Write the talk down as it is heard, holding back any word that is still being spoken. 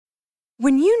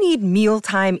When you need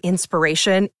mealtime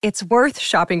inspiration, it's worth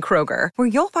shopping Kroger, where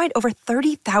you'll find over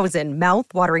 30,000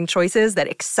 mouth-watering choices that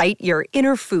excite your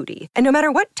inner foodie. And no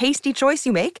matter what tasty choice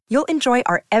you make, you'll enjoy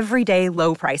our everyday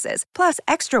low prices, plus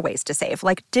extra ways to save,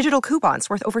 like digital coupons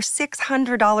worth over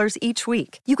 $600 each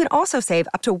week. You can also save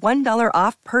up to $1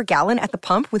 off per gallon at the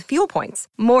pump with fuel points.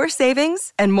 More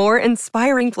savings and more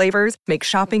inspiring flavors make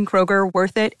shopping Kroger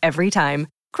worth it every time.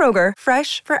 Kroger,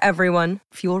 fresh for everyone.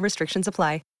 Fuel restrictions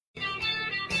apply.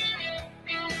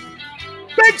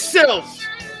 Big Sills!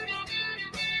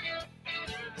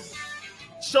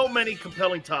 So many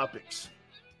compelling topics.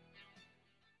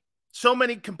 So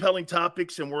many compelling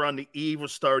topics, and we're on the eve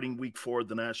of starting week 4 of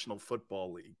the National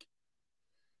Football League.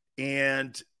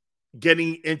 And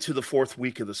getting into the 4th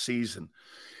week of the season.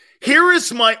 Here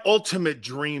is my ultimate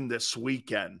dream this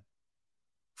weekend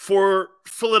for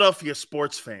Philadelphia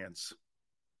sports fans.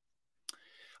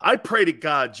 I pray to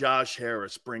God Josh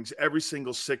Harris brings every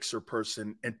single Sixer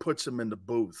person and puts them in the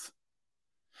booth.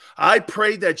 I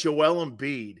pray that Joel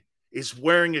Embiid is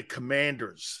wearing a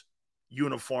Commander's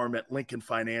uniform at Lincoln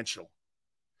Financial.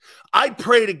 I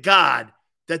pray to God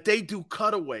that they do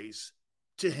cutaways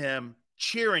to him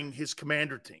cheering his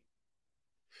Commander team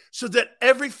so that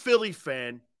every Philly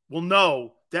fan will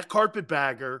know that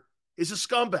Carpetbagger is a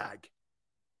scumbag.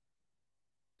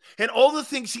 And all the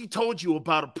things he told you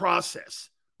about a process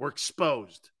were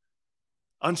exposed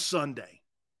on Sunday.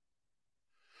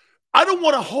 I don't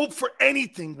want to hope for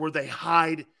anything where they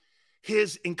hide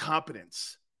his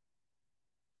incompetence.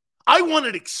 I want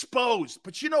it exposed.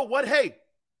 But you know what? Hey,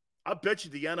 I bet you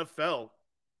the NFL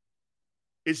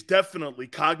is definitely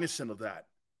cognizant of that.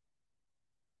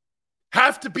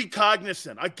 Have to be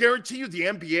cognizant. I guarantee you the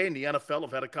NBA and the NFL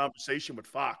have had a conversation with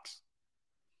Fox.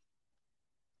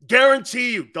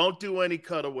 Guarantee you, don't do any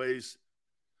cutaways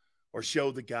or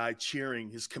show the guy cheering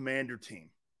his Commander team.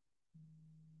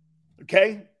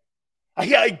 Okay?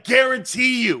 I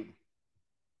guarantee you.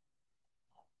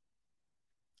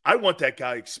 I want that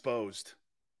guy exposed.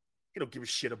 He don't give a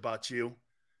shit about you.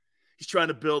 He's trying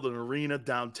to build an arena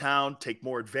downtown, take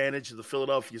more advantage of the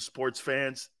Philadelphia sports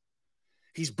fans.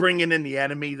 He's bringing in the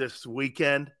enemy this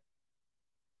weekend.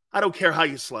 I don't care how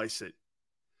you slice it.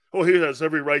 Oh, he has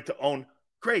every right to own.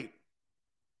 Great.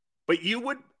 But you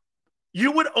would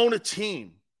own a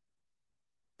team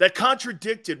that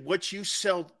contradicted what you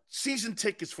sell season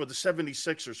tickets for the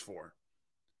 76ers for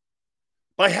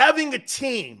by having a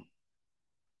team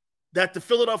that the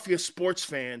Philadelphia sports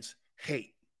fans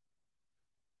hate.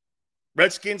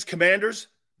 Redskins, Commanders,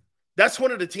 that's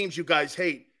one of the teams you guys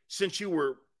hate since you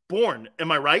were born. Am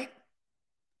I right?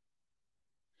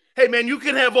 Hey, man, you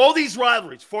can have all these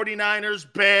rivalries,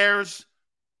 49ers, Bears,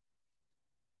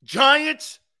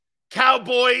 Giants,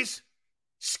 Cowboys,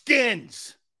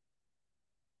 Skins.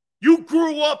 You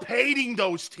grew up hating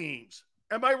those teams.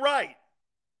 Am I right?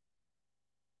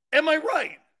 Am I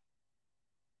right?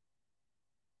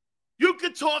 You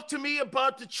could talk to me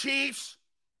about the Chiefs,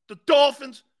 the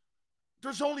Dolphins.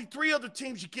 There's only 3 other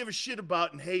teams you give a shit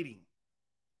about and hating.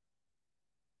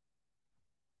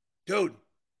 Dude,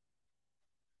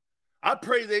 I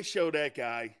pray they show that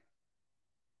guy.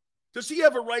 Does he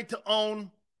have a right to own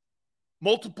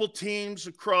multiple teams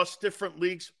across different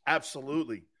leagues?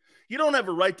 Absolutely. You don't have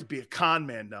a right to be a con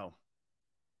man, though.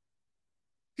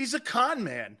 He's a con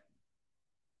man.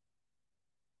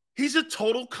 He's a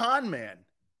total con man.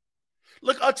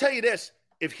 Look, I'll tell you this.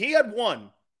 If he had won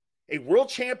a world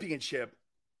championship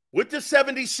with the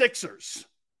 76ers,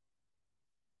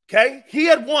 okay, he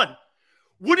had won.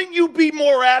 Wouldn't you be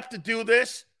more apt to do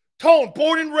this? Tone,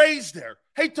 born and raised there.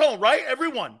 Hey, Tone, right?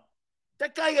 Everyone.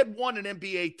 That guy had won an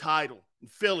NBA title in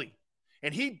Philly,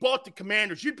 and he bought the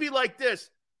Commanders. You'd be like this.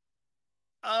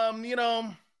 He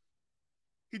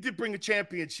did bring a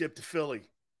championship to Philly.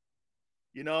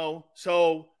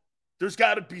 So there's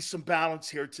got to be some balance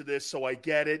here to this, so I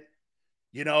get it,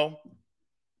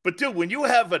 But, dude, when you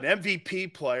have an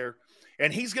MVP player,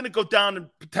 and he's going to go down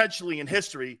potentially in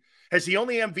history as the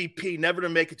only MVP never to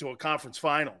make it to a conference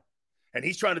final, and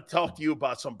he's trying to talk to you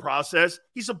about some process,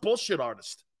 he's a bullshit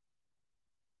artist.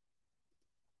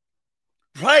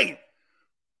 Right.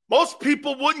 Most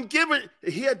people wouldn't give it.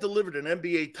 He had delivered an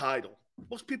NBA title.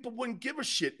 Most people wouldn't give a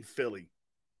shit in Philly.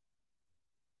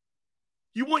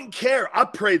 You wouldn't care. I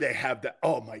pray they have that.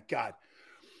 Oh, my God.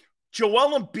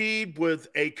 Joel Embiid with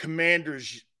a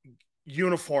Commander's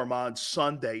uniform on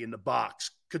Sunday in the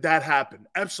box. Could that happen?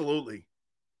 Absolutely.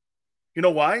 You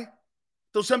know why?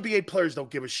 Those NBA players don't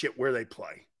give a shit where they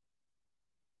play.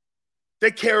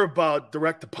 They care about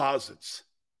direct deposits.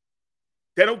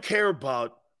 They don't care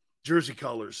about jersey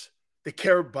colors. They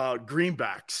care about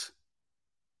greenbacks.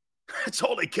 That's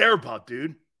all they care about,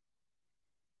 dude.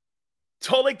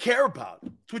 That's all they care about.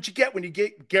 It's what you get when you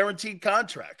get guaranteed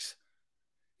contracts.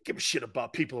 Give a shit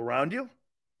about people around you.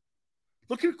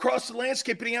 Looking across the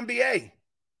landscape of the NBA.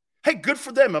 Hey, good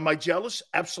for them. Am I jealous?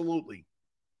 Absolutely.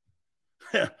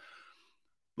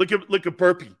 Look at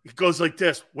Burpee. It goes like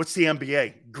this. What's the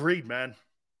NBA? Agreed, man.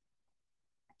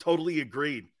 Totally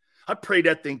agreed. I pray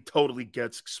that thing totally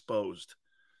gets exposed.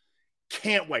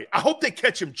 Can't wait. I hope they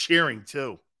catch him cheering,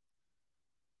 too.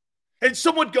 And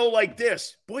someone go like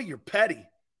this. Boy, you're petty.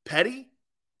 Petty?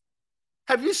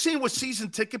 Have you seen what season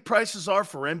ticket prices are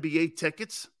for NBA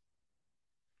tickets?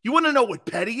 You want to know what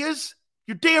petty is?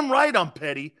 You're damn right I'm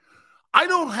petty. I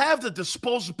don't have the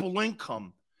disposable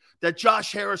income that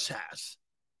Josh Harris has.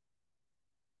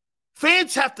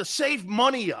 Fans have to save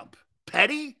money up.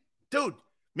 Petty? Dude,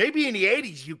 maybe in the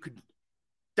 80s you could.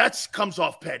 That comes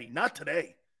off petty. Not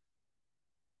today.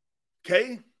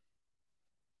 Okay?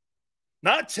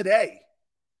 Not today.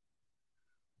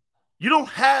 You don't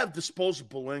have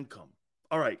disposable income.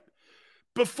 All right.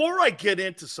 Before I get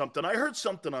into something, I heard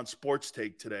something on Sports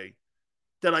Take today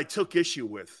that I took issue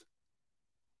with.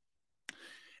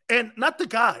 And not the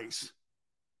guys,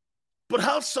 but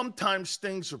how sometimes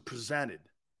things are presented.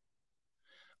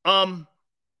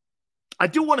 I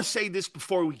do want to say this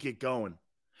before we get going.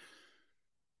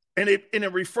 And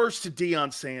it refers to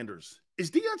Deion Sanders.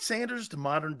 Is Deion Sanders the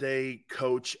modern day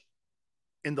coach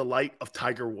in the light of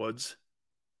Tiger Woods?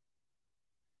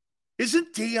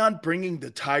 Isn't Deion bringing the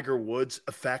Tiger Woods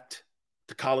effect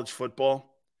to college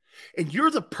football? And you're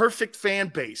the perfect fan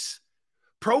base.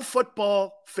 Pro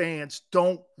football fans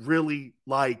don't really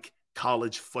like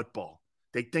college football.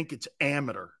 They think it's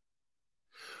amateur.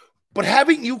 But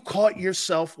haven't you caught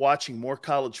yourself watching more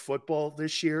college football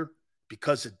this year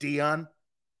because of Deion?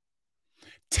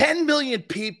 10 million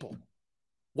people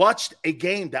watched a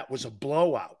game that was a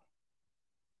blowout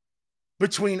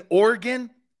between Oregon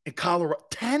and Colorado.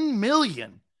 10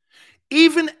 million,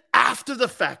 even after the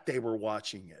fact they were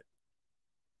watching it.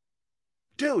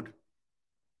 Dude,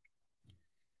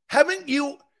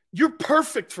 you're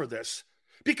perfect for this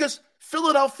because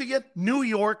Philadelphia, New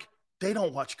York, they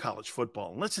don't watch college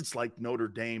football unless it's like Notre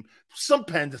Dame, some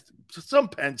Penn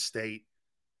State.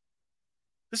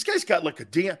 This guy's got like a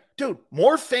Deion. Dude,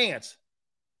 more fans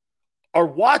are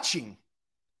watching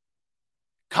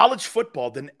college football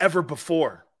than ever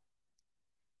before.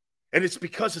 And it's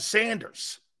because of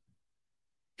Sanders.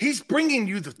 He's bringing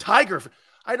you the Tiger.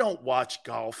 I don't watch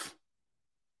golf.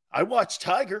 I watch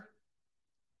Tiger.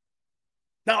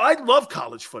 Now, I love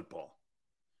college football,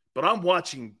 but I'm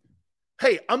watching.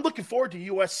 Hey, I'm looking forward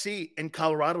to USC in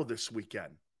Colorado this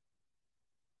weekend.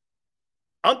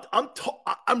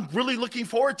 I'm really looking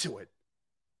forward to it.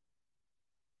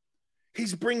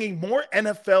 He's bringing more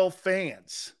NFL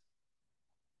fans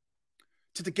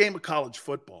to the game of college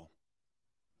football.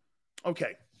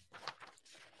 Okay.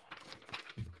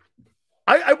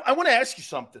 I want to ask you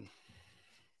something.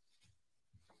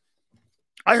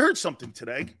 I heard something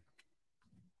today,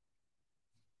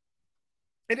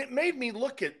 and it made me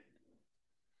look at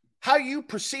how you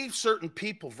perceive certain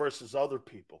people versus other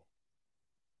people.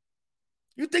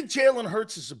 You think Jalen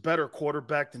Hurts is a better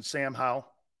quarterback than Sam Howell?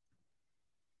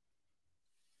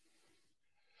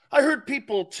 I heard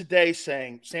people today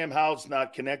saying Sam Howell's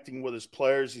not connecting with his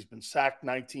players. He's been sacked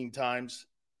 19 times.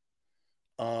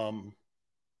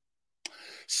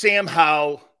 Sam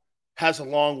Howell has a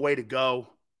long way to go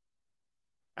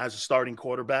as a starting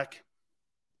quarterback.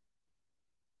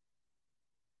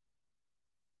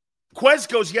 Quez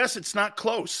goes, yes, it's not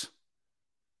close.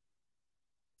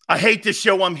 I hate this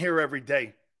show. I'm here every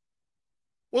day.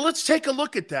 Well, let's take a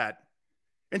look at that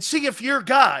and see if your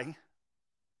guy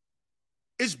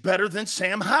is better than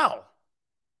Sam Howell.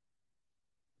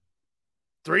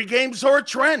 3 games or a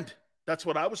trend. That's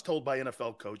what I was told by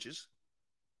NFL coaches.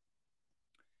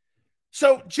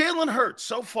 So Jalen Hurts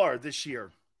so far this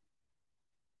year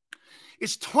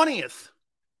is 20th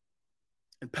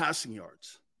in passing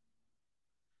yards.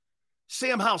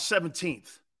 Sam Howell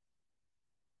 17th.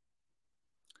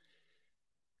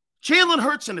 Jalen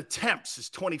Hurts in attempts is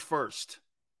 21st.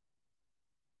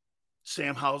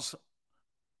 Sam Howell's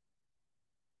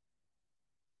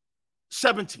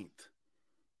 17th.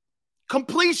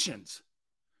 Completions.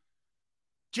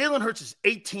 Jalen Hurts is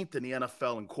 18th in the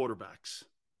NFL in quarterbacks.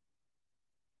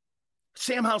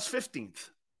 Sam Howell's 15th.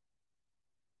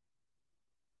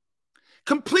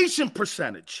 Completion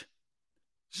percentage.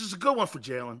 This is a good one for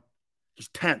Jalen. He's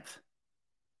 10th.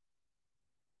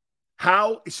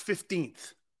 Howell is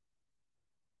 15th.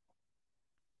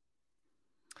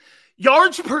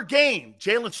 Yards per game.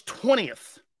 Jalen's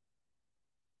 20th.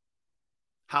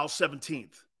 Howell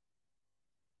 17th.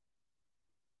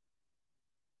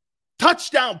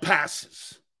 Touchdown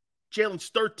passes.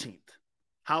 Jalen's 13th.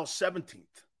 Howell's 17th.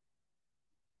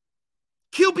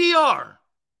 QBR.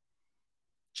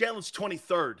 Jalen's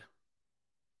 23rd.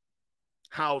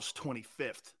 Howell's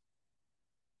 25th.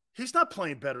 He's not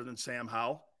playing better than Sam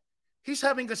Howell. He's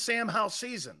having a Sam Howell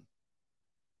season.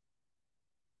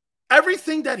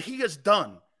 Everything that he has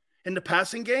done in the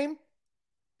passing game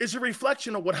is a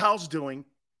reflection of what Howell's doing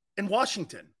in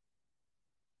Washington.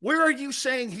 Where are you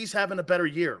saying he's having a better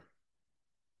year?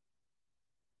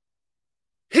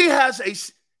 He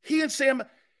and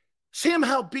Sam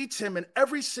Howell beats him in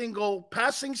every single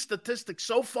passing statistic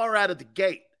so far out of the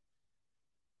gate,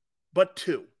 but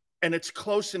 2, and it's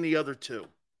close in the other 2.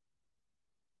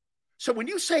 So when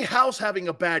you say Howell's having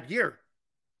a bad year,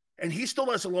 and he still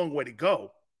has a long way to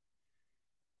go,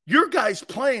 your guy's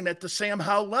playing at the Sam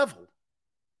Howell level.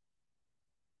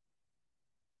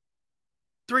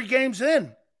 3 games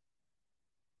in.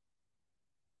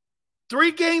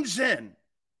 3 games in,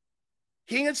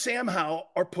 he and Sam Howell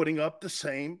are putting up the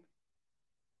same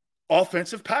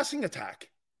offensive passing attack.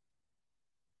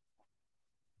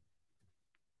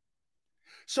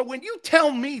 So when you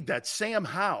tell me that Sam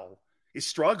Howell is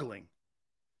struggling,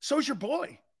 so's your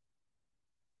boy.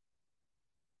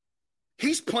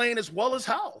 He's playing as well as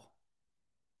Howell.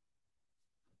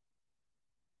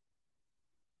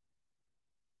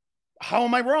 How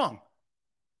am I wrong?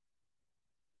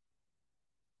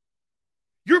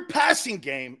 Your passing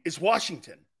game is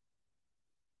Washington.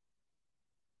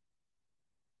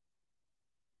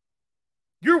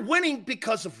 You're winning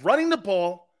because of running the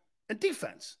ball and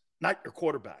defense, not your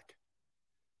quarterback.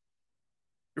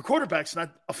 Your quarterback's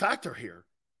not a factor here.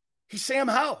 He's Sam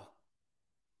Howell.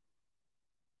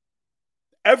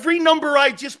 Every number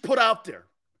I just put out there,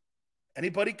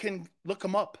 anybody can look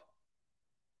them up.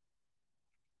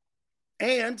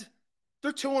 And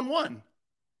they're 2-1.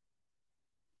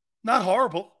 Not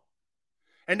horrible.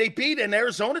 And they beat an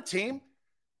Arizona team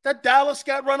that Dallas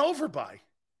got run over by.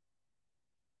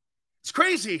 It's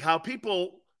crazy how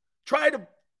people try to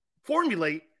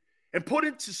formulate and put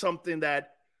into something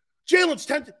that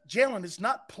Jalen has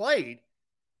not played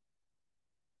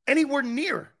anywhere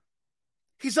near.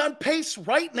 He's on pace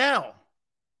right now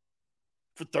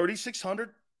for 3,600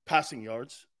 passing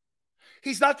yards.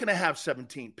 He's not going to have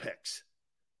 17 picks,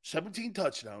 17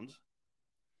 touchdowns,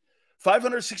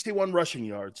 561 rushing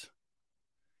yards.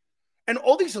 And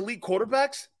all these elite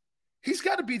quarterbacks, he's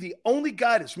got to be the only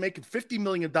guy that's making $50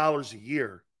 million a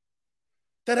year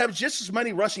that have just as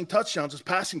many rushing touchdowns as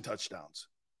passing touchdowns.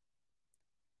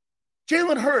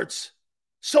 Jalen Hurts,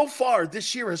 so far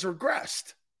this year, has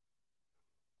regressed.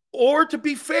 Or to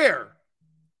be fair,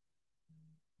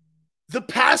 the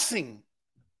passing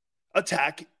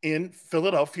attack in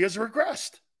Philadelphia has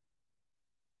regressed.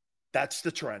 That's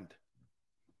the trend.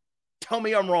 Tell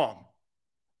me I'm wrong.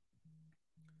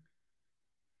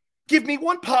 Give me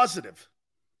one positive.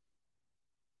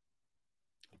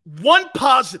 One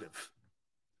positive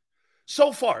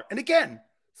so far. And again,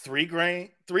 three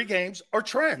games are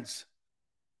trends.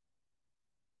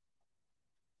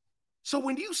 So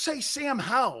when you say Sam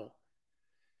Howell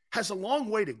has a long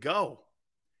way to go,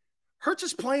 Hurts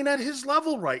is playing at his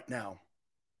level right now.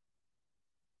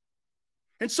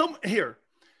 And so here,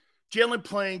 Jalen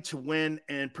playing to win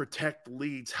and protect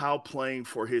leads, Howell playing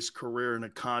for his career and a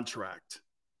contract.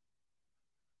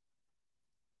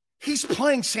 He's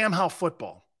playing Sam Howell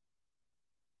football.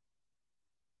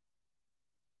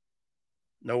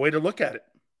 No way to look at it.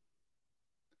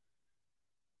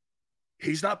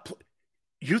 He's not.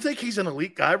 You think he's an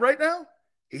elite guy right now?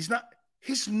 He's not.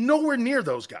 He's nowhere near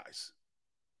those guys.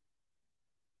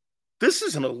 This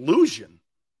is an illusion.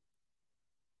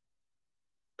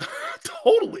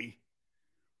 Totally.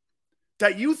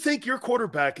 That you think your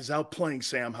quarterback is outplaying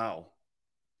Sam Howell.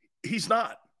 He's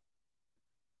not.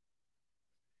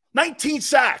 19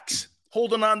 sacks,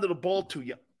 holding on to the ball too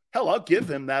young. Hell, I'll give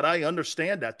him that. I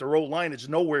understand that. Their O-line is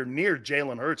nowhere near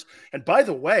Jalen Hurts. And by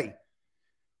the way,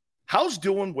 Howell's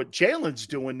doing what Jalen's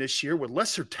doing this year with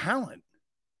lesser talent.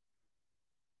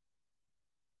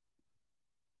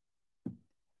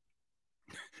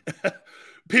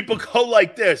 People go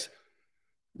like this.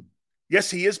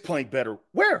 Yes, he is playing better.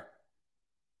 Where?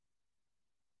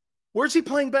 Where's he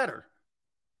playing better?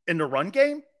 In the run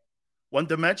game?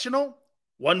 One-dimensional?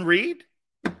 One read?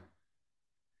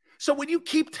 So when you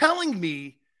keep telling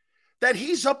me that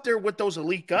he's up there with those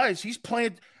elite guys, he's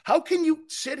playing, how can you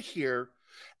sit here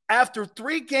after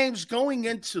 3 games going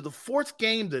into the 4th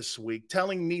game this week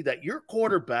telling me that your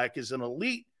quarterback is an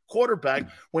elite quarterback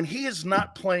when he is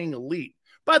not playing elite?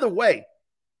 By the way,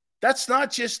 that's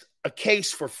not just a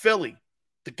case for Philly.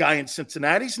 The guy in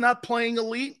Cincinnati's not playing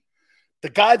elite. The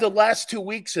guy the last 2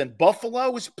 weeks in Buffalo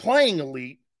was playing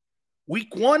elite.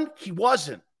 Week 1, he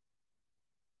wasn't.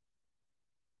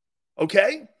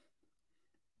 Okay?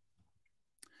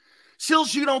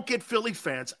 Sills, you don't get Philly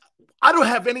fans. I don't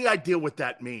have any idea what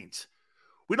that means.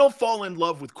 We don't fall in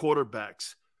love with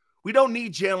quarterbacks. We don't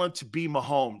need Jalen to be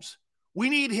Mahomes. We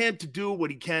need him to do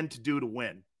what he can to do to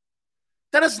win.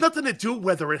 That has nothing to do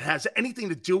whether it has anything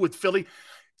to do with Philly.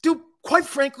 Dude, quite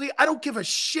frankly, I don't give a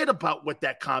shit about what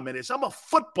that comment is. I'm a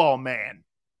football man.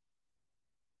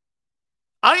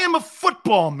 I am a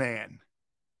football man.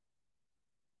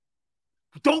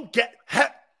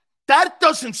 That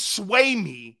doesn't sway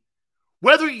me,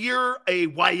 whether you're a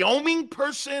Wyoming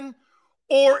person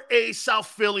or a South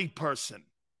Philly person.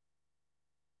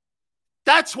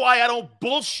 That's why I don't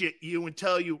bullshit you and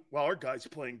tell you, well, our guy's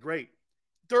playing great.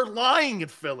 They're lying in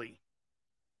Philly.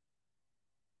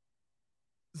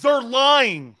 They're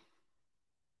lying.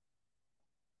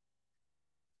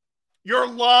 You're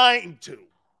lying to.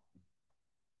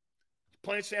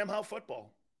 Playing Sam Howell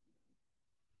football.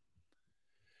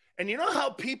 And you know how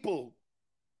people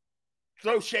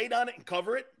throw shade on it and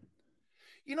cover it?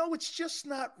 You know, it's just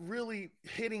not really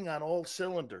hitting on all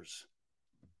cylinders.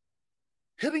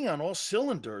 Hitting on all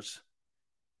cylinders,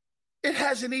 it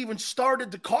hasn't even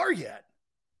started the car yet.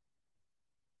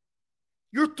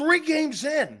 You're 3 games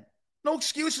in. No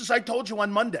excuses, I told you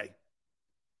on Monday.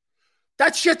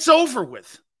 That shit's over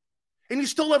with. And you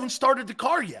still haven't started the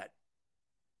car yet.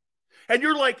 And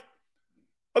you're like,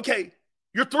 okay,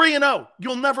 you're 3-0.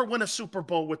 You'll never win a Super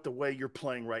Bowl with the way you're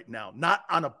playing right now. Not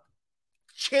on a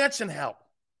chance in hell.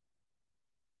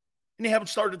 And you haven't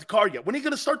started the car yet. When are you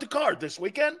going to start the car? This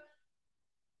weekend?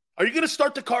 Are you going to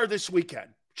start the car this weekend?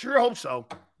 Sure hope so.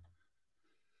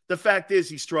 The fact is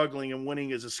he's struggling, and winning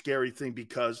is a scary thing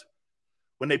because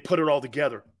when they put it all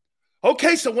together.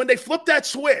 Okay, so when they flip that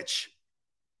switch,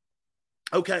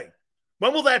 okay,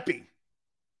 when will that be?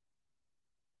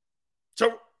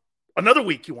 So another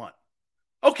week you want.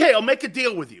 Okay, I'll make a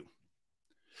deal with you.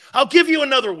 I'll give you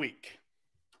another week.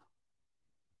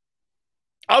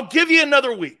 I'll give you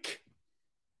another week.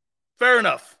 Fair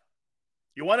enough.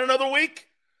 You want another week?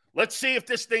 Let's see if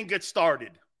this thing gets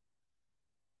started.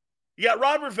 You got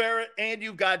Ron Rivera and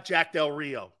you got Jack Del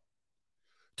Rio.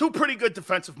 2 pretty good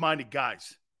defensive-minded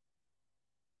guys.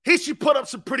 He should put up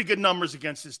some pretty good numbers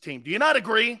against his team. Do you not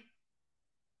agree?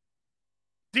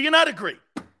 Do you not agree?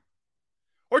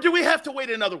 Or do we have to wait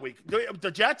another week? The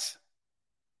Jets?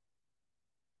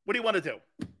 What do you want to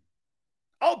do?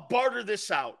 I'll barter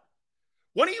this out.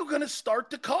 When are you going to start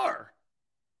the car?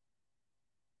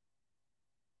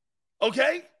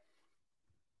 Okay?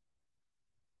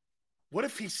 What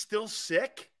if he's still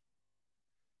sick?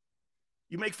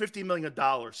 You make $50 million.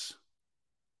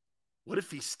 What if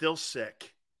he's still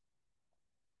sick?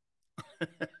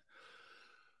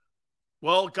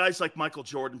 Well, guys like Michael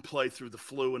Jordan play through the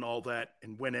flu and all that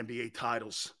and win NBA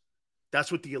titles.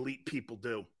 That's what the elite people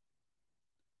do.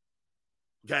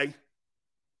 Okay?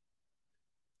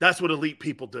 That's what elite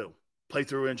people do. Play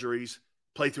through injuries,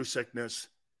 play through sickness.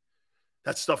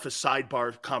 That stuff is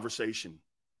sidebar conversation.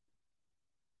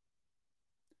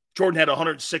 Jordan had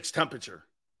 106 temperature.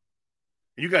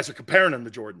 And you guys are comparing him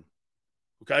to Jordan.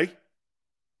 Okay?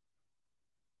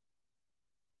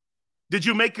 Did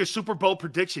you make your Super Bowl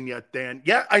prediction yet, Dan?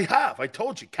 Yeah, I have. I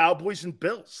told you. Cowboys and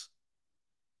Bills.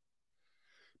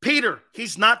 Peter,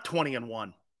 he's not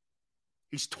 20-1.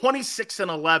 He's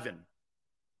 26-11.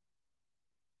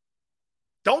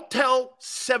 Don't tell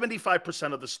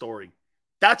 75% of the story.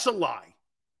 That's a lie.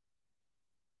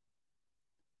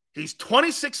 He's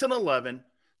 26-11.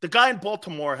 The guy in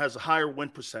Baltimore has a higher win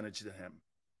percentage than him.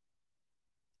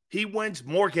 He wins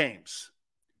more games.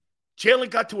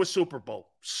 Jalen got to a Super Bowl.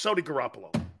 So did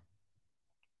Garoppolo.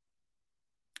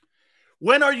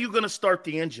 When are you going to start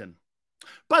the engine?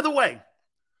 By the way,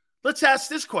 let's ask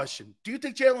this question. Do you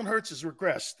think Jalen Hurts has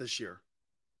regressed this year?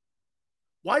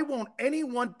 Why won't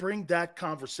anyone bring that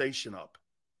conversation up?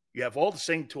 You have all the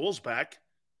same tools back.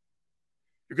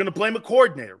 You're going to blame a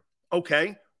coordinator.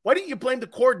 Okay. Why didn't you blame the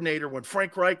coordinator when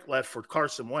Frank Reich left for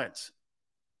Carson Wentz?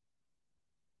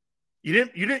 You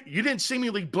didn't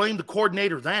seemingly blame the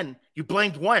coordinator then. You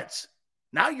blamed Wentz.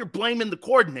 Now you're blaming the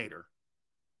coordinator,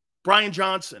 Brian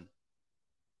Johnson.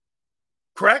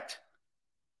 Correct?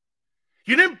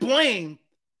 You didn't blame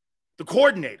the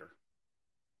coordinator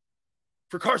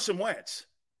for Carson Wentz.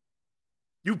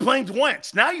 You blamed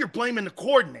Wentz. Now you're blaming the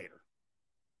coordinator.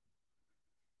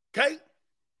 Okay?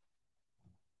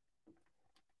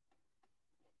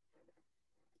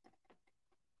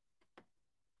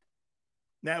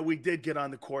 Now, we did get on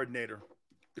the coordinator.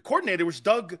 The coordinator was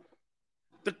Doug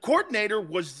The coordinator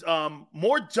was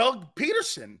more Doug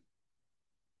Peterson.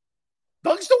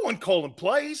 Doug's the one calling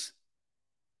plays.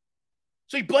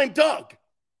 So he blamed Doug.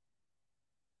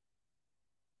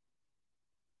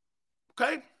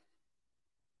 Okay?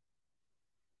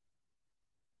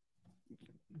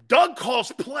 Doug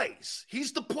calls plays.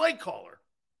 He's the play caller.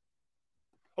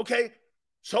 Okay?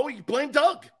 So you blame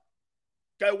Doug.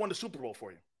 Guy who won the Super Bowl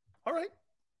for you. All right.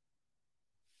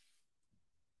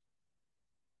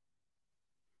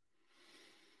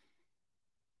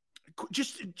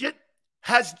 Just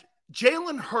has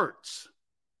Jalen Hurts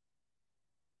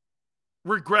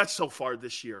regrets so far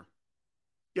this year?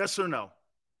 Yes or no?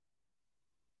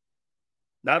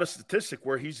 Not a statistic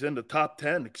where he's in the top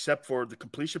 10 except for the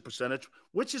completion percentage,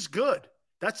 which is good.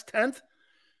 That's 10th.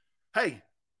 Hey,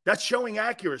 that's showing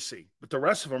accuracy, but the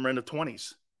rest of them are in the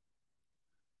 20s.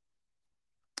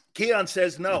 Keon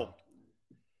says no.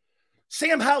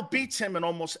 Sam Howell beats him in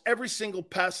almost every single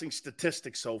passing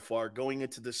statistic so far going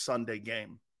into this Sunday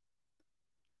game.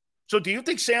 So do you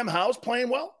think Sam Howell's playing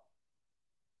well?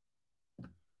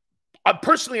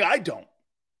 Personally, I don't.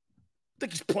 I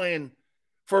think he's playing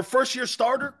for a first-year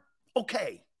starter,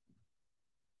 okay.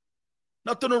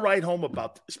 Nothing to write home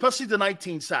about, especially the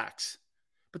 19 sacks.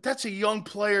 But that's a young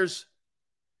player's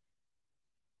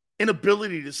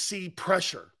inability to see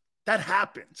pressure. That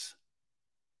happens.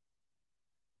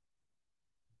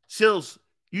 Sills,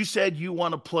 you said you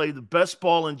want to play the best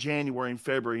ball in January and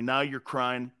February. Now you're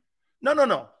crying.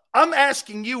 No. I'm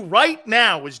asking you right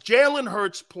now, is Jalen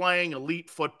Hurts playing elite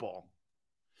football?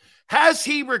 Has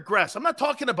he regressed? I'm not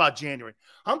talking about January.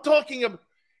 I'm talking about,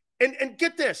 and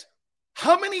get this,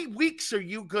 how many weeks are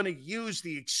you going to use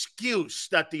the excuse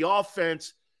that the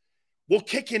offense will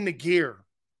kick into gear?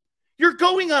 You're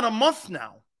going on a month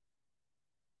now.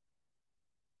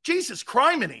 Jesus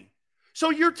criminy. So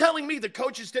you're telling me the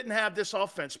coaches didn't have this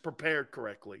offense prepared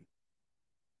correctly,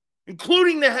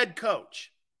 including the head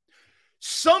coach.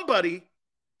 Somebody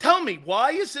tell me,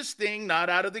 why is this thing not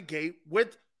out of the gate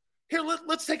with – here,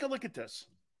 let's take a look at this.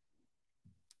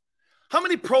 How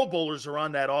many Pro Bowlers are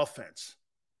on that offense?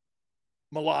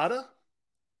 Mulata,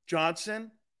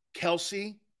 Johnson,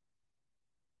 Kelsey,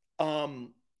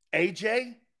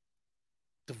 AJ,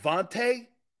 Devontae,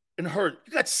 and Hurd.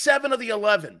 You got 7 of the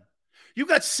 11. You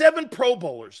got 7 Pro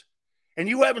Bowlers, and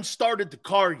you haven't started the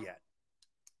car yet.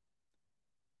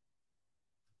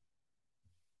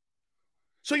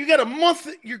 So you got a month.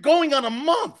 You're going on a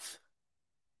month.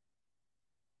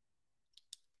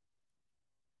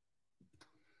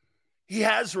 He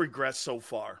has regressed so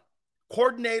far.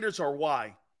 Coordinators are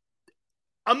why.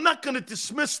 I'm not going to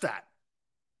dismiss that.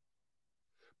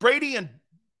 Brady and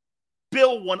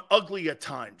Bill won ugly at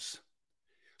times.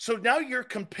 So now you're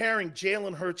comparing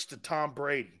Jalen Hurts to Tom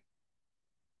Brady.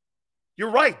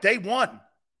 You're right. They won.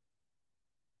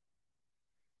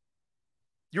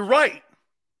 You're right.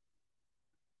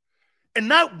 And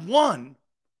not one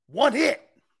hit.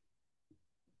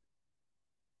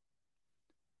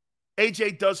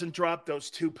 AJ doesn't drop those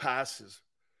 2 passes.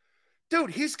 Dude,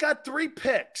 he's got 3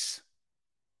 picks.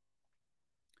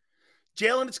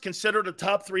 Jalen is considered a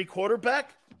top 3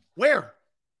 quarterback? Where?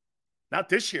 Not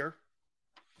this year.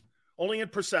 Only in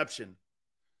perception.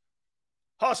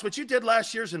 Hoss, what you did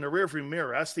last year's in the rearview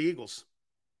mirror. Ask the Eagles.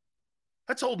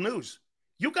 That's old news.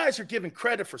 You guys are giving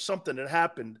credit for something that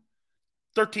happened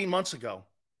 13 months ago.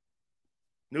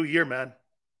 New year, man.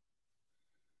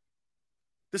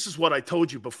 This is what I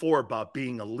told you before about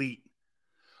being elite.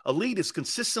 Elite is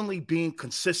consistently being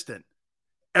consistent.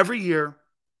 Every year,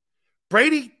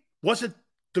 Brady wasn't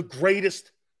the greatest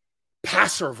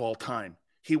passer of all time.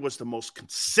 He was the most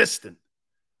consistent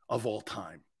of all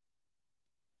time.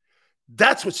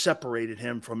 That's what separated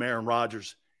him from Aaron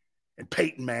Rodgers and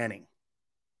Peyton Manning.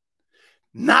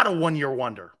 Not a one-year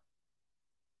wonder.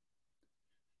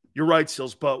 You're right,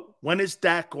 Sills, but when is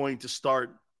Dak going to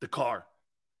start the car?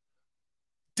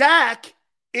 Dak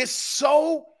is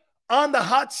so on the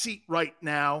hot seat right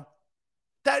now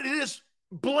that it is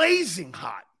blazing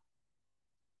hot.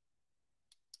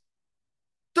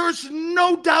 There's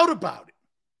no doubt about it.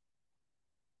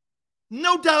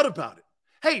 No doubt about it.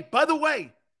 Hey, by the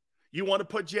way, you want to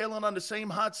put Jalen on the same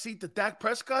hot seat that Dak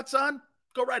Prescott's on?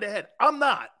 Go right ahead. I'm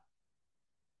not.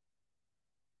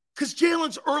 Because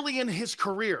Jalen's early in his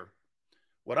career.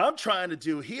 What I'm trying to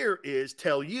do here is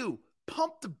tell you,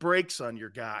 pump the brakes on your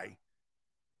guy.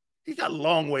 He got a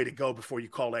long way to go before you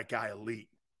call that guy elite.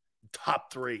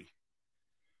 Top 3.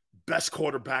 Best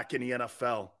quarterback in the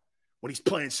NFL when he's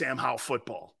playing Sam Howell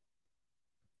football.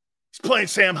 He's playing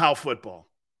Sam Howell football.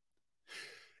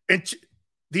 And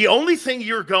the only thing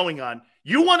you're going on,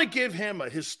 You want to give him a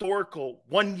historical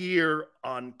 1 year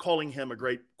on calling him a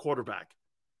great quarterback.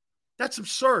 That's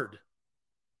absurd.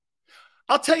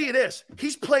 I'll tell you this.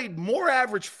 He's played more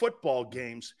average football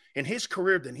games in his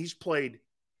career than he's played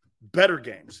better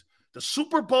games. The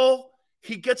Super Bowl,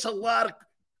 he gets a lot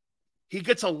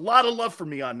of love from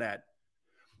me on that.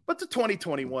 But the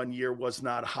 2021 year was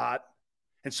not hot.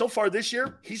 And so far this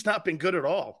year, he's not been good at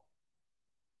all.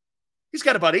 He's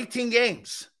got about 18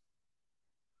 games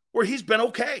where he's been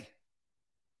okay.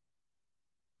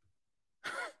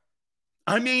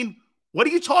 I mean, what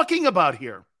are you talking about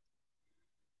here?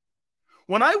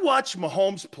 When I watch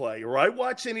Mahomes play or I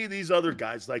watch any of these other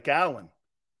guys like Allen,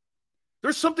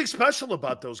 there's something special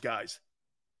about those guys.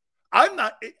 I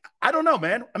don't know,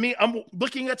 man. I mean, I'm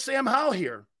looking at Sam Howell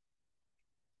here.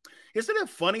 Isn't it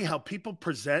funny how people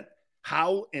present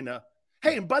Howell in a,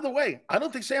 hey, and by the way, I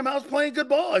don't think Sam Howell's playing good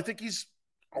ball. I think he's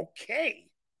okay.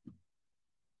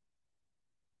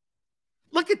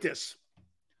 Look at this.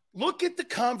 Look at the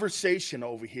conversation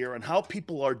over here and how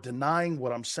people are denying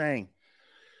what I'm saying.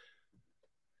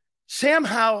 Sam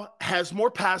Howell has more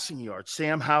passing yards.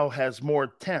 Sam Howell has more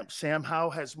attempts. Sam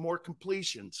Howell has more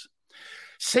completions.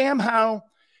 Sam Howell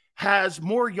has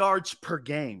more yards per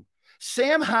game.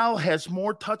 Sam Howell has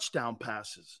more touchdown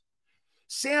passes.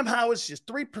 Sam Howell is just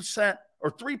 3% or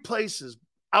 3 places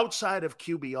outside of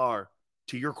QBR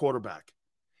to your quarterback.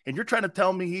 And you're trying to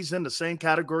tell me he's in the same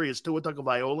category as Tua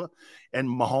Tagovailoa and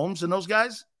Mahomes and those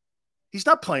guys? He's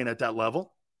not playing at that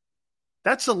level.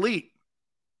 That's elite.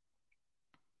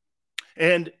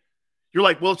 And you're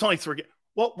like, well, it's only 3 games.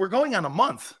 Well, we're going on a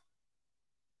month.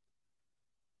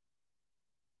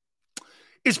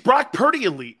 Is Brock Purdy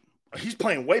elite? He's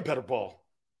playing way better ball.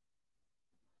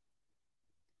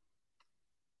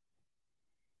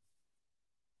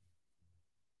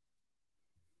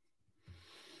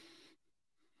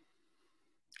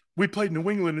 We played New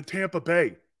England and Tampa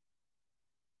Bay.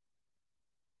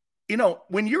 You know,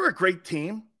 when you're a great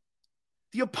team,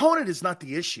 the opponent is not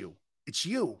the issue. It's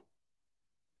you.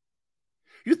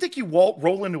 You think you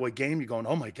roll into a game, you're going,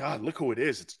 oh, my God, look who it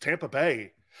is. It's Tampa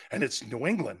Bay, and it's New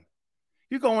England.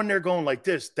 You go in there going like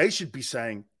this. They should be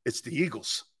saying it's the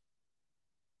Eagles.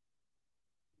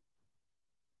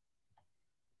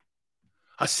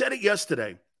 I said it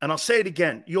yesterday, and I'll say it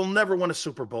again. You'll never win a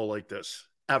Super Bowl like this,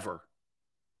 ever.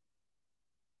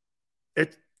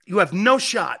 You have no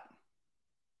shot.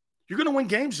 You're going to win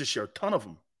games this year, a ton of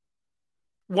them.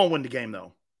 Won't win the game,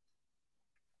 though.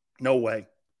 No way.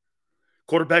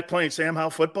 Quarterback playing Sam Howell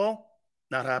football?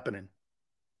 Not happening.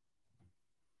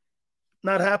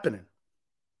 Not happening.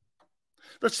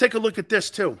 Let's take a look at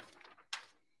this, too.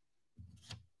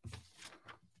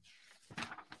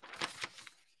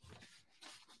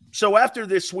 So after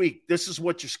this week, this is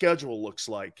what your schedule looks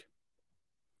like.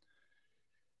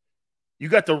 You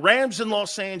got the Rams in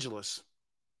Los Angeles.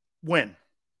 Win.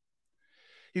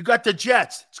 You got the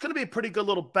Jets. It's going to be a pretty good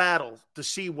little battle to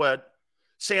see what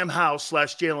Sam Howell /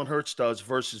 Jalen Hurts does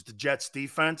versus the Jets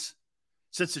defense.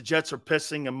 Since the Jets are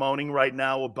pissing and moaning right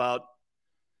now about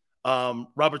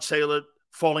Robert Saleh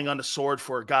falling on the sword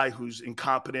for a guy who's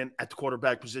incompetent at the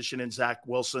quarterback position in Zach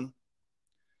Wilson.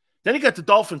 Then you got the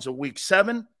Dolphins in week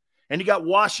 7, and you got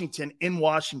Washington in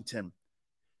Washington.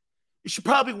 You should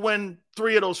probably win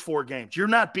 3 of those 4 games. You're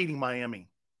not beating Miami.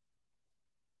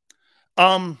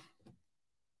 You're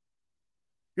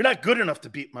not good enough to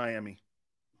beat Miami.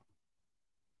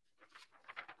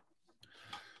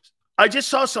 I just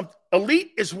saw some.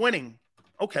 Elite is winning.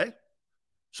 Okay.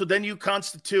 So then you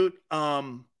constitute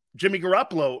Jimmy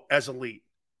Garoppolo as elite.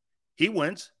 He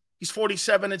wins. He's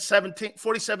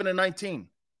 47-19.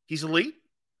 He's elite.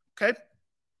 Okay.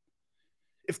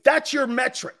 If that's your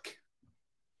metric,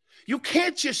 you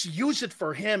can't just use it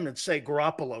for him and say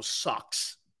Garoppolo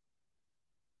sucks.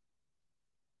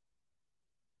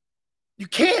 You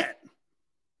can't.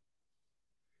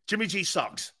 Jimmy G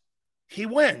sucks. He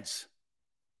wins.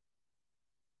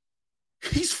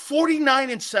 He's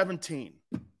 49-17.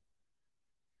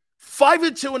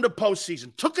 5-2 in the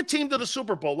postseason. Took a team to the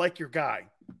Super Bowl like your guy.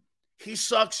 He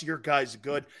sucks. Your guy's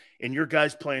good. And your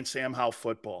guy's playing Sam Howell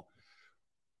football.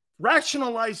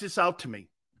 Rationalize this out to me.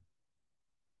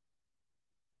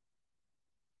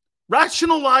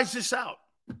 Rationalize this out.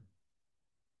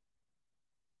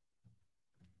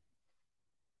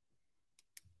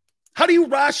 How do you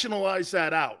rationalize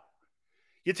that out?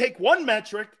 You take one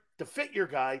metric to fit your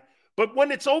guy, but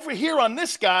when it's over here on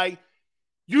this guy,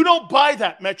 you don't buy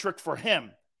that metric for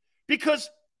him because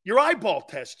your eyeball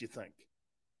test, you think.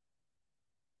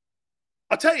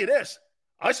 I'll tell you this.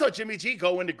 I saw Jimmy G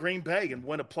go into Green Bay and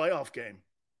win a playoff game.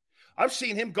 I've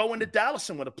seen him go into Dallas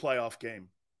and win a playoff game.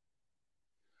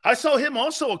 I saw him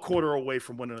also a quarter away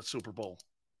from winning a Super Bowl.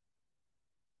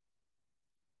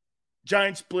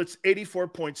 Giants blitz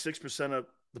 84.6% of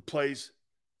the plays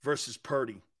versus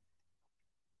Purdy.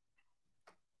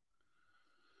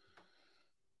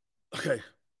 Okay,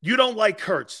 you don't like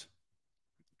Hurts.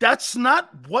 That's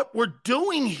not what we're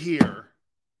doing here.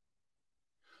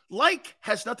 Like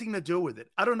has nothing to do with it.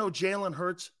 I don't know Jalen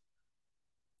Hurts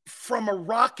from a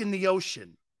rock in the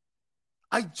ocean.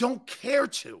 I don't care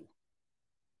to.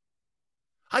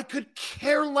 I could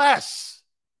care less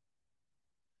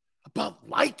about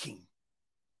liking.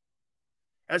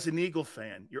 As an Eagle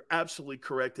fan, you're absolutely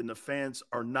correct, and the fans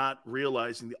are not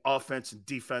realizing the offense and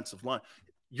defensive line.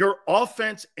 Your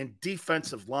offense and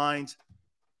defensive lines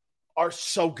are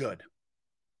so good.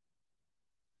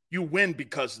 You win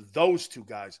because of those two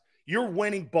guys. You're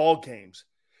winning ball games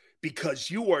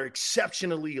because you are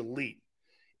exceptionally elite.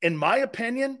 In my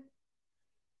opinion,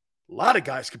 a lot of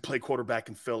guys could play quarterback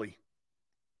in Philly.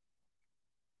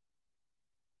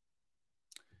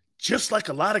 Just like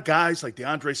a lot of guys like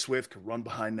DeAndre Swift could run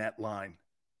behind that line.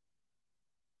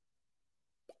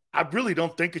 I really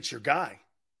don't think it's your guy.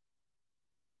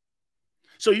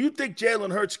 So you think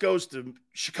Jalen Hurts goes to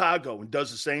Chicago and does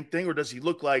the same thing, or does he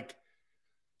look like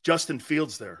Justin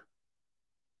Fields there?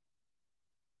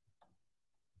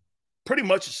 Pretty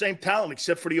much the same talent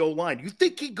except for the O-line. You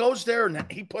think he goes there and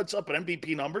he puts up an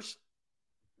MVP numbers?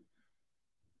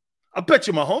 I bet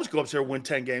you Mahomes goes there and win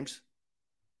 10 games.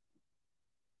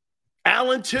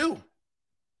 Allen, too.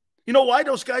 You know why?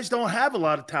 Those guys don't have a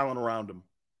lot of talent around them.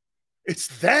 It's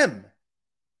them.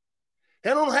 They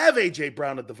don't have A.J.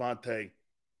 Brown and Devontae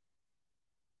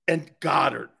and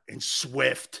Goddard and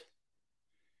Swift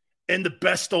and the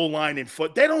best O-line in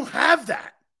foot. They don't have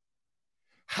that.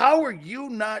 How are you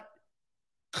not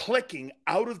clicking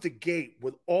out of the gate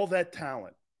with all that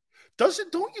talent?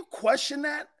 Don't you question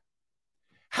that?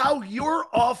 How your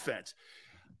offense,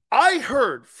 I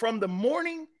heard from the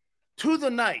morning to the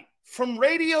night, from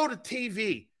radio to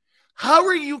TV, how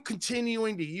are you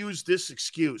continuing to use this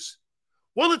excuse?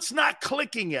 Well, it's not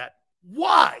clicking yet.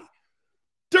 Why?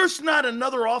 There's not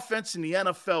another offense in the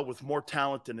NFL with more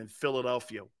talent than in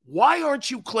Philadelphia. Why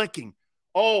aren't you clicking?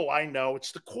 Oh, I know.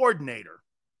 It's the coordinator.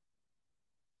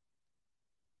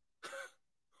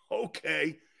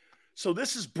 Okay. So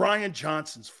this is Brian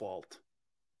Johnson's fault.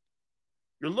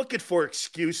 You're looking for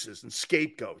excuses and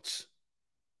scapegoats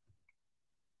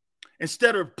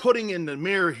instead of putting in the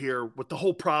mirror here what the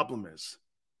whole problem is.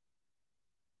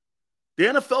 The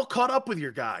NFL caught up with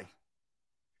your guy,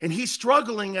 and he's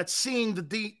struggling at seeing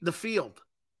the field.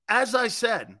 As I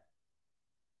said,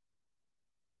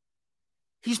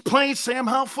 he's playing Sam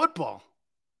Howell football.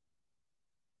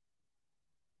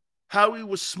 Howie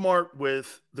was smart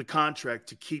with the contract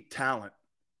to keep talent.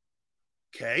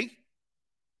 Okay?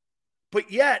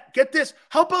 But yet, get this.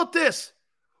 How about this?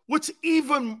 What's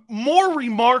even more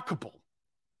remarkable,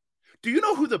 do you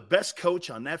know who the best coach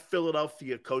on that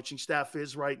Philadelphia coaching staff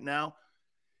is right now?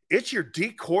 It's your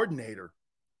D coordinator.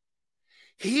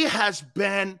 He has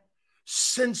been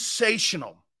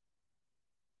sensational.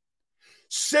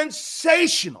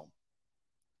 Sensational.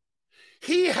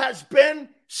 He has been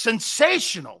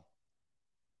sensational.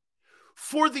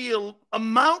 For the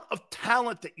amount of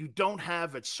talent that you don't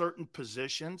have at certain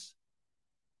positions,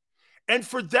 and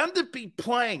for them to be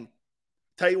playing,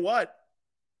 tell you what,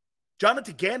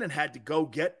 Jonathan Gannon had to go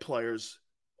get players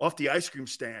off the ice cream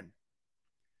stand.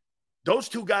 Those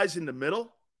two guys in the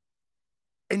middle,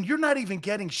 and you're not even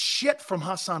getting shit from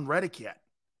Hassan Reddick yet.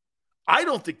 I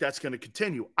don't think that's going to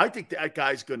continue. I think that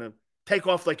guy's going to take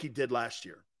off like he did last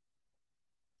year.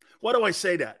 Why do I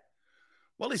say that?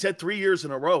 Well, he's had 3 years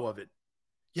in a row of it.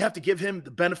 You have to give him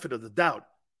the benefit of the doubt.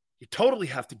 You totally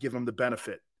have to give him the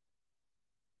benefit.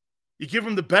 You give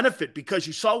him the benefit because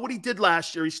you saw what he did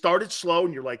last year. He started slow,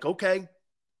 and you're like, okay.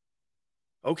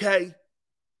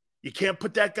 You can't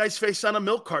put that guy's face on a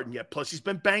milk carton yet. Plus, he's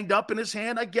been banged up in his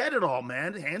hand. I get it all,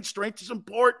 man. Hand strength is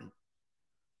important.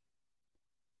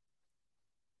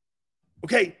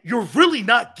 Okay, you're really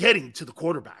not getting to the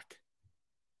quarterback.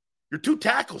 Your two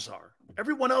tackles are.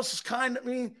 Everyone else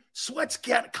is Sweat's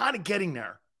kind of getting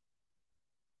there.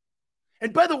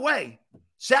 And by the way,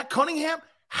 Zach Cunningham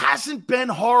hasn't been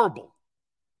horrible.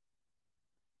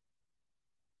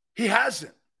 He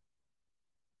hasn't.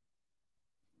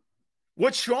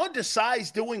 What Sean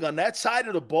Desai's doing on that side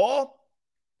of the ball,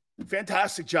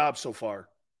 fantastic job so far.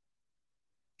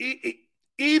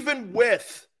 Even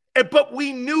with, but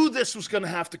we knew this was going to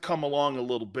have to come along a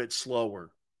little bit slower.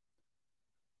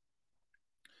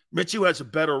 Mitchell has a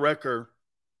better record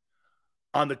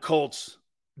on the Colts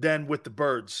than with the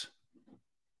Birds.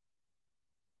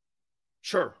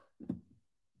 Sure.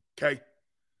 Okay?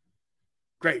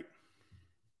 Great.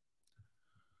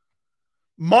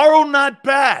 Morrow, not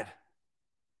bad.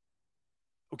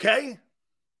 Okay?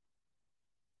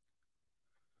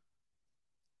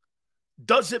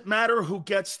 Does it matter who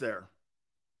gets there?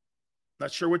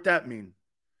 Not sure what that means.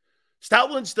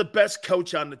 Stoutland's the best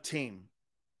coach on the team.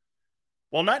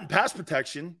 Well, not in pass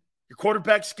protection. Your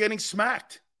quarterback's getting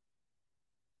smacked.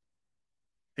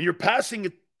 And your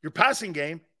passing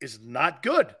game is not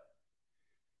good.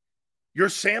 You're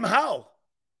Sam Howell.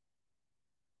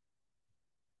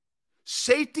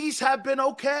 Safeties have been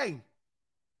okay.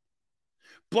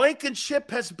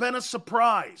 Blankenship has been a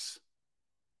surprise.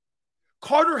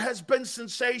 Carter has been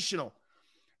sensational.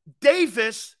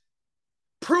 Davis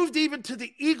proved even to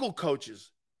the Eagle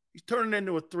coaches he's turning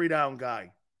into a 3-down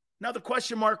guy. Now the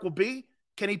question mark will be,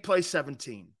 can he play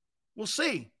 17? We'll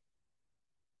see.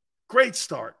 Great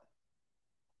start.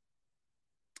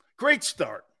 Great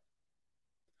start.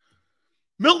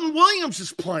 Milton Williams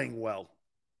is playing well.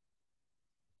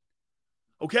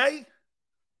 Okay?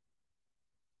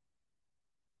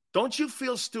 Don't you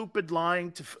feel stupid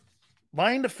lying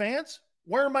to fans?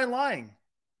 Where am I lying?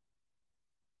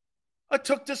 I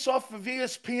took this off of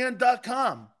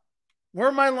ESPN.com. Where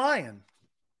am I lying?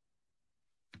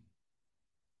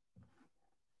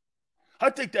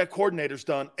 I think that coordinator's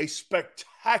done a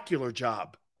spectacular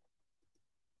job.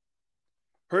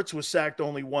 Hurts was sacked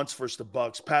only once versus the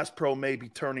Bucs. Pass pro may be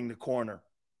turning the corner.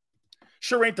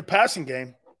 Sure ain't the passing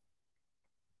game.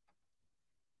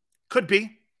 Could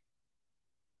be.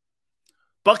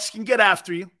 Bucs can get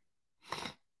after you.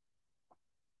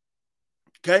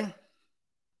 Okay?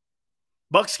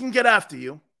 Bucs can get after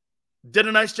you. Did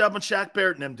a nice job on Shaq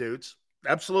Barrett and them dudes.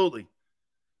 Absolutely.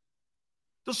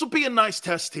 This will be a nice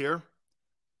test here.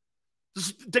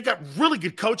 They got really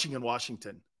good coaching in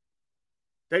Washington.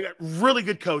 They got really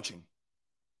good coaching.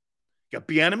 You got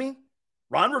Bieniemy,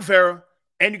 Ron Rivera,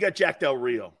 and you got Jack Del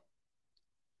Rio.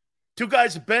 Two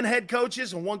guys have been head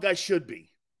coaches, and one guy should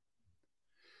be.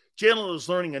 Jalen is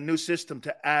learning a new system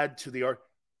to add to the art.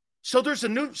 So there's a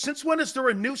new, since when is there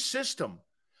a new system?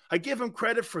 I give him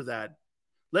credit for that.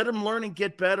 Let him learn and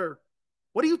get better.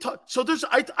 What are you talking? So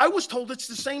I was told it's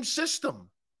the same system.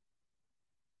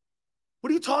 What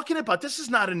are you talking about? This is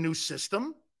not a new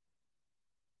system.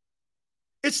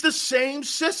 It's the same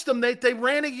system that they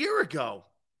ran a year ago.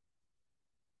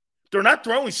 They're not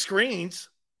throwing screens.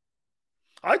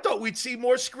 I thought we'd see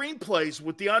more screenplays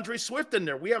with DeAndre Swift in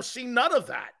there. We have seen none of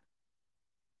that.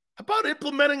 How about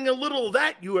implementing a little of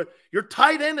that? Your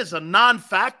tight end is a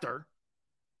non-factor.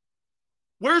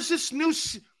 Where's this new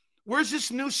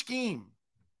scheme?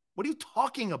 What are you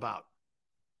talking about?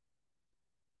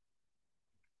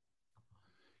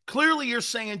 Clearly, you're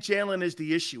saying Jalen is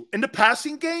the issue. In the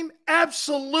passing game?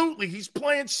 Absolutely. He's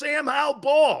playing Sam Howell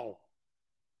ball.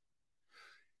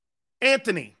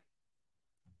 Anthony,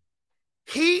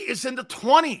 he is in the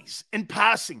 20s in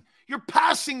passing. Your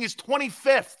passing is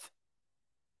 25th.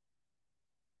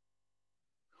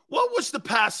 What was the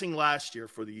passing last year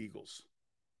for the Eagles?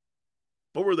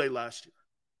 What were they last year?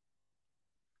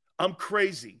 I'm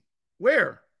crazy.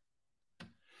 Where?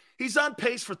 He's on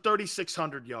pace for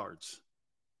 3,600 yards.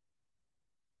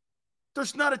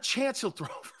 There's not a chance he'll throw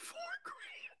over $4,000.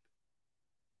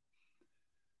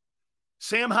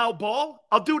 Sam Howell ball?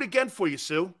 I'll do it again for you,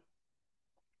 Sue.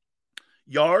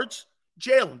 Yards,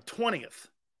 Jalen, 20th.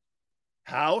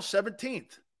 Howell,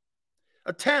 17th.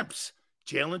 Attempts,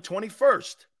 Jalen,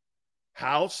 21st.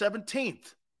 Howell,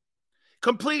 17th.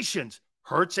 Completions,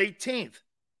 Hurts, 18th.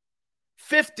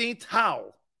 15th,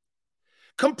 Howell.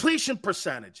 Completion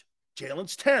percentage,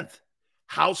 Jalen's 10th.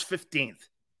 Howell's 15th.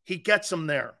 He gets them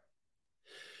there.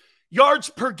 Yards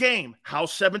per game, Howell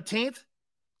 17th,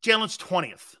 Jalen's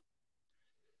 20th.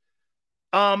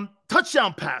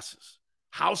 Touchdown passes,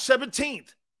 Howell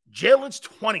 17th, Jalen's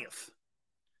 20th.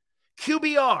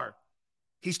 QBR,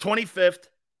 he's 25th,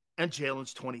 and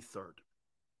Jalen's 23rd.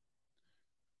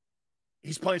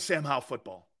 He's playing Sam Howell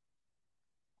football.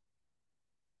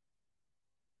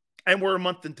 And we're a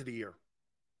month into the year.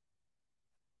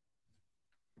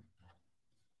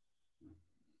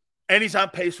 And he's on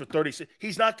pace for 36.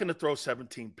 He's not going to throw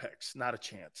 17 picks. Not a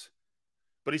chance.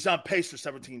 But he's on pace for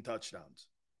 17 touchdowns.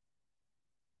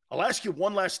 I'll ask you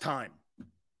one last time.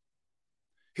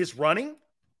 His running,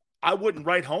 I wouldn't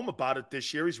write home about it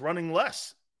this year. He's running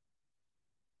less.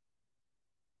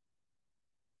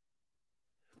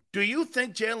 Do you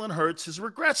think Jalen Hurts has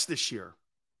regressed this year?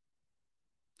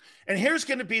 And here's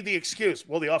going to be the excuse.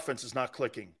 Well, the offense is not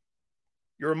clicking.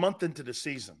 You're a month into the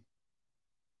season.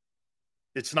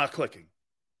 It's not clicking.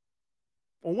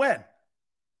 Well, when?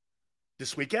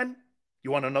 This weekend?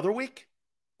 You want another week?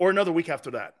 Or another week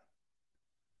after that?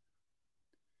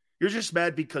 You're just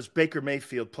mad because Baker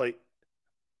Mayfield played.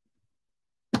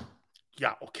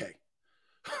 Yeah, okay.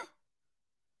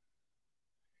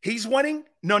 He's winning?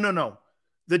 No.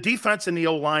 The defense and the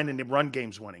O-line and the run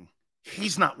game's winning.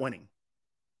 He's not winning.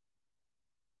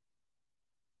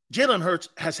 Jalen Hurts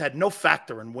has had no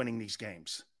factor in winning these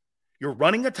games. Your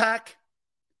running attack,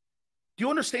 do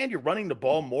you understand you're running the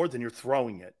ball more than you're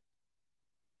throwing it?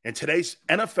 In today's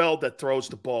NFL that throws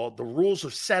the ball, the rules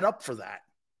are set up for that.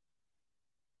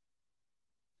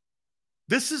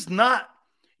 This is not,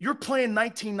 you're playing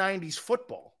 1990s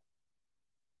football.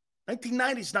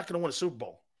 1990s is not going to win a Super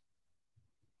Bowl.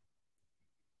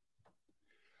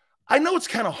 I know it's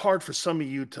kind of hard for some of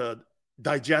you to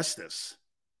digest this,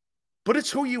 but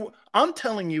it's I'm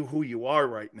telling you who you are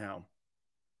right now.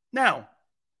 Now,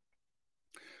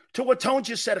 to what Tone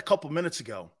just said a couple minutes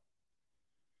ago,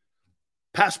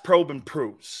 past probe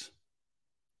improves.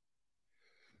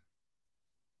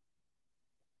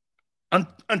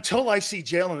 Until I see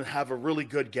Jalen have a really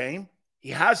good game, he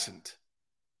hasn't.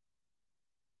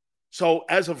 So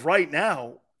as of right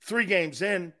now, 3 games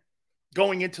in,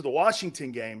 going into the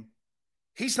Washington game,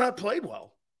 he's not played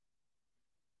well.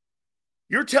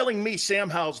 You're telling me Sam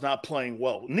Howell's not playing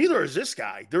well. Neither is this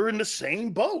guy. They're in the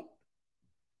same boat.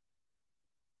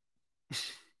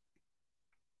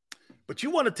 But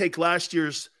you want to take last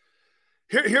year's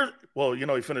well,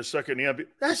 he finished second in the NBA.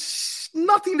 That's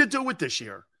nothing to do with this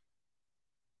year.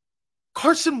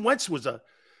 Carson Wentz was a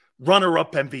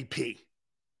runner-up MVP.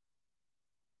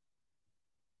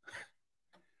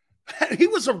 He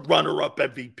was a runner-up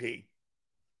MVP.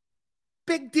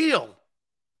 Big deal.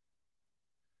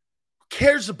 Who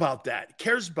cares about that? Who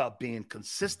cares about being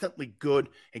consistently good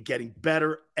and getting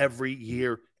better every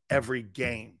year, every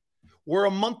game. We're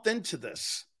a month into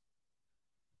this.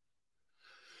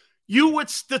 You with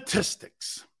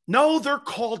statistics. No, they're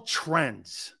called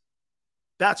trends.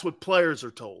 That's what players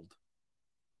are told.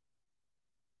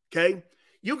 Okay?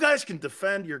 You guys can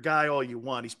defend your guy all you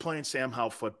want. He's playing Sam Howell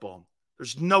football.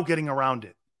 There's no getting around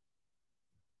it.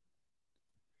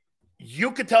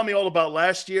 You could tell me all about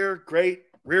last year. Great.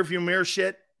 Rearview mirror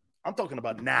shit. I'm talking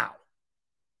about now.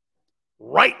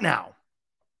 Right now.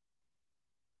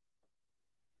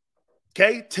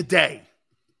 Okay? Today.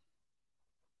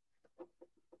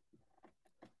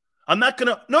 I'm not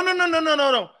going to.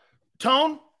 No.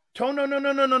 Tone,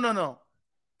 no.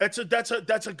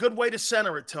 That's a good way to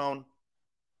center it, Tone.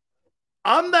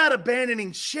 I'm not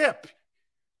abandoning ship.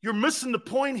 You're missing the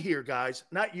point here, guys.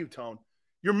 Not you, Tone.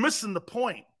 You're missing the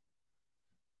point.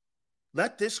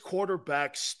 Let this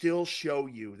quarterback still show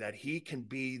you that he can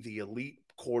be the elite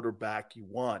quarterback you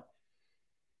want.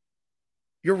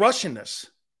 You're rushing this.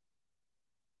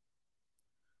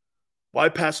 Why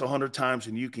pass 100 times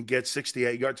and you can get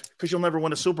 68 yards? Because you'll never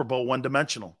win a Super Bowl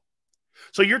one-dimensional.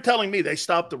 So you're telling me they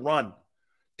stopped the run.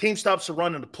 Team stops the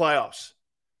run in the playoffs.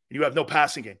 And you have no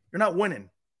passing game. You're not winning.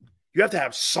 You have to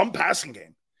have some passing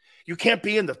game. You can't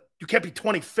be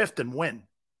 25th and win.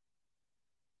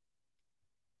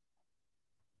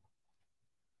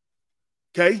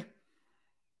 Okay?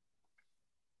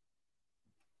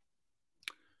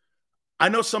 I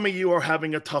know some of you are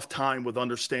having a tough time with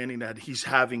understanding that he's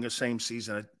having the same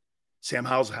season that Sam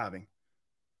Howell's having.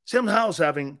 Sam Howell's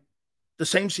having the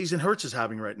same season Hurts is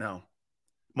having right now.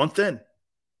 Month in.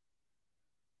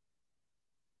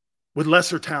 With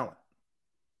lesser talent.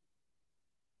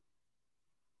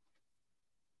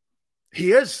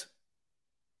 He is.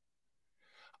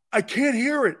 I can't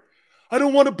hear it. I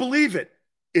don't want to believe it.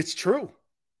 It's true.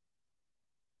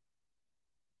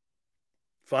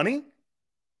 Funny?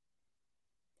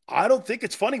 I don't think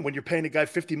it's funny when you're paying a guy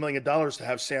 $50 million to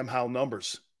have Sam Howell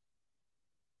numbers.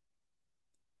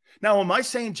 Now, am I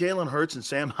saying Jalen Hurts and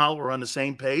Sam Howell are on the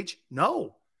same page?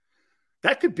 No.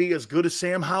 That could be as good as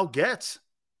Sam Howell gets.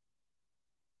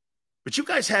 But you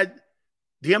guys had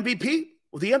the MVP.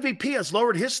 Well, the MVP has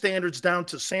lowered his standards down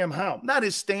to Sam Howell. Not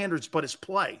his standards, but his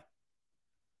play.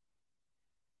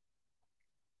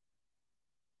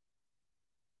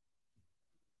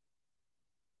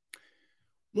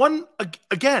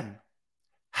 Again,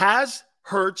 has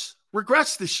Hurts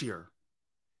regressed this year?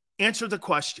 Answer the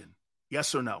question,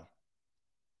 yes or no.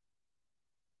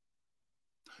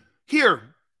 Here,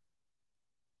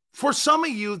 for some of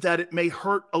you that it may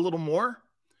hurt a little more,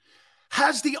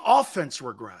 has the offense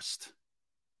regressed?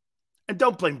 And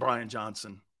don't blame Brian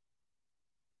Johnson.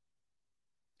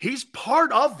 He's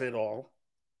part of it all,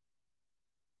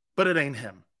 but it ain't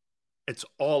him. It's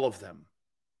all of them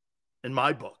in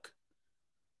my book.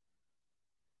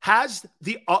 Has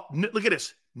the, look at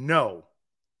this. No.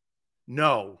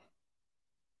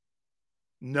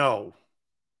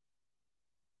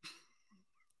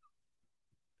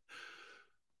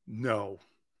 No.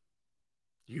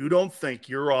 You don't think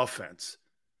your offense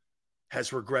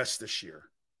has regressed this year?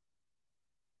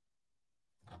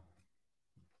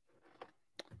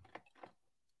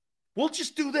 We'll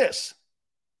just do this.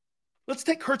 Let's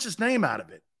take Hurts's name out of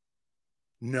it.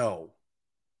 No.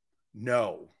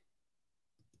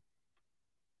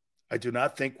 I do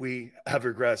not think we have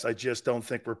regressed. I just don't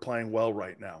think we're playing well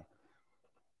right now.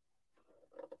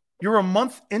 You're a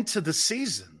month into the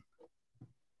season.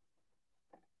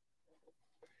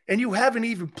 And you haven't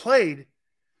even played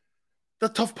the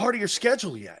tough part of your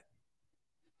schedule yet.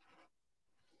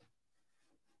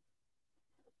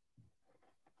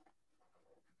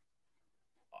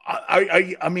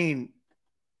 I mean,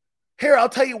 here, I'll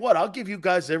tell you what. I'll give you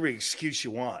guys every excuse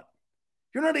you want.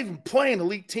 You're not even playing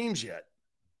elite teams yet.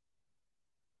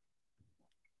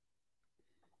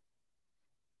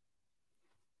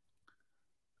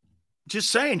 Just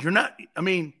saying, you're not. I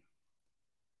mean,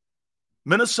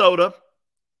 Minnesota,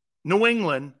 New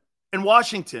England, and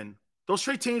Washington, those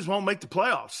three teams won't make the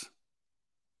playoffs.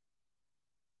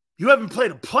 You haven't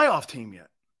played a playoff team yet.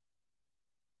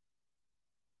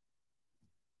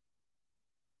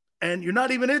 And you're not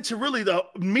even into really the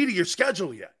meat of your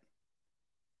schedule yet.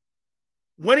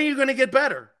 When are you going to get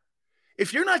better?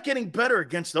 If you're not getting better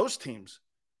against those teams,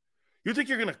 you think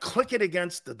you're going to click it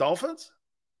against the Dolphins?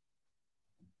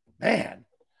 Man,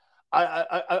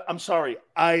 I'm sorry.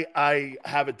 I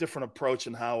have a different approach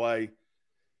in how I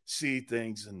see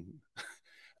things, and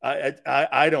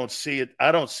I don't see it.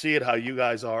 I don't see it how you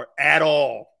guys are at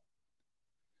all.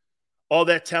 All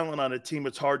that talent on a team,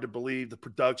 it's hard to believe the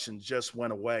production just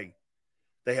went away.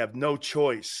 They have no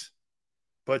choice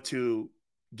but to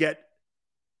get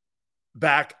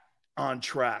back on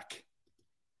track.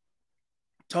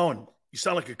 Tone, you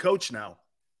sound like a coach now.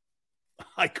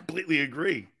 I completely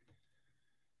agree.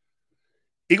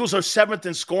 Eagles are 7th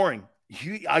in scoring.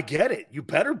 I get it. You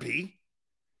better be.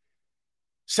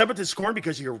 7th in scoring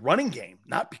because of your running game,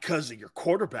 not because of your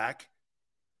quarterback.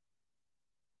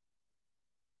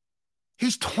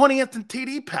 He's 20th in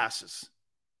TD passes.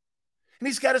 And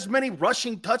he's got as many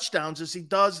rushing touchdowns as he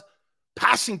does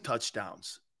passing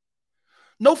touchdowns.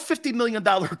 No $50 million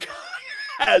guy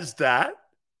has that.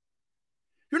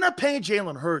 You're not paying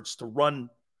Jalen Hurts to run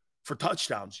for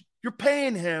touchdowns. You're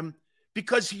paying him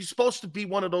because he's supposed to be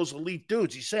one of those elite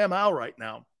dudes. He's Sam Howell right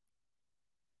now.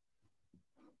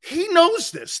 He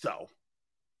knows this, though.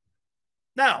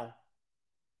 Now,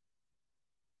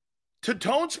 to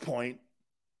Tone's point,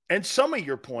 and some of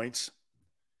your points,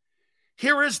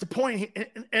 here is the point.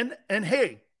 And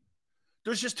hey,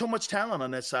 there's just too much talent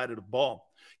on that side of the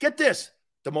ball. Get this.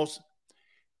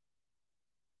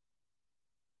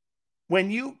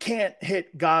 When you can't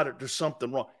hit Goddard, there's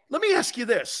something wrong. Let me ask you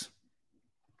this.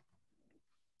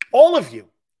 All of you,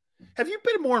 have you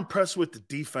been more impressed with the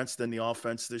defense than the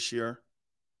offense this year?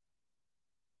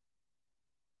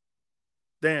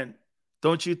 Dan,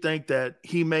 don't you think that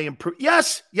he may improve?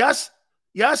 Yes,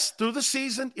 through the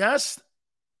season, yes.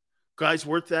 Guys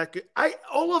worth that good.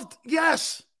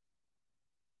 Yes.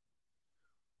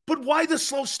 But why the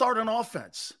slow start on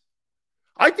offense?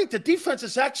 I think the defense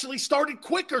has actually started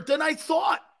quicker than I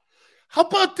thought. How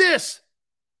about this?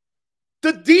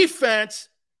 The defense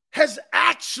has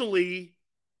actually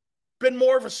been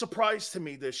more of a surprise to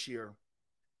me this year.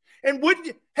 And wouldn't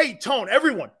you, hey, Tone,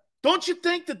 everyone, don't you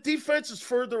think the defense is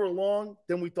further along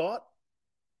than we thought?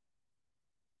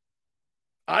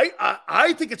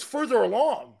 I think it's further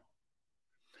along.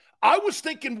 I was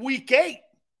thinking week 8.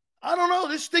 I don't know.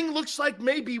 This thing looks like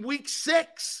maybe week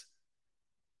 6.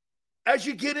 As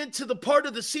you get into the part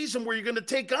of the season where you're going to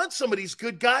take on some of these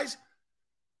good guys,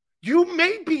 you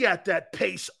may be at that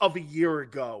pace of a year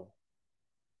ago.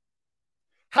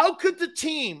 How could the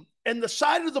team and the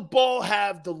side of the ball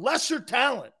have the lesser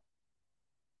talent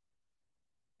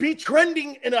be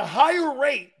trending in a higher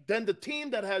rate than the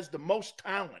team that has the most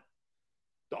talent,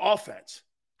 the offense?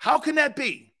 How can that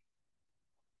be?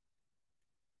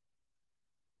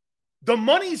 The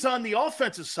money's on the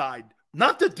offensive side,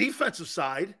 not the defensive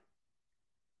side.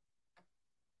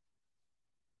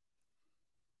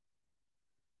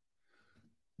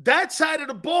 That side of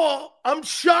the ball, I'm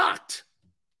shocked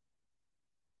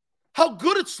how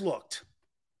good it's looked.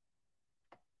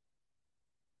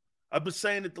 I've been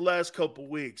saying it the last couple of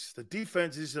weeks. The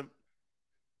defense is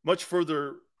much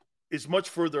further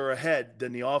ahead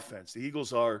than the offense. The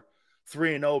Eagles are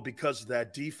 3-0 because of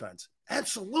that defense.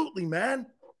 Absolutely, man.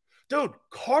 Dude,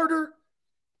 Carter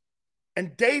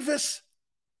and Davis.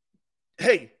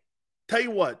 Hey, tell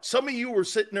you what, some of you were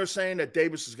sitting there saying that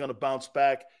Davis is going to bounce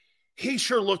back. He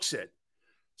sure looks it.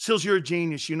 Sills, you're a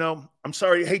genius, you know. I'm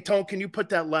sorry. Hey, Tone, can you put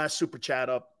that last super chat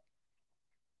up?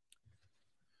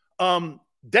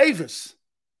 Davis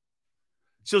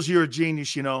says you're a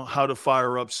genius, you know how to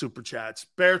fire up super chats.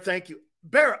 Bear, thank you.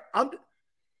 Bear,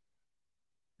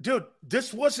 dude,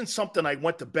 this wasn't something I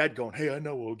went to bed going, hey, I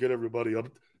know we'll get everybody up.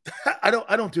 I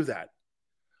don't do that.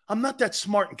 I'm not that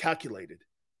smart and calculated.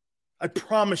 I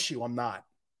promise you I'm not.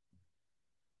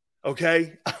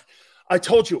 Okay? I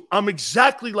told you, I'm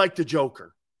exactly like the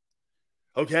Joker.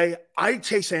 Okay? I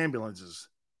chase ambulances.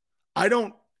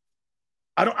 I'm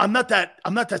not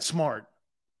that smart.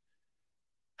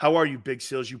 How are you, Big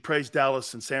Seals? You praised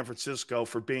Dallas and San Francisco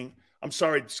for being, I'm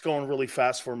sorry, it's going really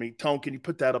fast for me. Tone, can you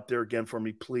put that up there again for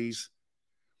me, please?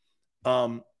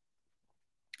 That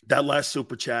last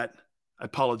super chat, I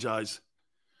apologize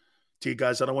to you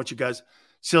guys. I don't want you guys.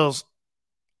 Seals,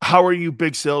 how are you,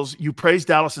 Big Seals? You praised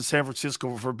Dallas and San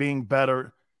Francisco for being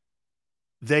better.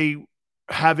 They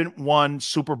haven't won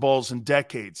Super Bowls in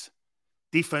decades.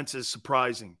 Defense is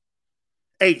surprising.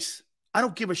 Ace, I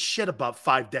don't give a shit about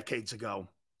 5 decades ago.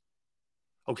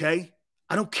 Okay?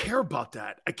 I don't care about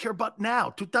that. I care about now,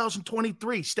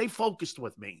 2023. Stay focused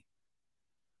with me.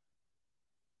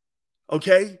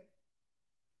 Okay?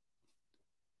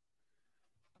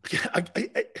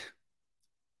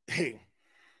 Hey.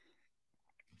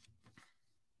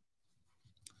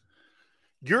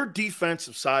 Your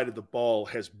defensive side of the ball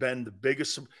has been the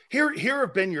biggest. Here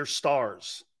have been your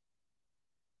stars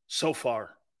so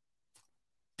far.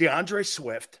 DeAndre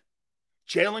Swift,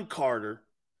 Jalen Carter,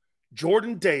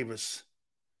 Jordan Davis,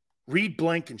 Reed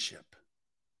Blankenship,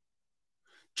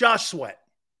 Josh Sweat.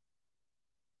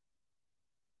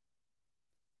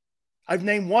 I've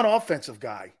named one offensive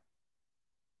guy.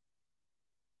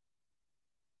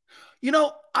 You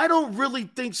know, I don't really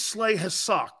think Slay has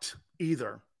sucked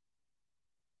either.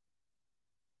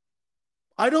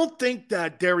 I don't think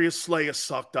that Darius Slay has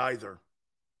sucked either.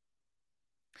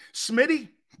 Smitty,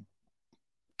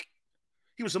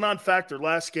 he was a non-factor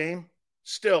last game.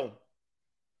 Still,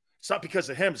 it's not because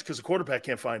of him. It's because the quarterback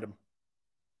can't find him.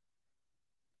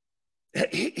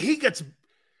 He gets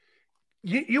 –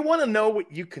 you want to know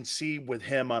what you can see with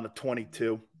him on a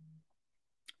 22?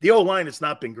 The O-line has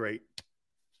not been great.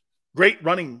 Great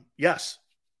running, yes.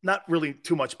 Not really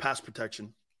too much pass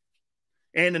protection.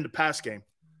 And in the pass game,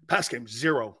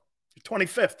 0. You're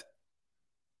 25th.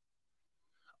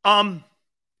 Do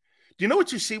you know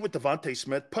what you see with Devontae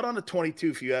Smith? Put on a 22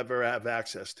 if you ever have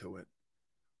access to it.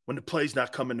 When the play's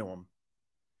not coming to him.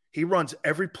 He runs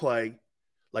every play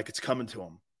like it's coming to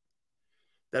him.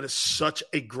 That is such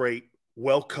a great,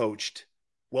 well-coached,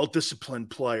 well-disciplined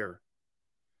player.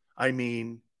 I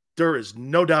mean, there is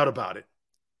no doubt about it.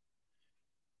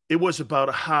 It was about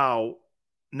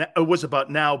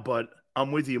now, but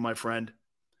I'm with you, my friend.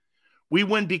 We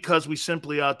win because we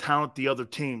simply out-talent the other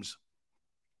teams.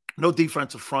 No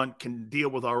defensive front can deal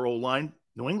with our O-line.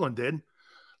 New England did.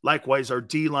 Likewise, our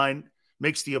D-line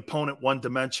makes the opponent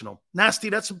one-dimensional. Nasty,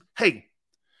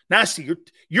 Nasty,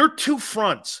 you're two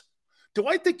fronts. Do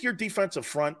I think your defensive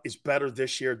front is better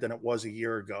this year than it was a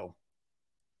year ago?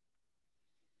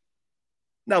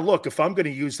 Now, look, if I'm going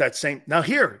to use that same – now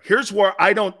here's where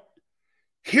I don't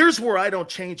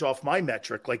change off my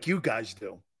metric like you guys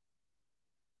do.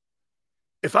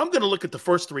 If I'm going to look at the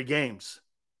first 3 games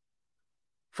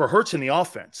for Hurts in the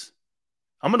offense,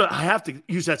 I have to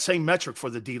use that same metric for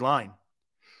the D-line.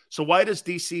 So why does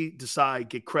DC decide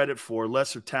get credit for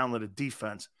lesser talented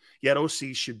defense, yet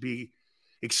OC should be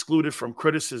excluded from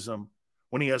criticism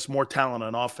when he has more talent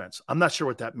on offense? I'm not sure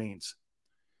what that means.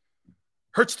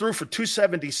 Hurts threw for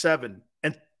 277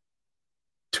 and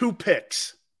 2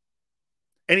 picks.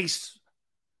 And he's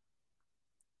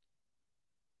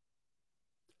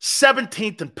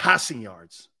 17th in passing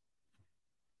yards.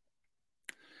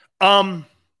 Time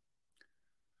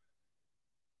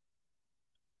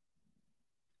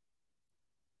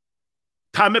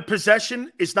of possession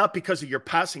is not because of your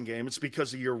passing game. It's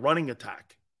because of your running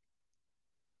attack.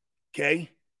 Okay?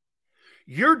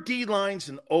 Your D-lines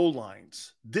and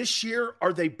O-lines this year,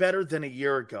 are they better than a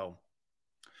year ago?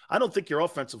 I don't think your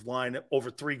offensive line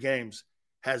over 3 games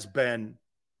has been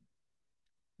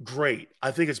great.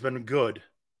 I think it's been good.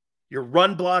 Your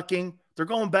run blocking, they're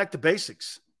going back to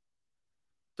basics.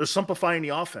 They're simplifying the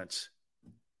offense.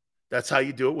 That's how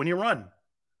you do it when you run.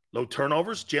 Low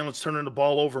turnovers. Jalen's turning the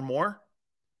ball over more.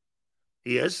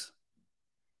 He is.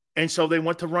 And so they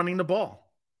went to running the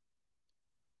ball.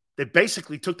 They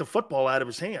basically took the football out of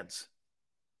his hands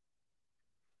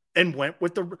and went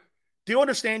with the – do you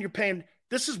understand you're paying –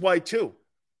 this is why, too.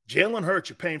 Jalen Hurts,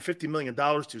 you're paying $50 million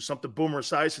to, something Boomer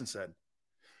Esiason said.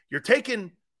 You're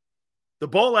taking the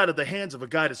ball out of the hands of a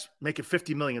guy that's making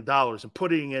 $50 million and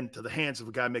putting it into the hands of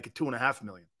a guy making $2.5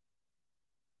 million.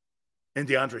 And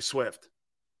DeAndre Swift.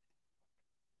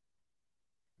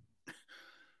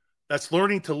 That's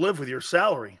learning to live with your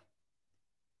salary.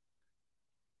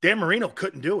 Dan Marino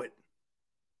couldn't do it.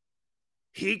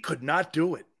 He could not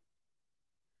do it.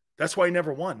 That's why he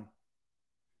never won.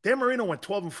 Dan Marino went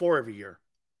 12-4 every year.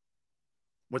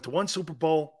 Went to one Super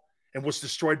Bowl and was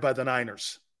destroyed by the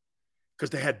Niners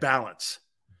because they had balance.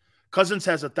 Cousins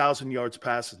has 1,000 yards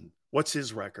passing. What's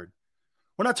his record?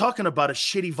 We're not talking about a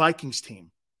shitty Vikings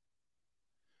team.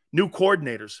 New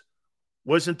coordinators.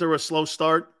 Wasn't there a slow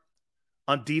start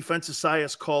on defense?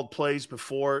 Esias called plays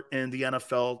before in the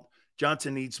NFL.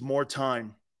 Johnson needs more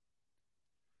time.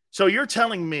 So you're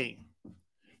telling me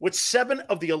with 7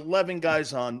 of the 11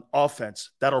 guys on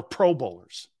offense that are Pro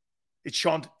Bowlers,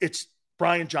 it's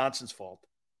Brian Johnson's fault.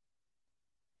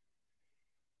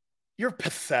 You're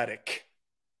pathetic.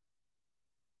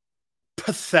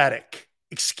 Pathetic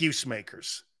excuse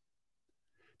makers.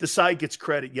 Desai gets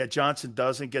credit, yet Johnson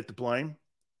doesn't get the blame.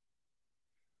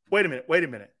 Wait a minute.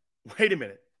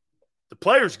 The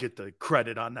players get the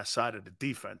credit on that side of the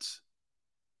defense.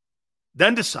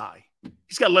 Then Desai.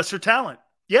 He's got lesser talent.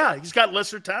 Yeah, he's got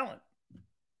lesser talent.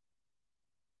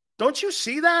 Don't you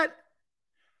see that?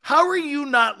 How are you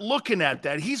not looking at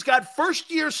that? He's got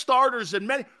first-year starters and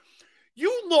many.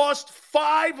 You lost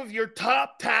 5 of your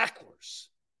top tacklers.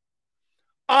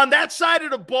 On that side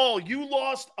of the ball, you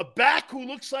lost a back who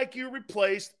looks like you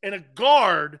replaced and a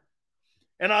guard.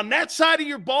 And on that side of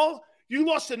your ball, you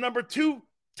lost the number 2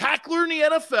 tackler in the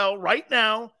NFL right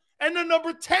now and the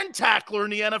number 10 tackler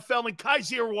in the NFL in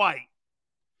Kaiser White.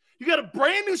 You got a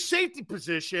brand new safety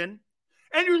position,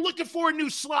 and you're looking for a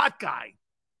new slot guy.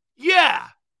 Yeah.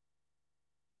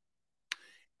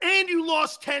 And you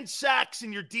lost 10 sacks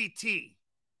in your DT.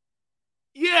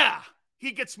 Yeah.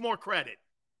 He gets more credit.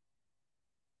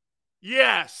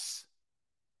 Yes.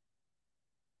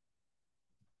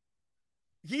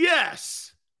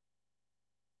 Yes.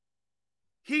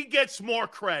 He gets more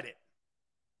credit.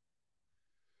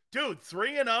 Dude,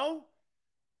 3-0?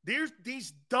 There's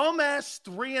these dumbass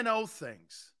 3-0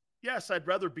 things. Yes, I'd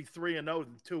rather be 3-0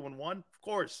 than 2-1. Of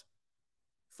course.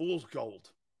 Fool's gold.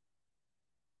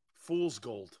 Fool's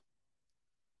gold.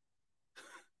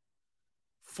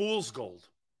 Fool's gold.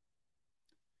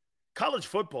 College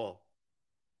football,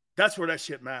 that's where that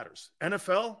shit matters.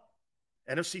 NFL,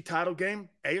 NFC title game,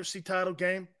 AFC title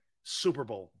game, Super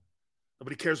Bowl.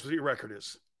 Nobody cares what your record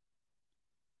is.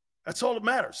 That's all that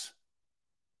matters.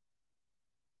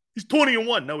 He's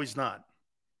 20-1. No, he's not.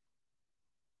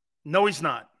 No, he's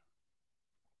not.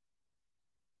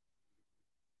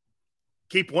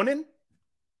 Keep winning.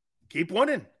 Keep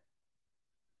winning.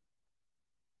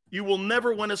 You will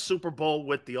never win a Super Bowl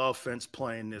with the offense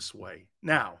playing this way.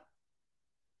 Now,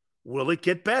 will it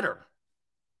get better?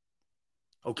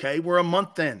 Okay, we're a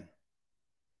month in.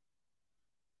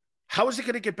 How is it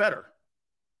going to get better?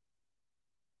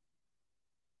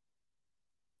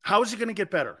 How is it going to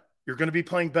get better? You're going to be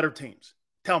playing better teams.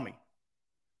 Tell me.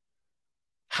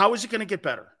 How is it going to get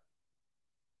better?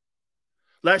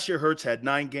 Last year, Hurts had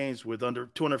 9 games with under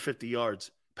 250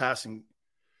 yards passing.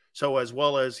 So as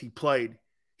well as he played,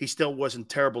 he still wasn't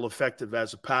terrible effective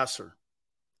as a passer.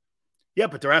 Yeah,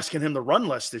 but they're asking him to run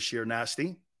less this year,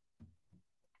 Nasty.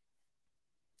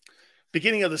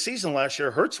 Beginning of the season last year,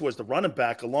 Hurts was the running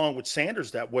back along with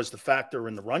Sanders. That was the factor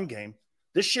in the run game.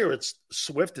 This year, it's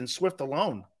Swift and Swift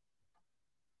alone.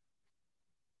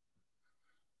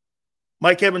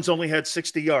 Mike Evans only had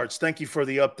 60 yards. Thank you for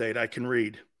the update. I can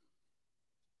read.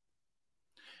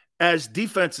 As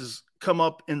defenses come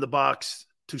up in the box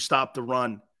to stop the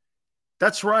run,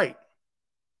 that's right.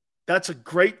 That's a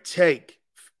great take.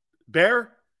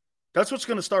 Bear, that's what's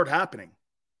going to start happening.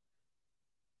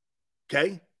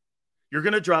 Okay? You're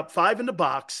going to drop 5 in the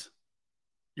box.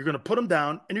 You're going to put them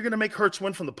down, and you're going to make Hurts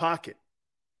win from the pocket.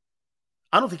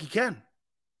 I don't think he can.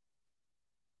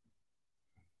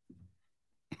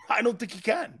 I don't think he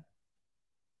can.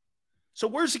 So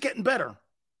where's it getting better?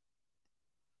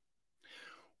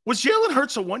 Was Jalen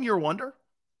Hurts a one-year wonder?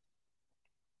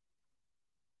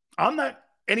 I'm not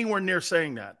anywhere near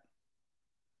saying that.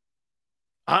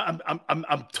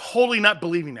 I'm totally not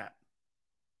believing that.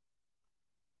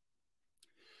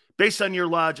 Based on your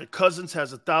logic, Cousins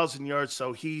has 1,000 yards,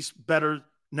 so he's better.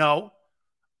 No,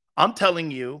 I'm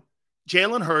telling you,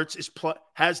 Jalen Hurts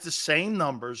has the same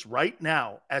numbers right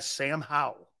now as Sam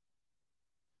Howell.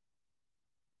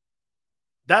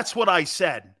 That's what I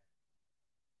said.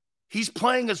 He's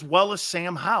playing as well as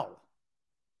Sam Howell.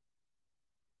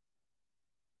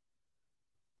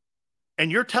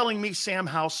 And you're telling me Sam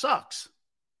Howell sucks.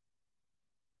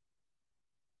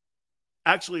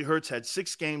 Actually, Hurts had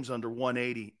 6 games under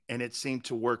 180, and it seemed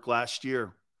to work last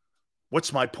year.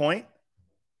 What's my point?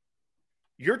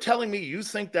 You're telling me you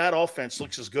think that offense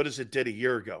looks as good as it did a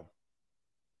year ago?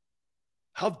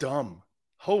 How dumb.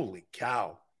 Holy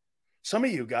cow. Some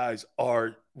of you guys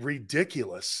are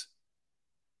ridiculous.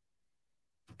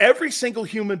 Every single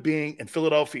human being in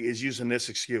Philadelphia is using this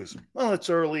excuse. Well,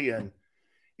 it's early and,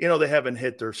 they haven't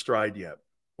hit their stride yet.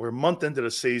 We're a month into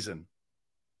the season.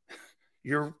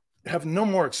 You have no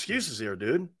more excuses here,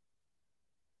 dude.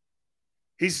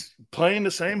 He's playing the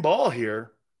same ball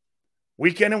here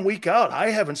week in and week out.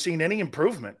 I haven't seen any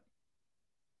improvement.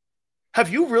 Have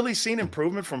you really seen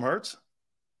improvement from Hurts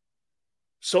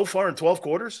so far in 12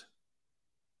 quarters?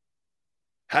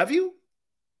 Have you?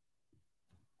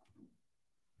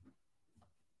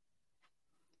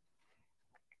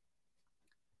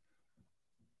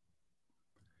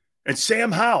 And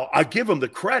Sam Howell, I give him the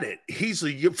credit. He's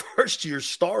a first-year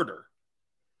starter.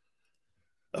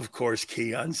 Of course,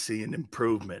 Keon's seeing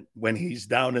improvement when he's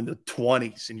down in the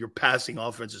 20s and your passing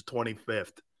offense is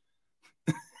 25th.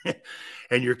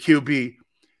 And your QB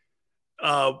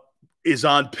is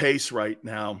on pace right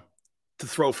now to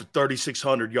throw for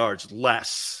 3,600 yards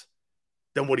less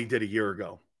than what he did a year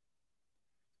ago.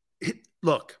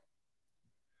 Look,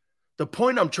 the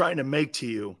point I'm trying to make to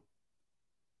you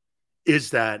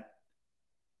is that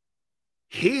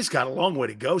he's got a long way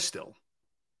to go still.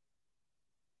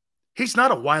 He's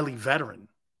not a wily veteran.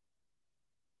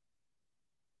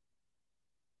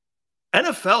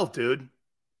 NFL, dude.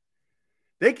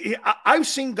 I've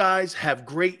seen guys have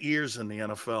great years in the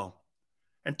NFL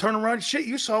and turn around. Shit,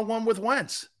 you saw one with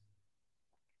Wentz.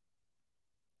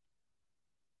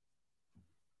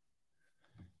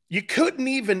 You couldn't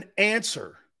even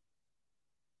answer,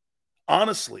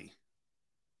 honestly.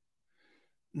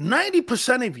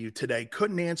 90% of you today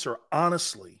couldn't answer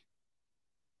honestly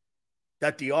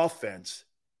that the offense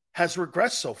has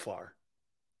regressed so far.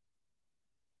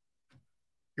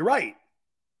 You're right.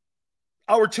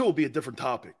 Hour 2 will be a different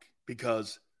topic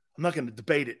because I'm not going to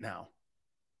debate it now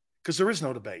because there is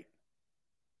no debate.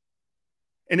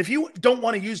 And if you don't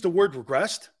want to use the word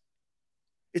regressed,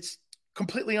 it's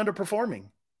completely underperforming.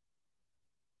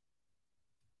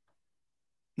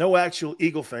 No actual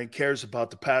Eagle fan cares about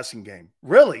the passing game.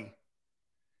 Really?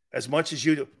 As much as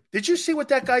you do. Did you see what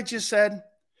that guy just said?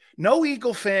 No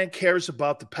Eagle fan cares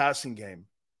about the passing game.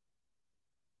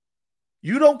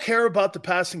 You don't care about the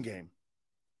passing game.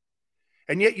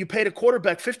 And yet you paid a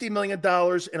quarterback $50 million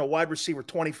and a wide receiver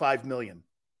 $25 million.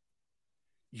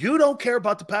 You don't care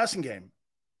about the passing game.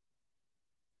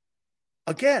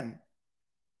 Again,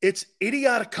 it's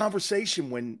idiotic conversation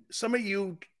when some of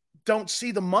you don't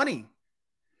see the money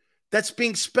that's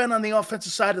being spent on the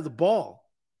offensive side of the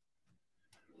ball.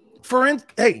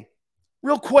 Hey,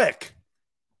 real quick.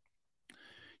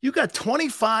 You got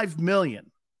 $25 million,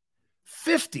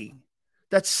 50.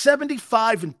 That's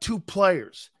 75 in 2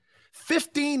 players.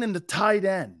 15 in the tight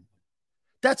end.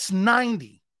 That's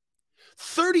 90.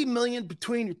 30 million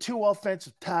between your 2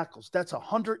 offensive tackles. That's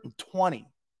 120.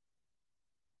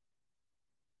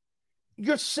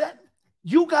 You're set.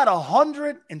 You got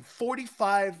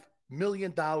 $145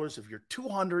 million of your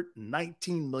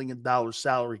 $219 million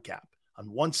salary cap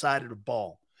on one side of the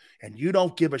ball, and you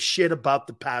don't give a shit about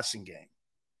the passing game.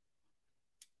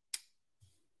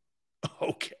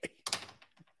 Okay.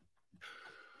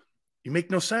 You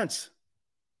make no sense.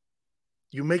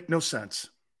 You make no sense.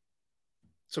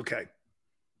 It's okay.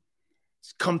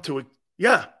 It's come to it.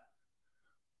 Yeah.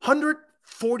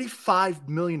 $145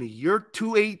 million a year,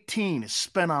 218 is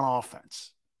spent on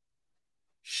offense.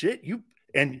 Shit,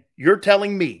 you're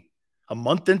telling me a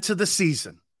month into the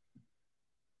season,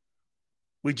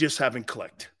 we just haven't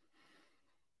clicked.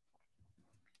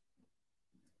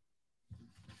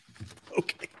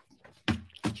 Okay.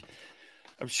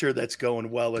 I'm sure that's going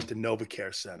well at the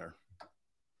NovaCare Center.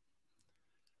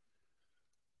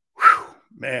 Whew,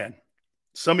 man,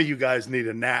 some of you guys need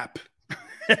a nap.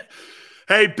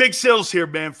 Hey, Big Sills here,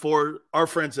 man, for our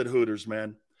friends at Hooters,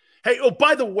 man. Hey, oh,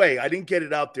 by the way, I didn't get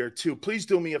it out there, too. Please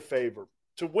do me a favor.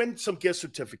 To win some gift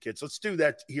certificates, let's do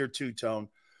that here, too, Tone.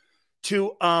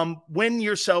 To win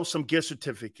yourself some gift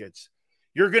certificates,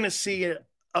 you're going to see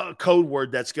a code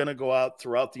word that's going to go out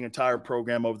throughout the entire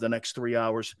program over the next 3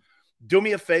 hours. Do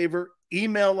me a favor,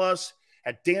 email us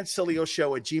at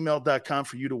dansilioshow@gmail.com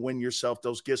for you to win yourself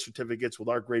those gift certificates with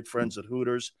our great friends at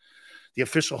Hooters, the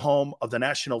official home of the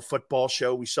National Football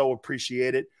Show. We so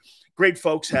appreciate it. Great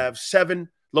folks have 7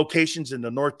 locations in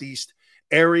the Northeast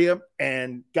area,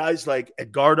 and guys like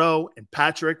Edgardo and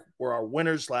Patrick were our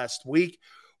winners last week.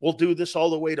 We'll do this all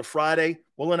the way to Friday.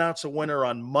 We'll announce a winner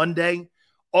on Monday.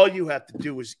 All you have to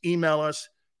do is email us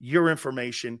your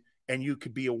information, and you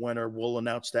could be a winner. We'll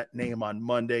announce that name on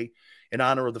Monday in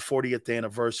honor of the 40th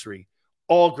anniversary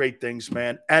All great things,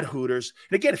 man, at Hooters.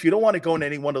 And again, if you don't want to go in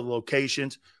any one of the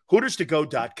locations,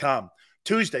 HootersToGo.com.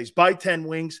 Tuesdays, buy 10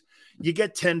 wings, you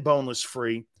get 10 boneless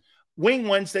free. Wing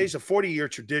Wednesdays, a 40-year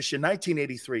tradition,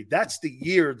 1983. That's the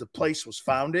year the place was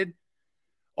founded.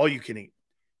 All you can eat.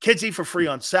 Kids eat for free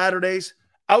on Saturdays.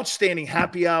 Outstanding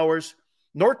happy hours.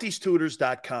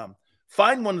 NortheastHooters.com.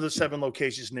 Find one of the 7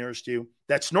 locations nearest you.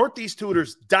 That's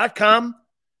NortheastHooters.com.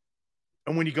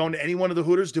 And when you go into any one of the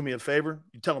Hooters, do me a favor.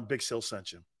 You tell them Big Sil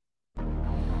sent you.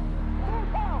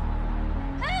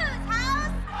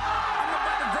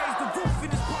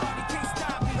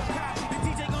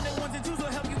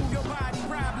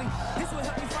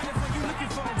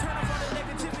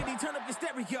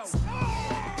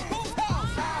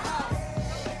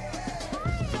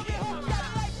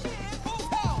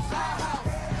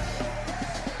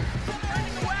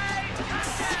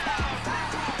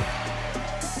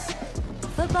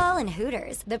 Football and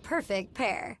Hooters, the perfect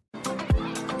pair.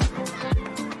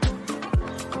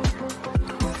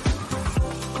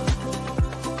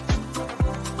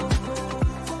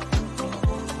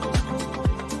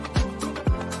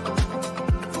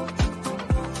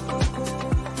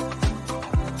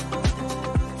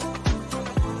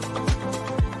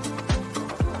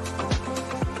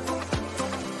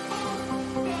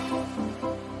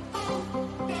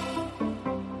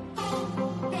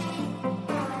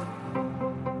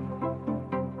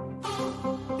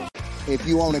 If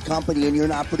you own a company and you're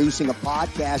not producing a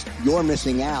podcast, you're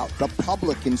missing out. The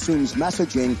public consumes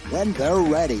messaging when they're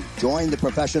ready. Join the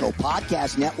professional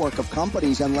podcast network of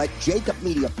companies and let Jacob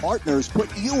Media Partners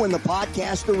put you in the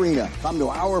podcast arena. Come to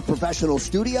our professional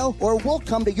studio or we'll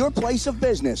come to your place of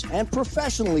business and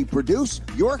professionally produce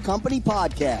your company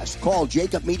podcast. Call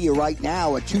Jacob Media right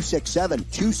now at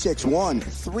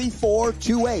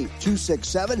 267-261-3428.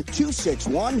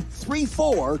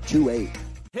 267-261-3428.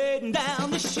 Heading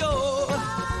down the shore,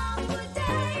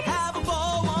 have a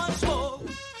ball once more.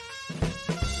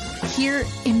 Here,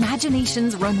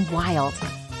 imaginations run wild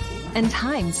and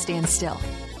time stands still.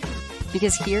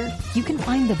 Because here, you can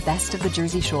find the best of the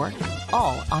Jersey Shore,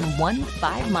 all on one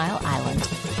 5-mile island.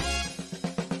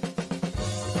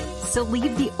 So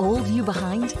leave the old you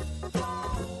behind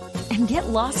and get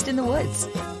lost in the woods.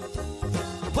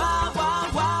 Wild,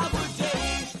 wild, wild days.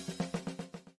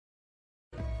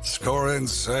 Score and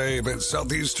save in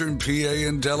southeastern PA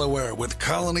and Delaware with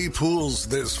Colony Pools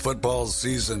this football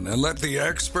season, and let the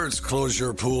experts close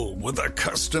your pool with a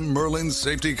custom Merlin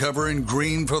safety cover in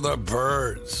green for the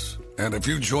birds. And if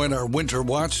you join our Winter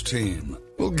Watch team,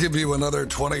 we'll give you another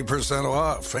 20%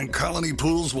 off, and Colony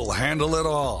Pools will handle it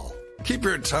all. Keep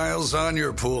your tiles on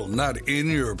your pool, not in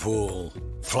your pool.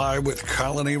 Fly with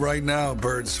Colony right now,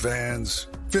 birds fans.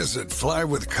 Visit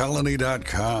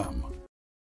flywithcolony.com.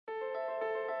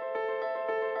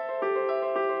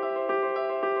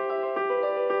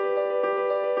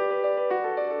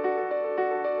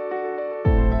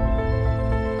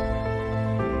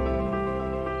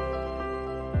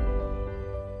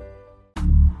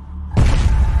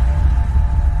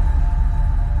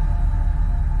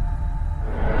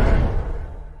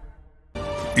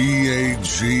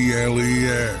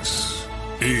 EAGLES,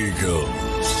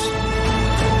 Eagles.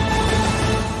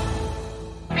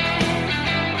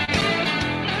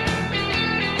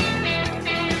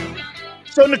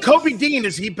 So Nakobe Dean,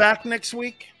 is he back next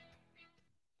week?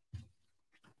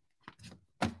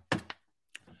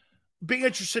 Be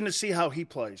interesting to see how he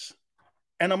plays.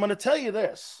 And I'm going to tell you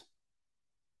this.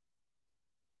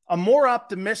 I'm more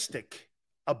optimistic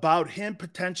about him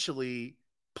potentially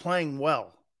playing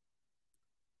well.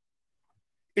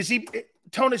 Is he,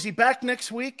 Tone, is he back next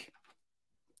week?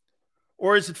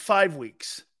 Or is it 5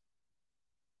 weeks?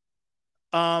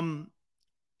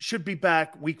 Should be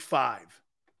back week 5.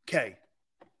 Okay.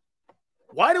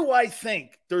 Why do I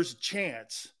think there's a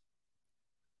chance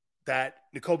that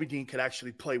Nakobe Dean could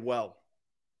actually play well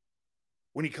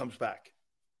when he comes back?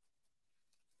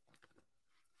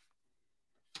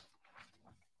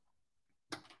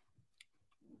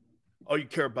 Oh, you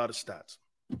care about his stats.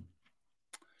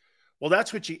 Well,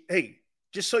 that's what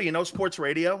just so you know, sports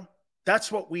radio,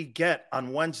 that's what we get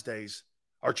on Wednesdays,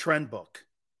 our trend book.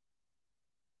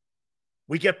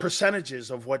 We get percentages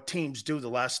of what teams do the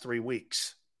last 3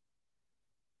 weeks.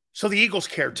 So the Eagles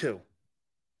care too,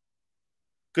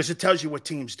 because it tells you what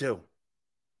teams do.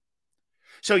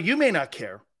 So you may not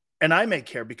care, and I may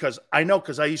care because I know,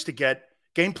 because I used to get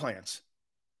game plans.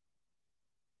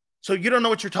 So you don't know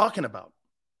what you're talking about.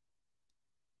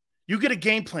 You get a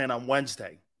game plan on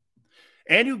Wednesday.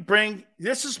 And you bring,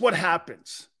 this is what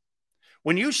happens.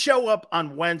 When you show up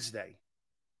on Wednesday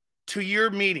to your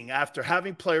meeting after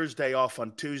having Players' Day off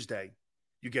on Tuesday,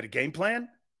 you get a game plan,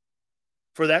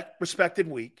 for that respected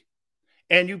week,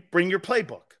 and you bring your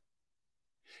playbook.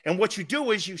 And what you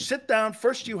do is you sit down.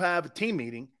 First, you have a team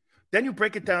meeting. Then you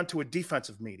break it down to a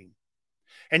defensive meeting.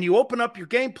 And you open up your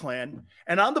game plan.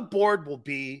 And on the board will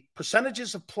be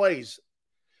percentages of plays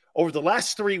over the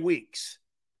last 3 weeks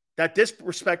that this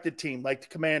respected team, like the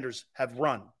Commanders, have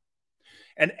run.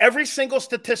 And every single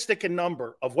statistic and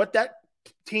number of what that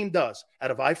team does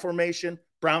out of I formation,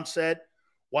 Brown set,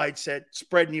 wide set,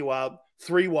 spreading you out,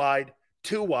 3 wide,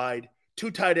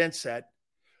 2 tight end set,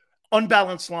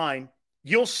 unbalanced line,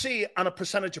 you'll see on a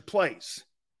percentage of plays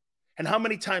and how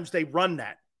many times they run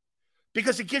that,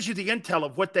 because it gives you the intel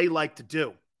of what they like to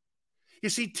do. You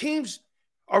see, teams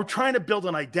are trying to build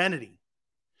an identity.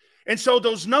 And so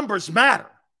those numbers matter.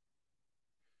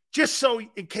 Just so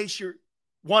in case you're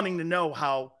wanting to know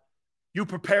how you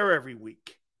prepare every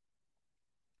week.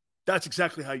 That's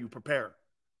exactly how you prepare.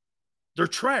 They're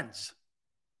trends.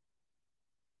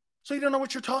 So you don't know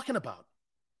what you're talking about.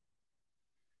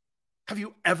 Have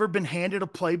you ever been handed a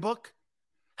playbook?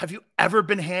 Have you ever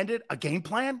been handed a game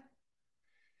plan?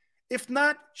 If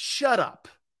not, shut up.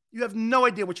 You have no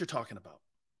idea what you're talking about.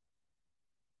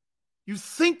 You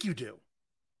think you do.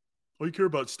 Well, you care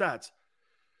about stats.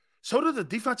 So do the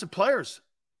defensive players.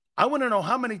 I want to know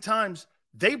how many times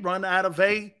they run out of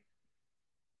a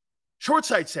short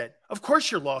side set. Of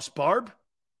course you're lost, Barb,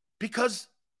 because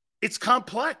it's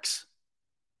complex.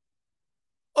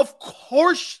 Of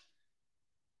course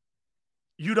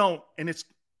you don't, and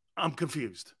I'm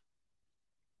confused.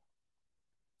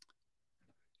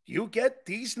 You get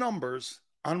these numbers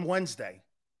on Wednesday.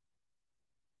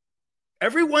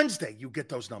 Every Wednesday you get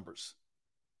those numbers.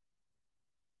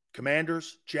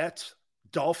 Commanders, Jets,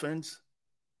 Dolphins.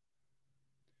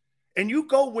 And you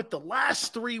go with the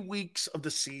last 3 weeks of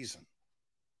the season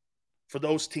for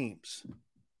those teams,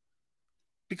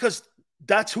 because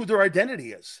that's who their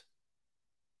identity is.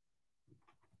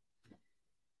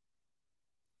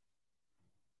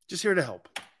 Just here to help.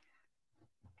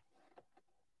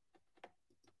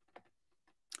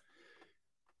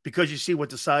 Because you see what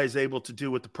the side is able to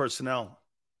do with the personnel.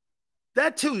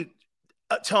 That too,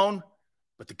 Tone,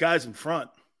 but the guys in front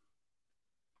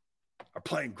are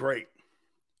playing great.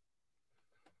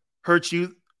 Hurts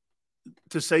you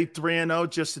to say 3-0,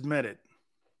 just admit it.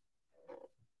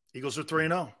 Eagles are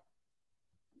 3-0.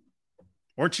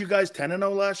 Weren't you guys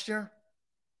 10-0 last year?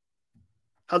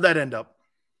 How'd that end up?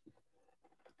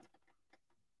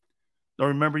 Now,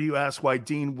 remember you asked why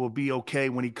Dean will be okay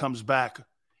when he comes back.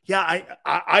 Yeah,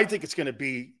 I think it's going to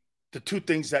be the two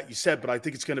things that you said, but I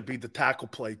think it's going to be the tackle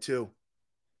play too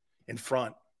in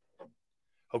front.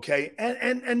 Okay?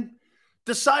 And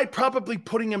the side probably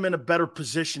putting him in a better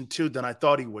position too than I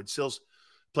thought he would. Sills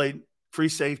played free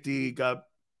safety, got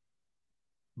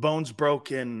bones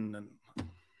broken.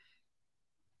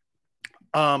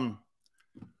 And,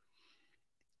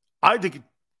 I think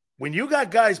when you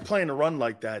got guys playing a run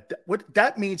like that,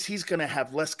 that means he's going to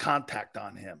have less contact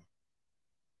on him.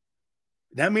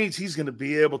 That means he's going to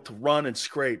be able to run and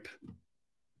scrape,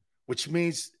 which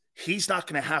means he's not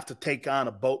going to have to take on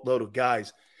a boatload of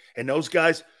guys. And those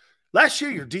guys, last year,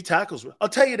 your D tackles, I'll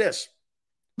tell you this.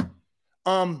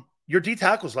 Your D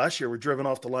tackles last year were driven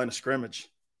off the line of scrimmage.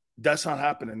 That's not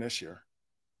happening this year.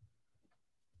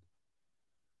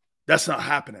 That's not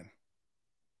happening.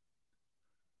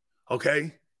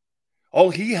 Okay? All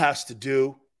he has to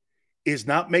do is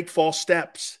not make false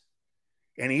steps.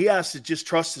 And he has to just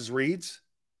trust his reads,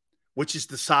 which is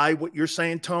decide what you're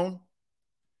saying, Tone.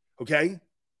 Okay?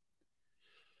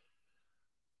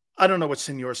 I don't know what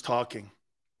Senor's talking.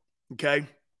 Okay?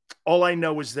 All I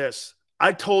know is this.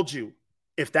 I told you,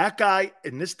 if that guy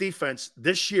in this defense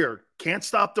this year can't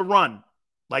stop the run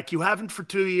like you haven't for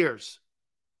 2 years,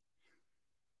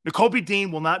 Nakobe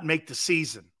Dean will not make the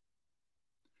season.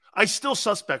 I still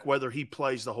suspect whether he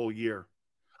plays the whole year.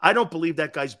 I don't believe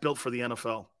that guy's built for the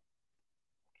NFL.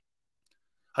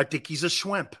 I think he's a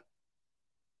shrimp. I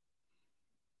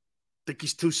think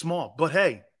he's too small. But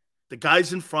hey, the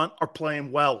guys in front are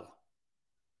playing well.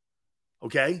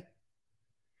 Okay?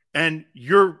 And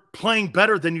you're playing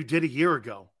better than you did a year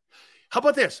ago. How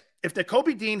about this? If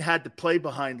Nakobe Dean had to play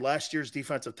behind last year's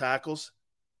defensive tackles,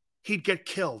 he'd get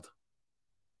killed.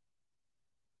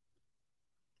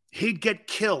 He'd get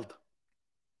killed.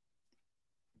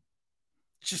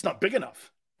 It's just not big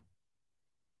enough.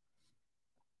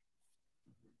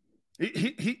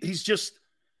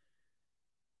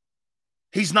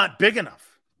 He's not big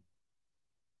enough.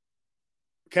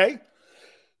 Okay?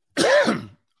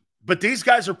 But these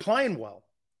guys are playing well.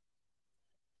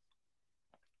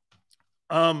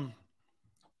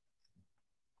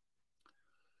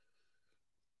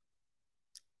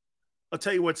 I'll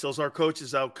tell you what, Sills, our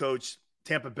coaches outcoached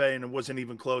Tampa Bay, and it wasn't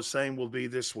even close. Same will be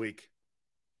this week.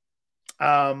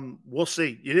 We'll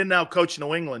see. You didn't outcoach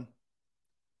New England.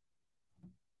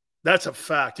 That's a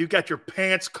fact. You got your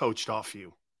pants coached off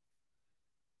you.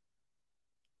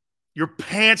 Your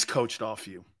pants coached off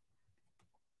you.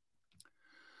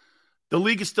 The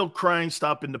league is still crying,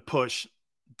 stopping the push.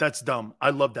 That's dumb. I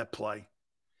love that play.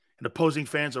 And opposing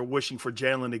fans are wishing for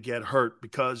Jalen to get hurt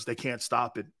because they can't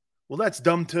stop it. Well, that's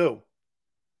dumb too.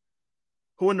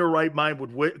 Who in their right mind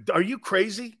would wish? Are you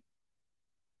crazy?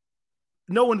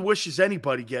 No one wishes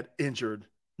anybody get injured.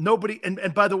 Nobody.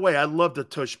 And by the way, I love the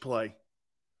tush play.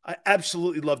 I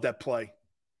absolutely love that play.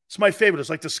 It's my favorite. It's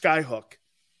like the sky hook.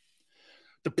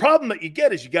 The problem that you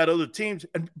get is you got other teams.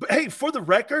 And hey, for the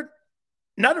record,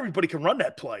 not everybody can run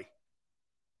that play.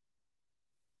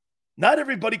 Not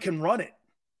everybody can run it.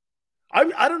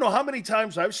 I don't know how many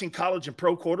times I've seen college and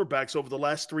pro quarterbacks over the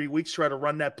last 3 weeks try to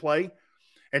run that play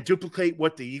and duplicate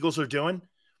what the Eagles are doing.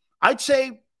 I'd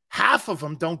say half of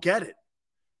them don't get it.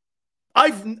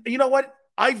 You know what?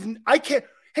 I can't.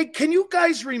 Hey, can you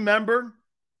guys remember?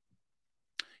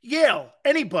 Yale,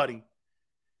 anybody.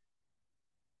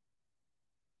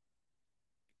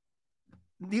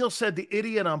 Neil said the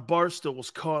idiot on Barstool was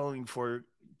calling for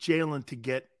Jalen to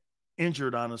get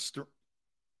injured on a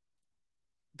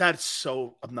That's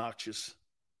so obnoxious.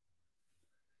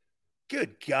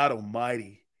 Good God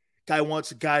almighty. Guy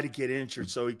wants a guy to get injured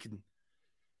so he can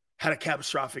had a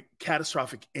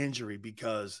catastrophic injury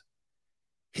because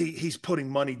he's putting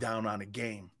money down on a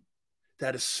game.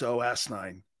 That is so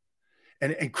asinine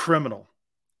and criminal.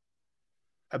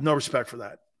 I have no respect for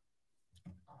that.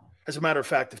 As a matter of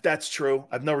fact, if that's true,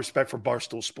 I have no respect for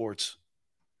Barstool Sports.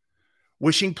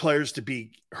 Wishing players to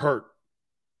be hurt.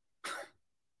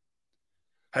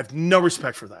 I have no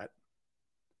respect for that.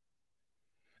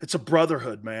 It's a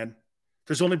brotherhood, man.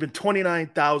 There's only been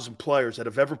 29,000 players that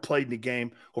have ever played in the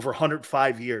game over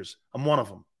 105 years. I'm one of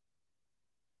them.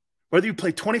 Whether you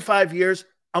play 25 years,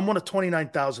 I'm one of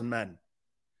 29,000 men.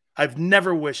 I've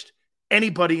never wished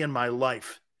anybody in my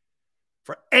life,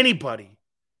 for anybody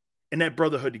in that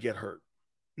brotherhood to get hurt.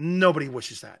 Nobody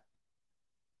wishes that.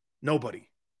 Nobody.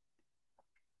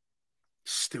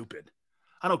 Stupid.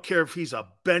 I don't care if he's a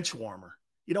bench warmer.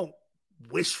 You don't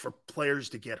wish for players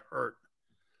to get hurt.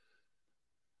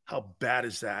 How bad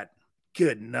is that?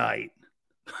 Good night.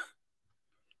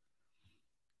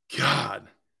 God.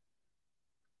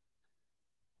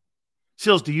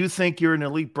 Sills, do you think you're an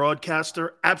elite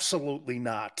broadcaster? Absolutely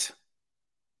not.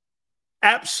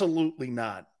 Absolutely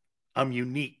not. I'm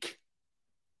unique.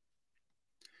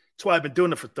 That's why I've been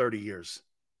doing it for 30 years.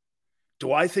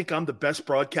 Do I think I'm the best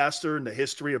broadcaster in the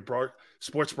history of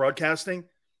sports broadcasting?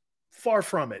 Far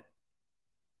from it.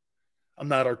 I'm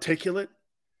not articulate.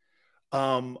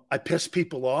 I piss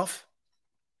people off.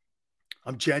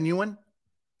 I'm genuine.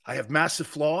 I have massive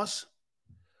flaws.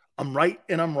 I'm right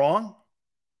and I'm wrong.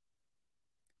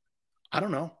 I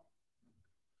don't know.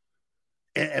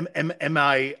 Am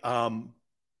I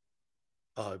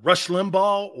Rush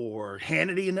Limbaugh or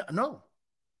Hannity? No.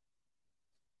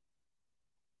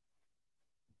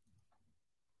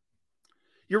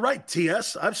 You're right,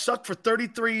 TS. I've sucked for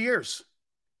 33 years.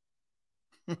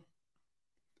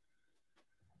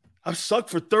 I've sucked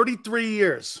for 33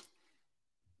 years.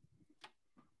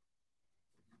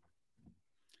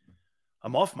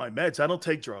 I'm off my meds. I don't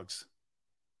take drugs.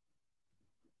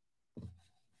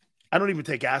 I don't even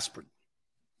take aspirin.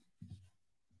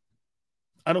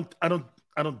 I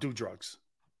don't do drugs.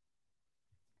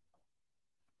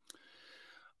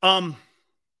 So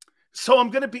I'm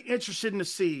going to be interested in to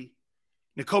see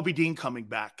Nakobe Dean coming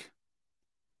back.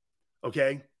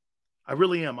 Okay? I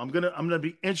really am. I'm going to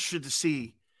be interested to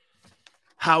see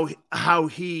how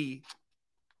he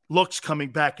looks coming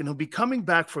back, and he'll be coming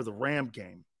back for the Ram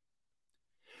game.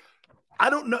 I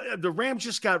don't know. The Rams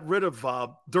just got rid of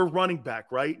their running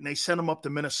back, right? And they sent him up to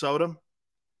Minnesota.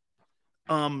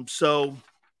 So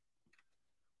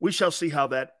we shall see how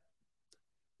that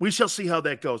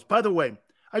goes. By the way,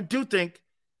 I do think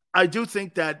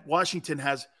that Washington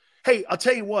has. Hey, I'll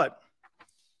tell you what.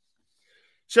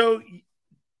 So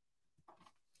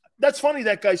that's funny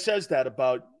that guy says that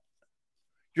about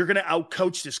you're going to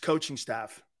outcoach this coaching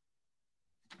staff.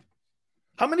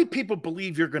 How many people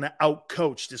believe you're going to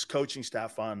outcoach this coaching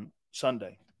staff on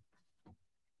Sunday?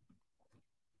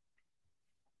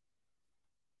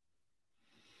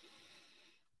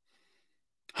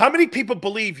 How many people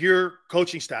believe your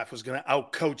coaching staff was going to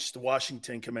outcoach the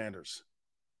Washington Commanders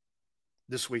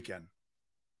this weekend?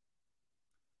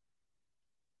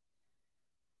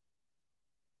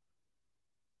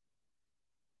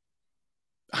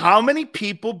 How many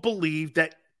people believe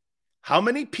that How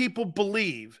many people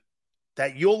believe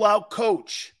that you'll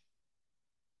outcoach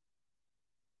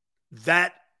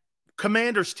that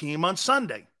Commanders team on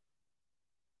Sunday?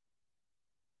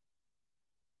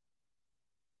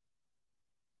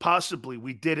 Possibly.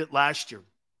 We did it last year.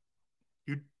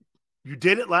 You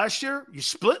did it last year? You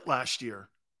split last year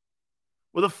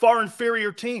with a far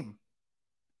inferior team.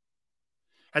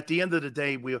 At the end of the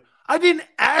day, I didn't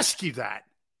ask you that.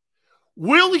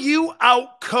 Will you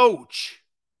outcoach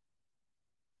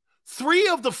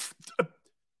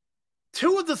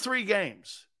two of the three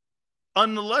games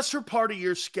on the lesser part of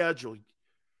your schedule?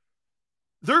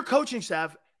 Their coaching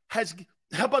staff has,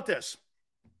 how about this?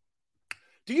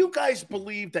 Do you guys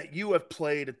believe that you have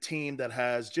played a team that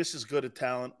has just as good a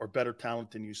talent or better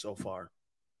talent than you so far?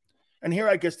 And here,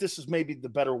 I guess this is maybe the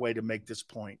better way to make this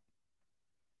point.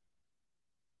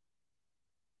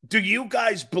 Do you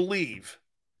guys believe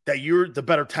that you're the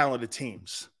better talented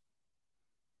teams?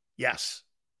 Yes,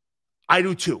 I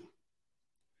do too.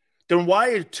 Then why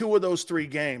are two of those three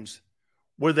games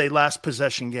were they last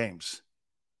possession games?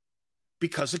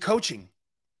 Because of coaching.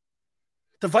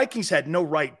 The Vikings had no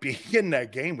right being in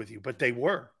that game with you, but they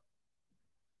were.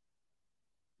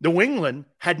 New England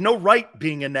had no right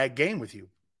being in that game with you,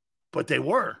 but they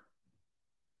were.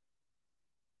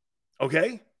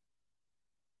 Okay?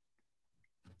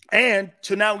 And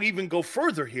to now even go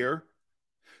further here,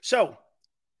 so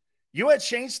you had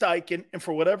Shane Steichen, and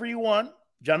for whatever you want,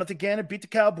 Jonathan Gannon beat the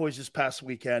Cowboys this past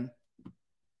weekend.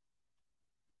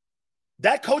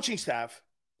 That coaching staff,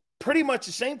 pretty much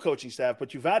the same coaching staff,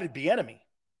 but you've added Bieniemy,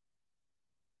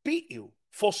 beat you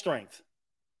full strength.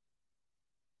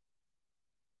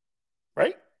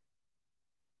 Right?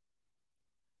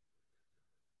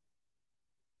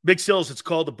 Big Sills, it's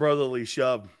called the brotherly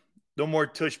shove. No more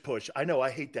tush push. I know,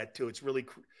 I hate that too. It's really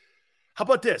How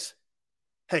about this?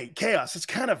 Hey, Chaos, it's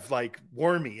kind of like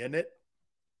wormy, isn't it?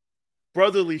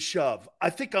 Brotherly shove. I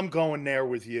think I'm going there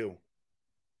with you.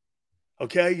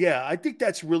 Okay? Yeah, I think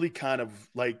that's really kind of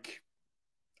like,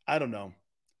 I don't know.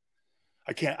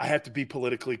 I have to be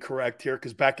politically correct here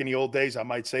because back in the old days, I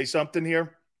might say something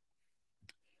here.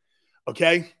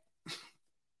 Okay?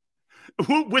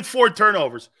 With 4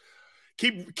 turnovers.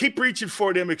 Keep reaching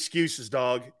for them excuses,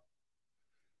 dog.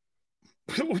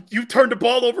 You turned the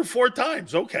ball over 4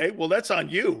 times. Okay, well, that's on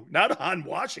you, not on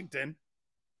Washington.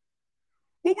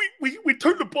 Well, we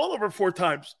turned the ball over 4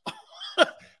 times.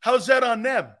 How's that on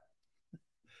them?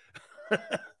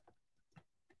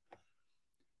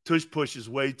 Tush push is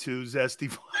way too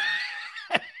zesty.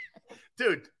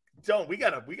 Dude, we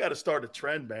gotta start a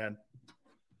trend, man.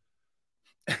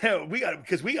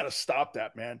 Because we gotta stop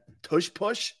that, man. Tush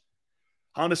push.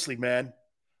 Honestly, man.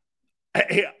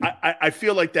 I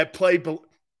feel like that play.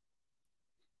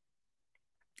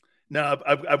 No,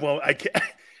 I won't. I can't.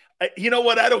 You know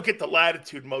what? I don't get the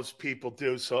latitude most people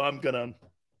do, so I'm gonna.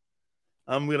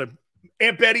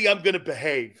 Aunt Betty, I'm gonna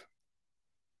behave.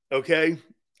 Okay,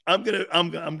 I'm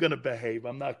gonna behave.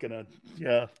 I'm not gonna.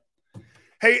 Yeah.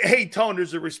 Hey, Tone.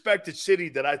 There's a respected city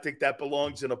that I think that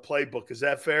belongs in a playbook. Is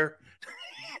that fair?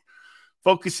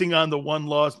 Focusing on the one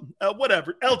loss,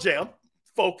 whatever. LJ, I'm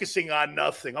focusing on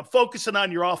nothing. I'm focusing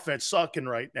on your offense sucking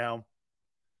right now.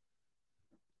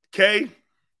 Okay?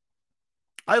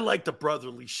 I like the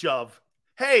brotherly shove.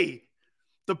 Hey,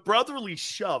 the brotherly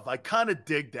shove. I kind of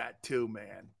dig that too,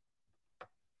 man.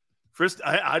 First,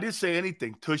 I didn't say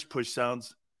anything. Tush push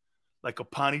sounds like a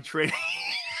potty train.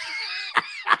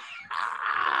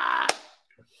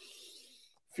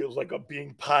 Feels like I'm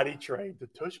being potty trained. The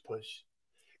tush push.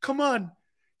 Come on,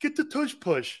 get the tush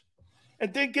push.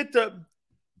 And then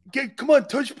come on,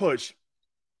 tush push.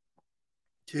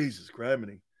 Jesus,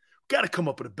 gravity. Got to come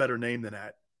up with a better name than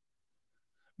that.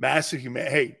 Massive human.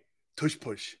 Hey, tush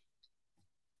push.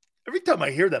 Every time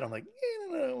I hear that, I'm like,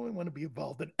 I want to be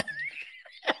involved in it.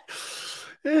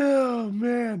 Oh,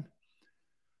 man.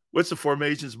 What's the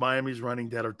formations Miami's running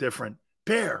that are different?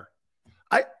 Bear.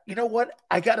 You know what?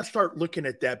 I got to start looking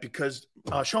at that because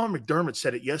Sean McDermott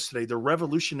said it yesterday. The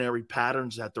revolutionary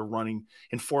patterns that they're running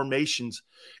in formations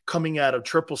coming out of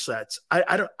triple sets.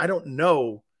 I don't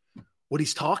know what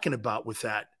he's talking about with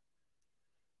that.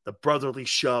 The brotherly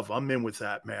shove. I'm in with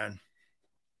that, man.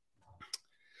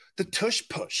 The tush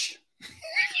push.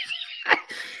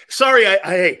 Sorry,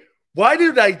 hey, why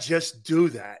did I just do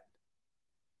that?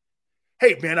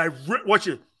 Hey, man, watch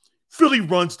it. Philly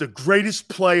runs the greatest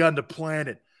play on the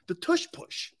planet. The tush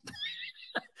push.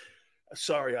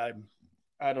 Sorry, I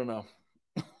don't know.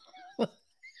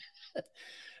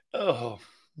 Oh,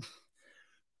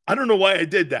 I don't know why I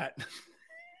did that.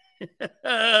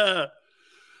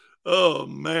 Oh,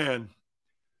 man.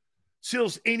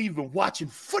 Seals ain't even watching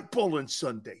football on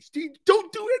Sundays.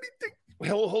 Don't do anything.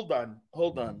 Hold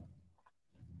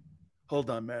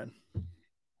on, man.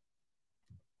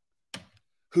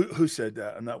 Who said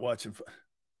that? I'm not watching.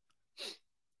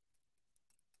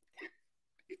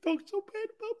 You talk so bad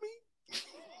about me.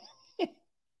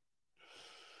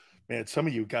 Man, some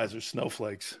of you guys are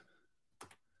snowflakes.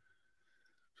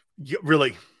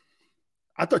 Really,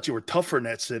 I thought you were tougher in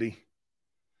that city.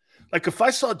 Like if I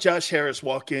saw Josh Harris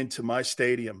walk into my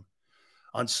stadium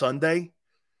on Sunday,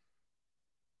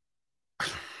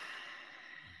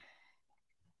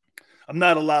 I'm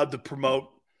not allowed to promote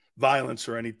violence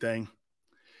or anything.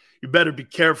 You better be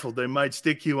careful. They might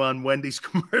stick you on Wendy's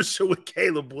commercial with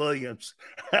Caleb Williams.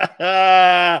 Dude,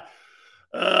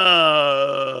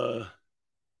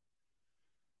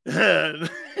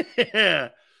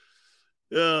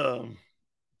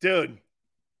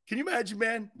 can you imagine,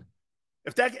 man?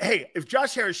 If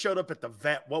Josh Harris showed up at the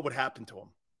vet, what would happen to him?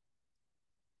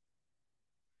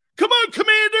 Come on,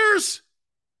 Commanders!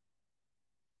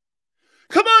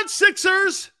 Come on,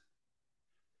 Sixers!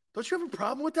 Don't you have a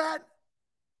problem with that?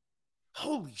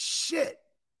 Holy shit.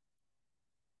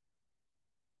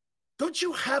 Don't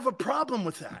you have a problem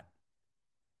with that?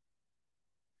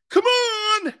 Come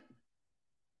on!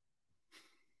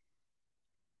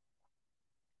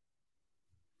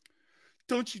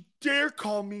 Don't you dare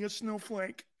call me a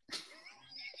snowflake.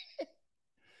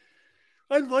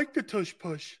 I like the tush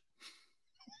push.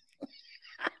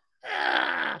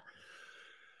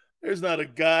 There's not a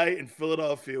guy in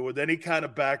Philadelphia with any kind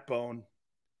of backbone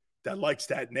that likes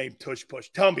that name, tush push.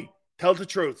 Tell the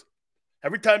truth.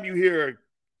 Every time you hear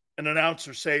an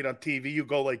announcer say it on TV, you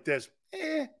go like this.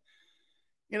 I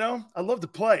love to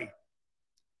play.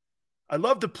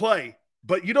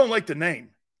 But you don't like the name.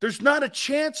 There's not a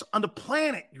chance on the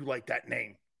planet you like that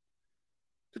name.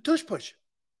 The tush push.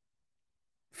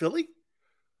 Philly?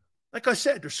 Like I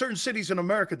said, there's certain cities in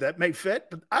America that may fit,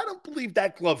 but I don't believe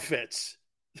that glove fits.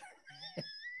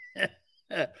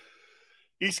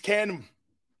 East Canham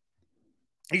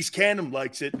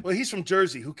likes it. Well, he's from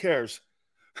Jersey. Who cares?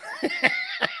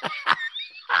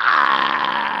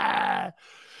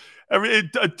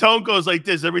 A tone goes like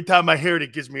this. Every time I hear it,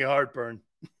 it gives me heartburn.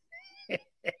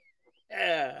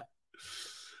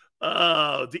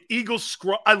 The Eagles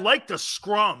scrum. I like the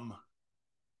scrum.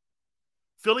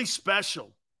 Philly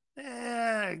special.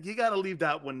 You got to leave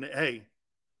that one. Hey,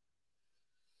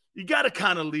 you got to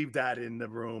kind of leave that in the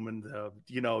room, and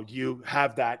you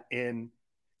have that in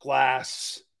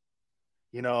glass.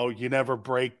 You never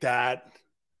break that.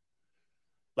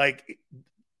 Like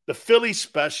the Philly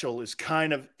special is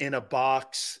kind of in a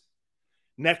box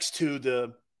next to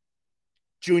the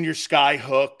junior sky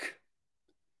hook,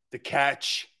 the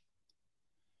catch,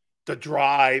 the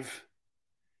drive.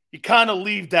 You kind of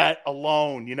leave that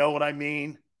alone. You know what I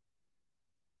mean?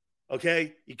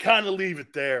 Okay? You kind of leave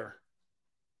it there.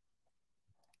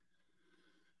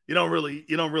 You don't really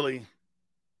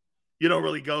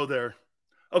go there.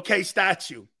 Okay,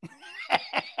 statue.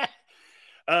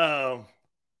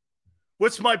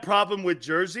 What's my problem with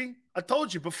Jersey? I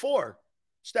told you before.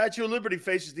 Statue of Liberty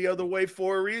faces the other way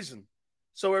for a reason.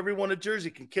 So everyone in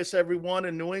Jersey can kiss everyone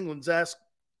in New England's ask,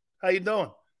 how you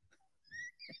doing?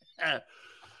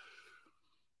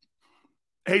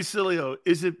 Hey, Sileo,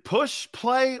 is it push,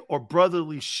 play, or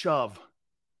brotherly shove?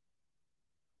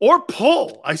 Or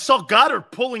pull? I saw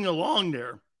Goddard pulling along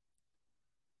there.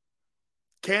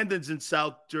 Camden's in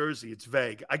South Jersey. It's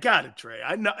vague. I got it, Trey.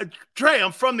 I know, Trey,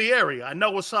 I'm from the area. I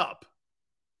know what's up.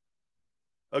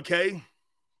 Okay?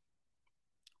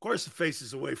 Of course it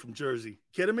faces away from Jersey.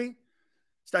 Kidding me?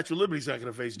 Statue of Liberty's not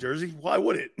going to face Jersey. Why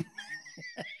would it?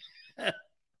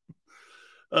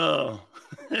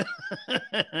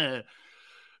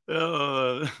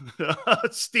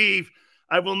 Steve,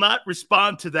 I will not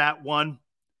respond to that one.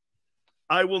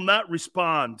 I will not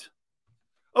respond.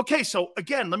 Okay, so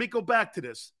again, let me go back to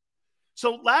this.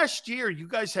 So last year, you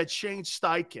guys had Shane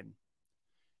Steichen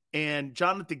and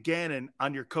Jonathan Gannon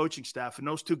on your coaching staff, and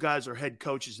those two guys are head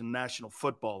coaches in the National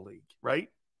Football League, right?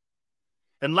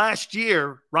 And last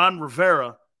year, Ron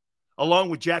Rivera, along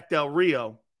with Jack Del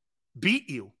Rio, beat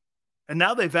you. And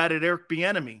now they've added Eric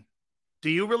Bieniemy. Do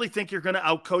you really think you're going to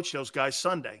outcoach those guys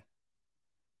Sunday?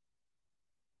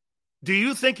 Do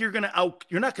you think you're not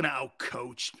going to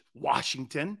outcoach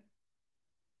Washington?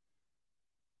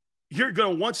 You're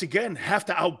going to once again have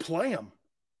to outplay them.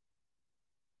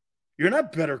 You're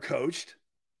not better coached.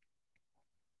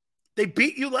 They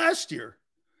beat you last year.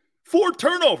 4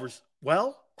 turnovers.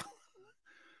 Well,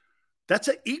 that's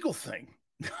an Eagle thing,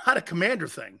 not a Commander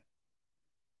thing.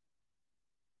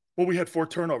 Well, we had 4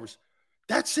 turnovers.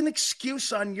 That's an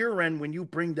excuse on your end when you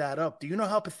bring that up. Do you know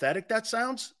how pathetic that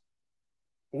sounds?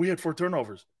 We had 4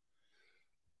 turnovers.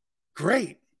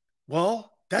 Great.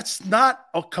 Well, that's not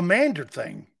a Commander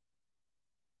thing.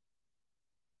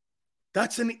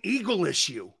 That's an Eagle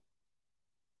issue.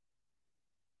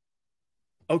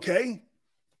 Okay?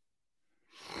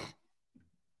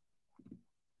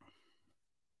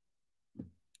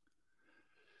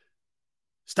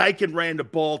 Steichen ran the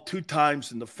ball 2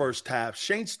 times in the first half.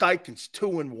 Shane Steichen's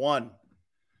 2-1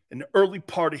 in the early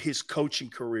part of his coaching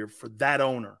career for that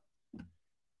owner.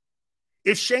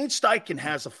 If Shane Steichen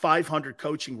has a 500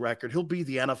 coaching record, he'll be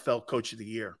the NFL Coach of the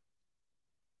Year.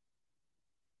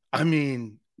 I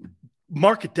mean,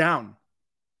 mark it down.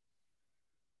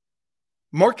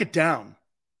 Mark it down.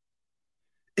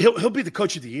 He'll be the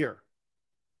Coach of the Year.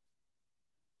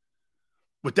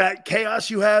 With that chaos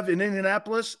you have in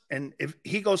Indianapolis, and if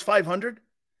he goes 500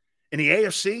 in the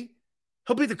AFC,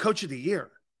 he'll be the Coach of the Year.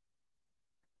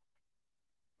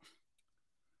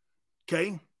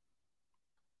 Okay?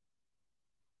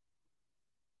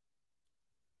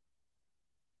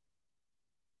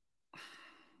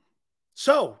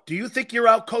 So, do you think you're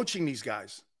out coaching these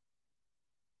guys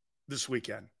this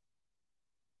weekend?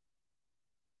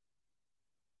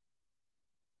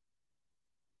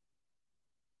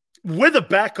 With a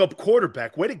backup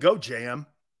quarterback. Way to go, JM.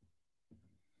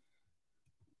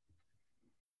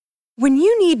 When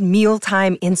you need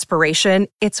mealtime inspiration,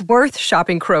 it's worth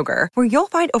shopping Kroger, where you'll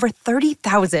find over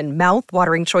 30,000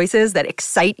 mouth-watering choices that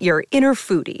excite your inner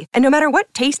foodie. And no matter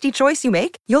what tasty choice you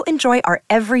make, you'll enjoy our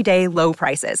everyday low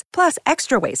prices, plus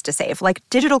extra ways to save, like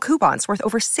digital coupons worth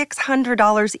over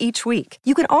 $600 each week.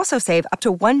 You can also save up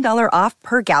to $1 off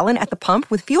per gallon at the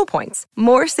pump with fuel points.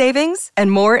 More savings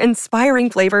and more inspiring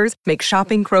flavors make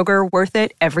shopping Kroger worth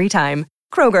it every time.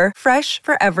 Kroger, fresh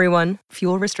for everyone.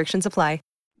 Fuel restrictions apply.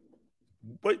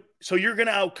 But so you're going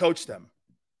to outcoach them.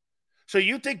 So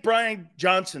you think Brian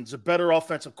Johnson's a better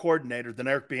offensive coordinator than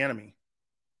Eric Bieniemy?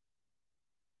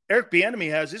 Eric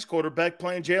Bieniemy has his quarterback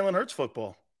playing Jalen Hurts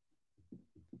football.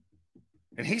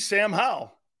 And he's Sam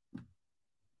Howell.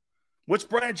 What's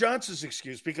Brian Johnson's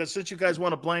excuse? Because since you guys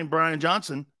want to blame Brian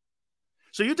Johnson,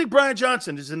 so you think Brian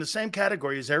Johnson is in the same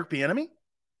category as Eric Bieniemy?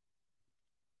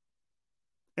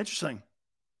 Interesting.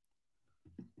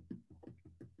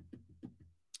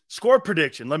 Score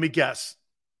prediction, let me guess.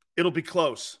 It'll be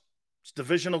close. It's a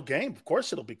divisional game. Of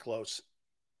course it'll be close.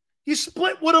 You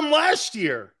split with him last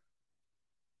year.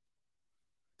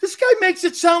 This guy makes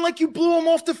it sound like you blew him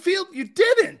off the field. You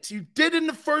didn't. You did in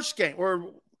the first game. Or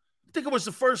I think it was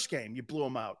the first game you blew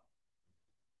him out.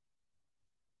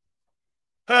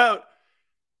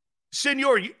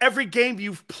 Senor, every game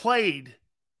you've played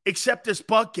except this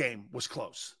Buck game was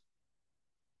close.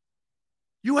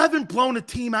 You haven't blown a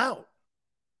team out.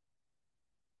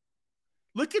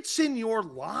 Look at Senor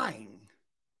lying.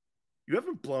 You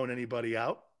haven't blown anybody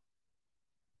out.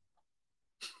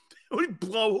 Who'd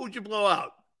you blow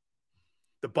out?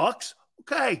 The Bucks?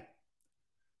 Okay.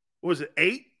 What was it,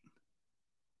 8?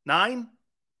 9?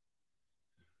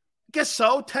 Guess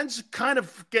so. 10's kind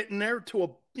of getting there to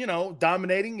a,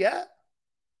 dominating, yeah.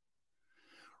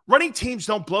 Running teams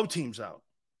don't blow teams out.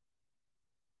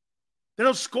 They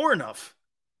don't score enough.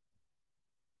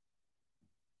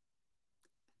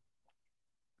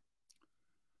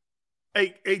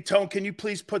 Hey, Tone, can you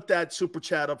please put that super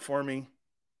chat up for me?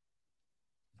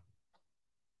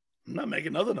 I'm not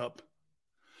making nothing up.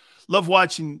 Love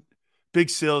watching Big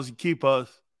Sills. You keep us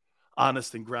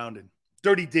honest and grounded.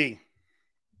 Dirty D.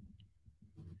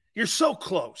 You're so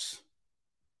close.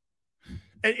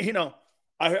 And,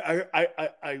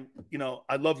 I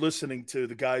love listening to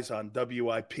the guys on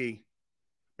WIP.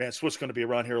 Man, Swift's going to be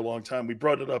around here a long time. We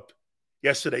brought it up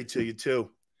yesterday to you, too.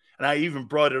 And I even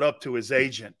brought it up to his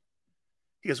agent.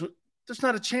 He goes, there's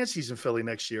not a chance he's in Philly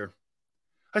next year.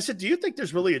 I said, do you think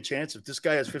there's really a chance if this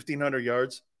guy has 1,500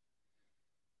 yards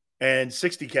and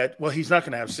 60 catches? Well, he's not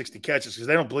going to have 60 catches because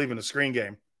they don't believe in the screen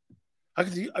game. I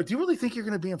go, do you really think you're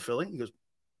going to be in Philly? He goes,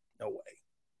 no way.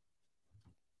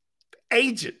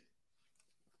 Agent.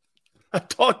 I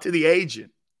talked to the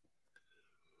agent.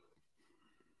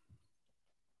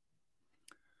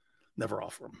 Never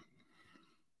offer him.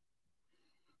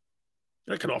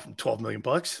 I could offer him $12 million.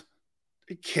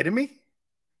 Are you kidding me?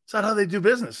 It's not how they do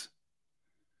business.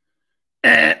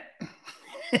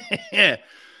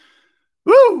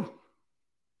 Woo!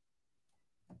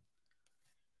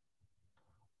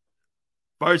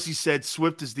 Barcy said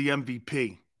Swift is the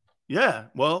MVP. Yeah,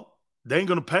 well, they ain't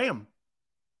going to pay him.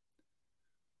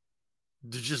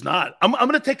 They're just not. I'm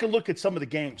going to take a look at some of the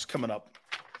games coming up.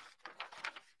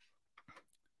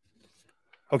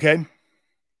 Okay?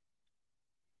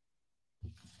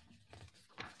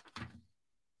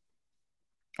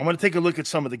 I want to take a look at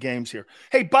some of the games here.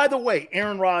 Hey, by the way,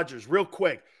 Aaron Rodgers, real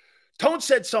quick. Tone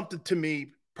said something to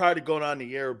me prior to going on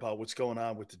the air about what's going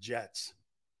on with the Jets.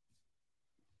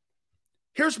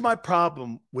 Here's my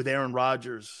problem with Aaron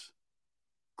Rodgers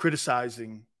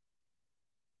criticizing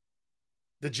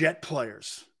the Jet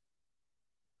players.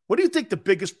 What do you think the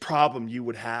biggest problem you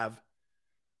would have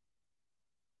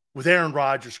with Aaron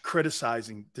Rodgers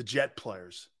criticizing the Jet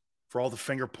players for all the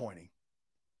finger pointing?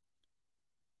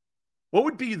 What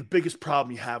would be the biggest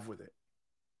problem you have with it?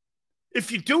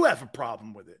 If you do have a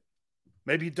problem with it,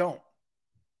 maybe you don't.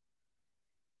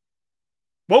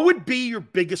 What would be your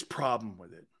biggest problem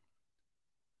with it?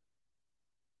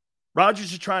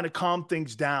 Rodgers is trying to calm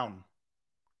things down.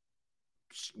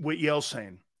 What Yale's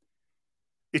saying.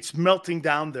 It's melting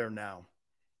down there now.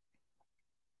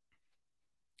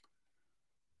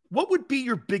 What would be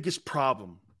your biggest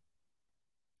problem?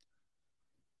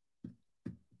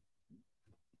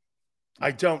 I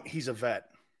don't. He's a vet.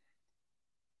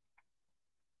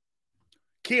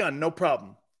 Keon, no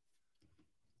problem.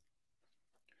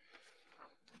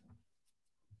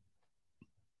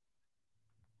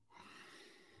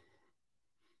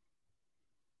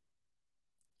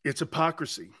 It's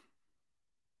hypocrisy.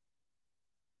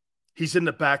 He's in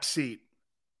the back seat.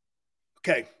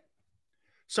 Okay.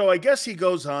 So I guess he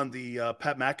goes on the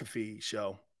Pat McAfee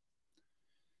show,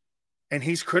 and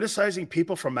he's criticizing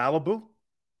people from Malibu.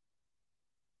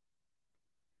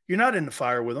 You're not in the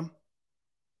fire with him.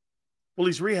 Well,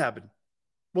 he's rehabbing.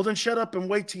 Well, then shut up and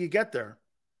wait till you get there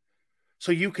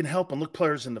so you can help and look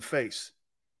players in the face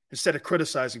instead of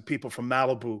criticizing people from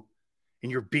Malibu in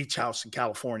your beach house in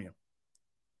California.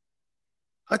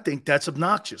 I think that's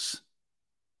obnoxious.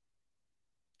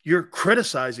 You're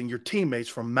criticizing your teammates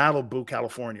from Malibu,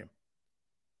 California.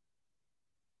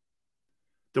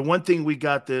 The one thing we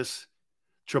got this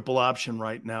triple option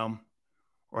right now,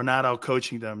 or not out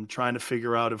coaching them, trying to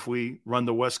figure out if we run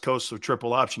the West Coast or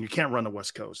triple option. You can't run the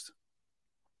West Coast.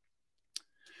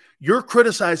 You're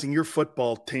criticizing your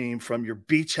football team from your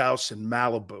beach house in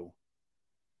Malibu.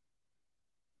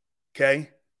 Okay?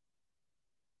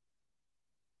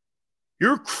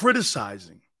 You're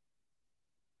criticizing.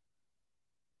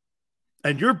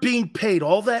 And you're being paid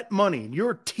all that money, and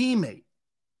you're a teammate.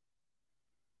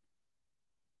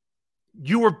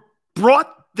 You were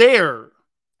brought there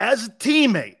as a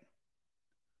teammate.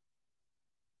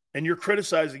 And you're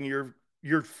criticizing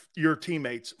your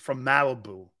teammates from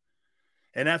Malibu.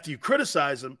 And after you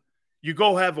criticize them, you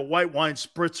go have a white wine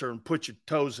spritzer and put your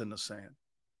toes in the sand.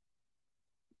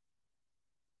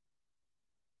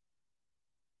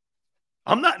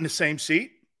 I'm not in the same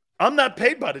seat. I'm not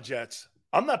paid by the Jets.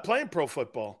 I'm not playing pro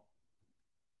football.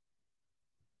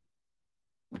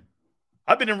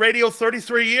 I've been in radio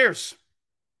 33 years.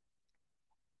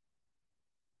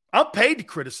 I'm paid to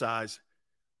criticize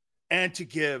and to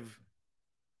give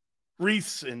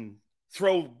wreaths and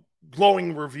throw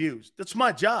glowing reviews. That's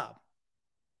my job.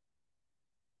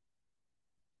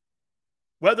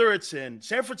 Whether it's in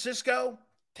San Francisco,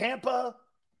 Tampa,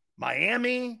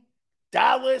 Miami,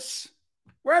 Dallas,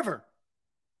 wherever.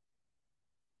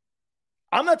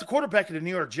 I'm not the quarterback of the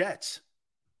New York Jets.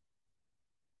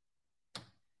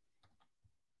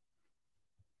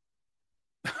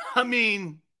 I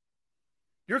mean,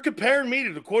 you're comparing me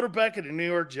to the quarterback of the New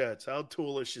York Jets. How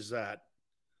toolish is that?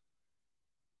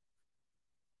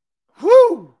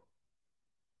 Woo!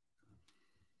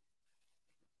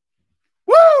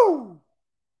 Woo!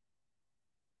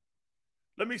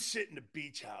 Let me sit in the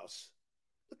beach house.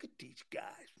 Look at these guys,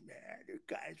 man. These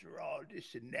guys are all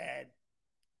this and that.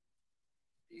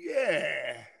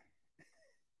 Yeah.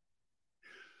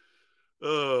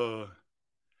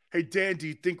 Hey, Dan, do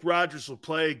you think Rodgers will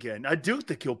play again? I do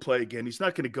think he'll play again. He's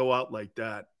not going to go out like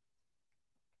that.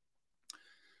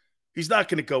 He's not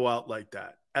going to go out like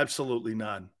that. Absolutely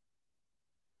none.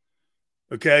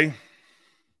 Okay?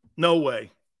 No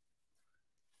way.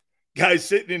 Guy's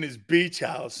sitting in his beach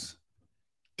house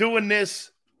doing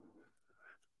this.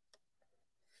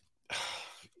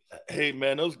 Hey,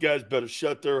 man, those guys better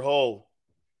shut their hole.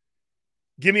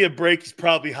 Give me a break. He's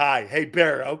probably high. Hey,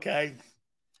 Bear, okay.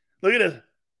 Look at it.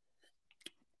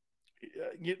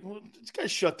 These guys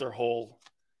shut their hole.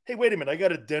 Hey, wait a minute. I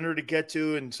got a dinner to get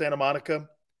to in Santa Monica.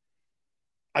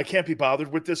 I can't be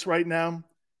bothered with this right now,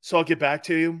 so I'll get back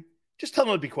to you. Just tell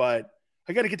them to be quiet.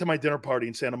 I got to get to my dinner party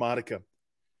in Santa Monica.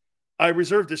 I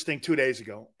reserved this thing 2 days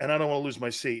ago, and I don't want to lose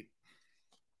my seat.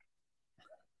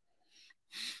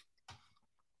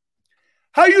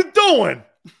 How you doing?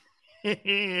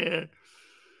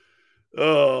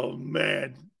 Oh,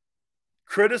 man.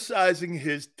 Criticizing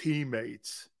his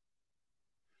teammates.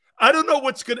 I don't know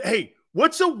what's going to – hey,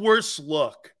 what's a worse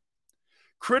look?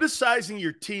 criticizing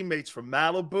your teammates from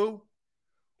Malibu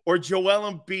or Joel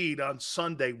Embiid on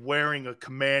Sunday wearing a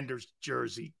Commanders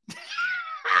jersey?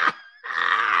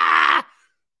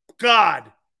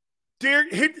 God, dear,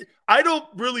 I don't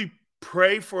really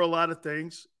pray for a lot of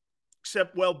things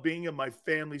except well-being and my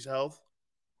family's health.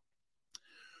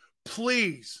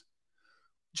 Please,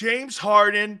 James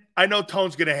Harden, I know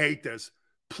Tone's going to hate this.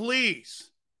 Please,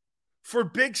 for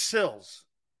Big Sills,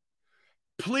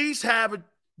 please have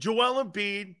Joel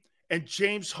Embiid and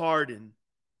James Harden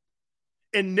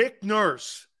and Nick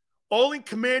Nurse all in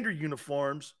Commander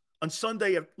uniforms on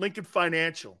Sunday at Lincoln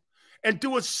Financial and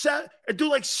do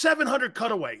like 700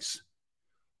 cutaways.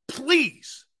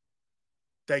 Please.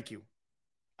 Thank you.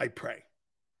 I pray.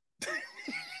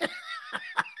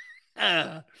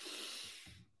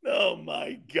 Oh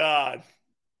my God.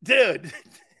 Dude.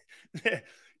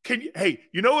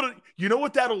 You know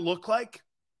what that'll look like?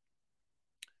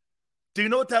 Do you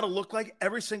know what that'll look like?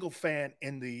 Every single fan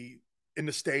in the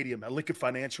stadium at Lincoln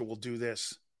Financial will do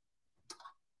this.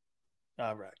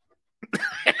 All right.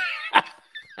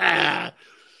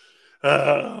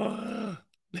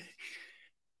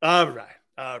 All right.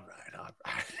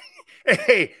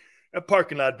 Hey, that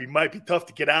parking lot might be tough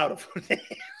to get out of.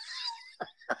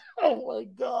 Oh my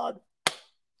God.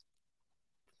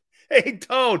 Hey,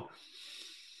 Tone.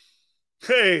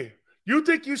 Hey, you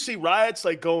think you see riots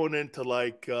like going into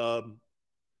like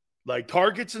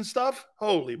Targets and stuff?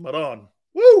 Holy Maron.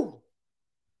 Woo!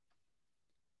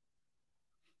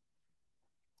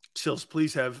 Sills,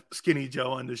 please have Skinny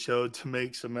Joe on the show to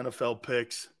make some NFL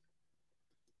picks.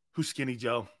 Who's Skinny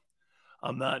Joe?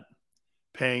 I'm not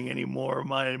paying any more of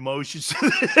my emotions.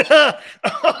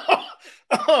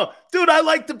 Dude, I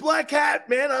like the black hat,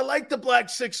 man. I like the black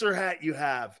Sixer hat you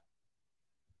have.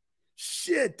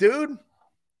 Shit, dude.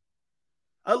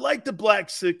 I like the black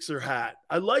Sixer hat.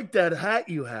 I like that hat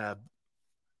you have.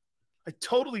 I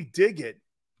totally dig it.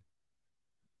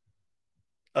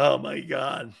 Oh, my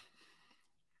God.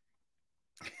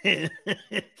 Hey,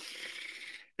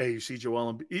 you see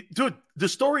Joel Embiid. Dude, the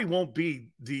story won't be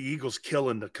the Eagles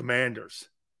killing the Commanders.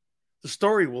 The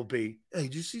story will be, hey,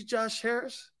 did you see Josh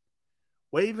Harris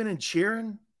waving and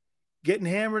cheering, getting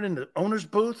hammered in the owner's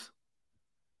booth?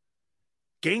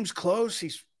 Game's close.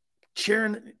 He's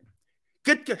cheering.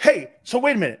 Good. Hey, so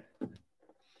wait a minute.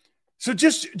 So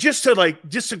just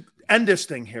to end this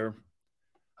thing here,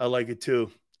 I like it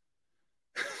too.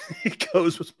 He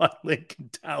goes with my Lincoln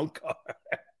Town car.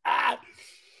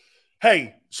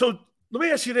 Hey, so let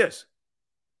me ask you this.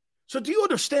 So do you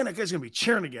understand that guy's going to be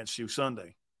cheering against you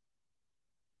Sunday?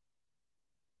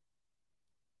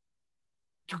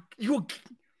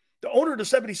 The owner of the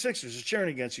 76ers is cheering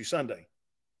against you Sunday.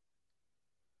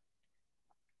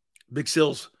 Big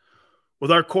Sills,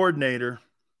 with our coordinator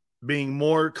being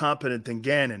more competent than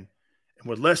Gannon and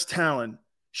with less talent,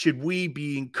 should we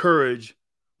be encouraged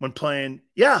when playing?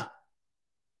 Yeah.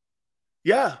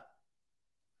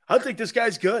 I think this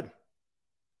guy's good.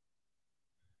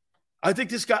 I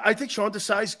think Sean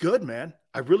Desai's good, man.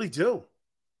 I really do.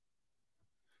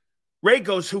 Ray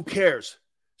goes, who cares?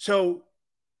 So,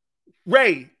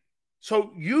 Ray,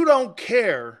 so you don't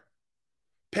care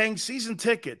paying season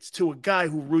tickets to a guy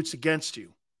who roots against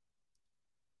you.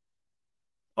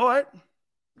 All right.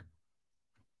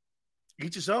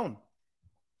 Each his own.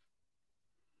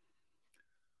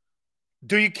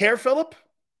 Do you care, Philip?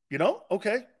 You know?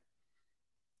 Okay.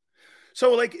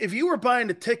 So, like, if you were buying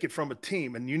a ticket from a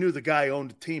team and you knew the guy owned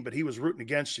the team, but he was rooting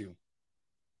against you,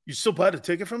 you still buy the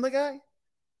ticket from the guy?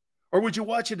 Or would you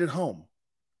watch it at home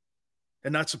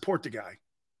and not support the guy?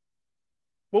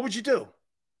 What would you do?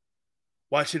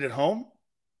 Watch it at home?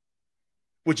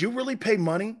 Would you really pay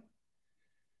money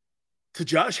to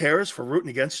Josh Harris for rooting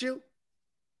against you?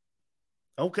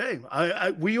 Okay.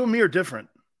 You and me are different.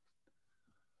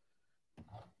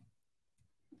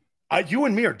 You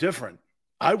and me are different.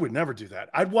 I would never do that.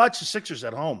 I'd watch the Sixers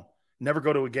at home, never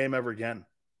go to a game ever again.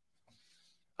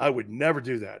 I would never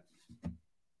do that.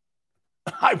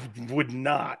 I would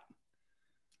not.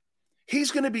 He's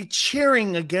going to be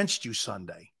cheering against you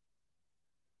Sunday.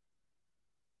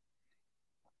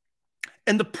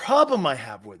 And the problem I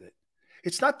have with it,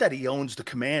 it's not that he owns the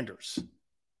Commanders,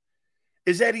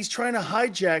 is that he's trying to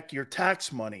hijack your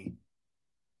tax money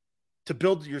to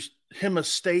build him a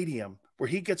stadium where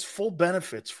he gets full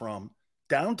benefits from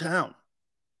downtown,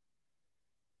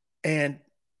 and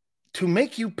to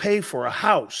make you pay for a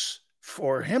house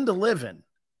for him to live in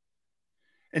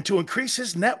and to increase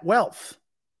his net wealth,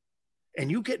 and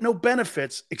you get no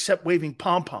benefits except waving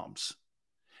pom-poms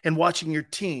and watching your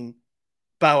team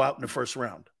bow out in the first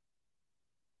round.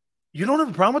 You don't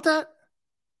have a problem with that?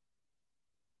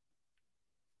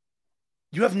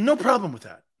 You have no problem with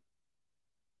that.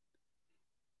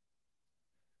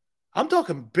 I'm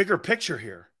talking bigger picture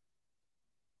here.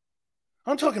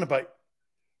 I'm talking about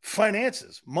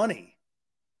finances, money,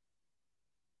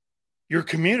 your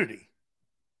community.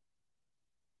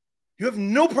 You have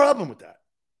no problem with that.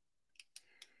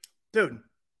 Dude,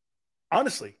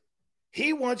 honestly,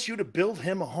 he wants you to build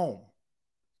him a home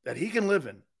that he can live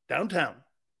in downtown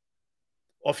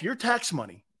off your tax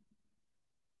money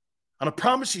on a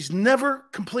promise he's never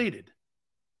completed.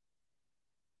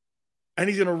 And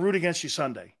he's going to root against you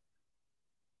Sunday.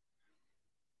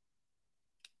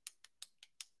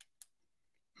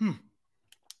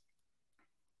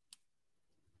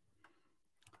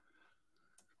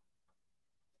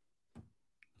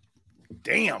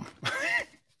 Damn.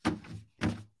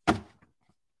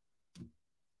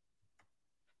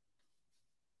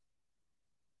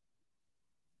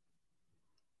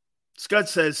 Scott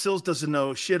says Sills doesn't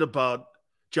know shit about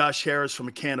Josh Harris from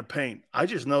a can of paint. I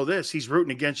just know this. He's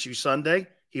rooting against you Sunday.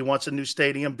 He wants a new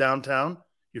stadium downtown.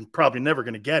 You're probably never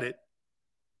going to get it.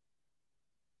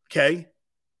 Okay?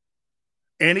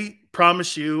 And he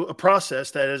promised you a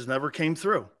process that has never came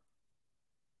through.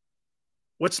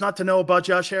 What's not to know about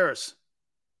Josh Harris?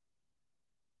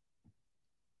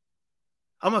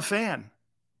 I'm a fan.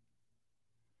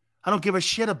 I don't give a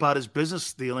shit about his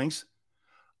business dealings.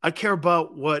 I care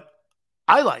about what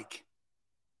I like.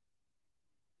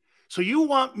 So you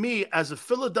want me as a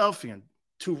Philadelphian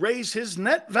to raise his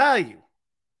net value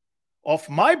off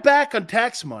my back on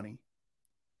tax money,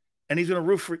 and he's going to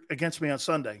root against me on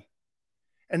Sunday.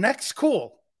 And that's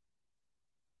cool.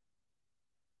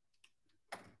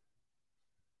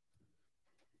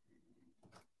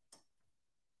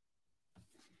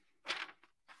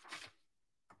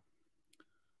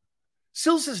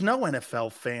 Sills is no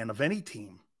NFL fan of any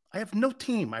team. I have no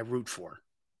team I root for.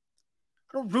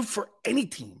 I don't root for any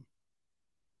team.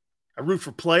 I root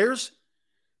for players,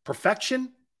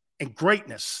 perfection, and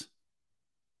greatness.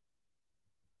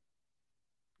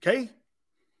 Okay?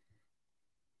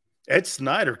 Ed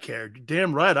Snyder cared. You're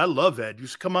damn right. I love Ed. You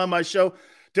used to come on my show.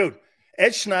 Dude,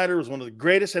 Ed Snyder was one of the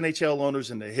greatest NHL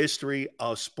owners in the history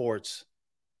of sports.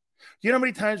 You know how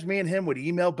many times me and him would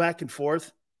email back and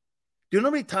forth? Do you know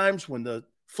how many times when the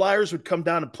Flyers would come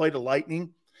down and play the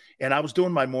Lightning, and I was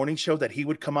doing my morning show that he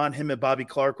would come on, him and Bobby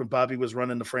Clark, when Bobby was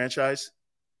running the franchise?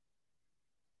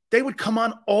 They would come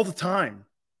on all the time.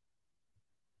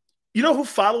 You know who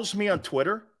follows me on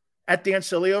Twitter at Dan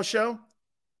Sileo Show?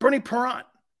 Bernie Perrant.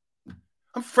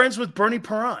 I'm friends with Bernie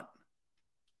Perrant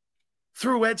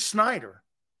through Ed Snyder.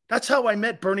 That's how I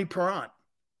met Bernie Perrant.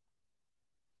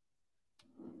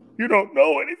 You don't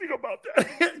know anything about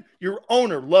that. Your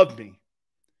owner loved me.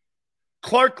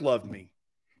 Clark loved me.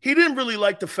 He didn't really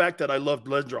like the fact that I loved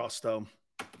Lindros, though.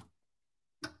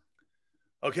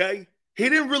 Okay? He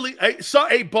didn't really.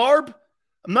 Hey, Barb,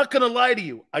 I'm not going to lie to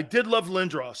you. I did love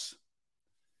Lindros.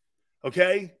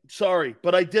 Okay? Sorry,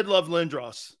 but I did love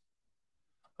Lindros.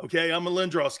 Okay? I'm a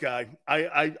Lindros guy.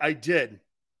 I did.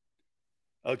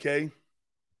 Okay?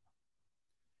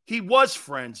 He was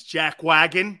friends, Jack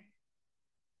Wagon.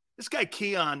 This guy,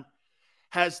 Keon,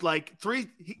 has like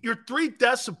you're 3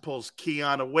 decibels,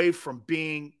 Keon, away from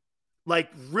being like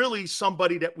really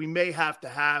somebody that we may have to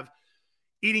have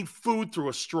eating food through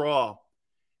a straw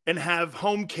and have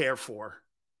home care for.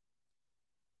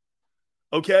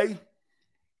 Okay?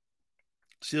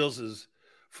 Seals is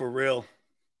for real.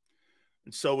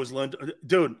 And so was Lind.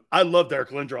 Dude, I loved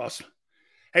Eric Lindros.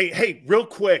 Hey, real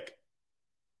quick.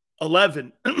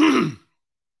 11.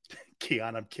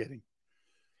 Keon, I'm kidding.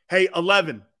 Hey,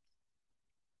 11.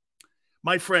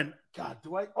 My friend, God,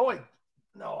 do I? Oh,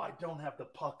 no, I don't have the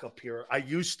puck up here. I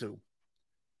used to.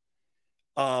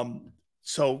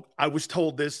 So I was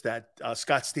told this, that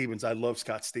Scott Stevens, I love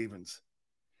Scott Stevens.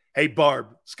 Hey,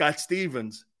 Barb, Scott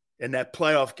Stevens, in that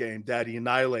playoff game that he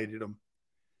annihilated him,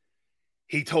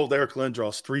 he told Eric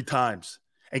Lindros 3 times.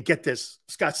 And get this,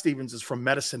 Scott Stevens is from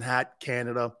Medicine Hat,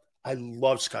 Canada. I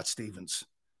love Scott Stevens.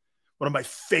 One of my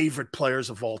favorite players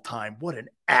of all time. What an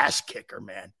ass kicker,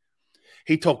 man.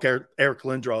 He told Eric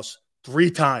Lindros 3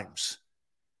 times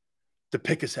to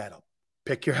pick his head up.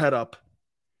 Pick your head up.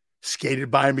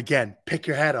 Skated by him again. Pick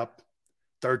your head up.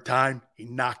 3rd time, he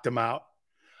knocked him out.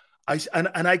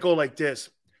 I go like this.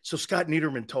 So Scott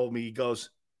Niederman told me, he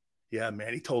goes, yeah,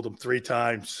 man, he told him 3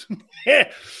 times.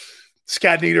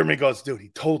 Scott Niederman goes, dude, he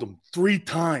told him 3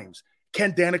 times.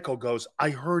 Ken Danico goes,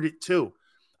 I heard it too.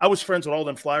 I was friends with all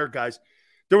them Flyer guys.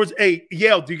 There was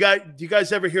Yale. Do you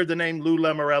guys ever hear the name Lou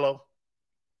Lamoriello?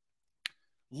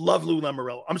 Love Lou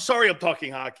Lamoriello. I'm sorry I'm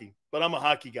talking hockey, but I'm a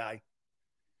hockey guy.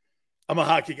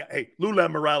 Hey, Lou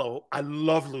Lamoriello. I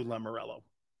love Lou Lamoriello.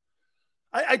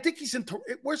 I think he's in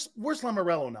 – where's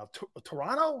Lamoriello now?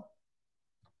 Toronto?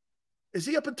 Is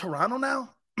he up in Toronto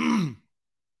now? I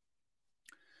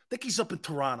think he's up in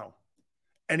Toronto.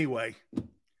 Anyway,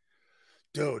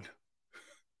 dude,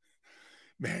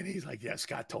 man, he's like, yeah,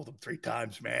 Scott told him 3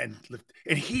 times, man.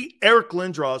 And Eric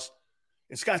Lindros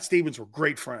and Scott Stevens were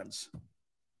great friends.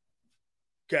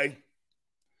 Okay?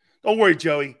 Don't worry,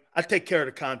 Joey. I take care of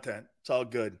the content. It's all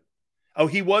good. Oh,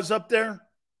 he was up there?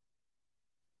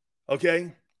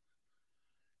 Okay?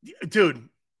 Dude,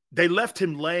 they left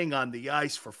him laying on the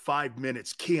ice for 5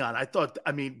 minutes. Keon,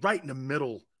 right in the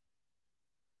middle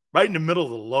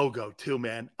of the logo, too,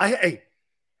 man. Hey,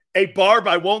 Barb,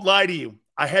 I won't lie to you.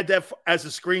 I had that as a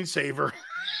screensaver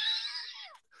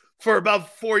for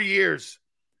about 4 years.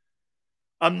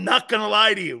 I'm not going to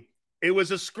lie to you. It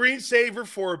was a screensaver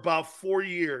for about 4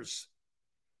 years.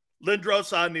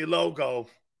 Lindros on the logo.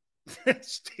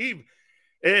 Steve,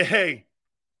 hey,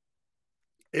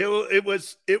 it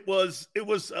was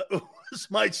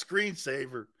my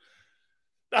screensaver.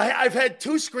 I've had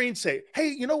 2 screensavers. Hey,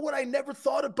 you know what? I never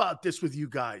thought about this with you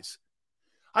guys.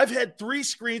 I've had 3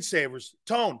 screensavers.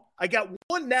 Tone, I got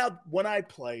one now when I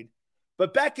played,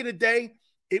 but back in the day,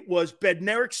 it was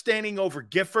Bednarik standing over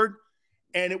Gifford,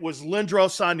 and it was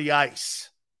Lindros on the ice.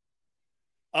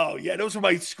 Oh yeah, those are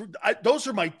my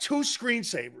 2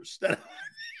 screensavers that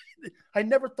I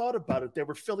never thought about it. They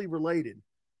were Philly related.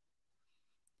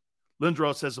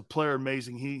 Lindros as a player,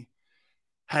 amazing. He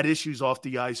had issues off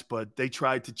the ice, but they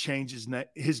tried to change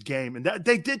his game, and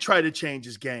they did try to change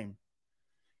his game.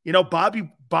 You know,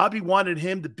 Bobby wanted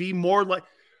him to be more like,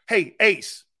 hey,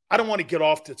 Ace, I don't want to get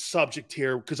off the subject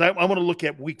here because I want to look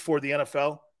at week 4 of the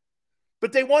NFL,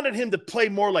 but they wanted him to play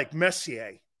more like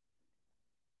Messier.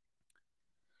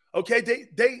 Okay, they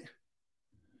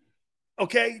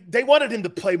wanted him to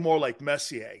play more like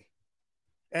Messier,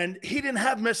 and he didn't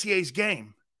have Messier's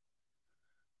game.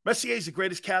 Messier is the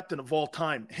greatest captain of all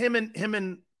time. Him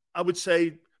and I would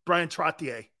say Brian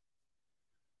Trottier.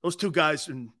 Those 2 guys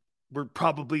were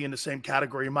probably in the same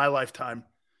category in my lifetime.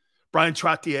 Brian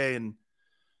Trottier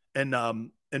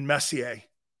and Messier.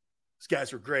 These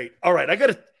guys were great. All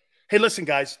right, hey, listen,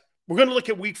 guys. We're going to look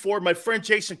at week 4. My friend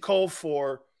Jason Cole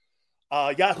for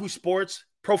Yahoo Sports,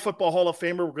 Pro Football Hall of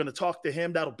Famer. We're going to talk to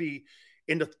him. That'll be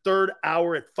in the 3rd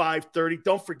hour at 5:30.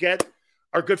 Don't forget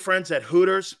our good friends at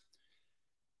Hooters.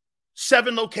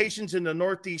 7 locations in the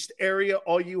Northeast area.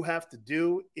 All you have to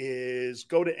do is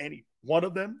go to any one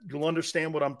of them. You'll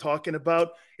understand what I'm talking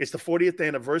about. It's the 40th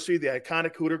anniversary. The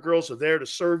iconic Hooter girls are there to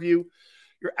serve you.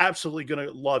 You're absolutely going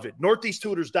to love it.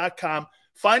 NortheastHooters.com.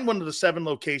 Find one of the 7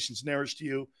 locations nearest to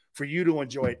you for you to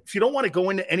enjoy it. If you don't want to go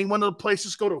into any one of the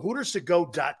places, go to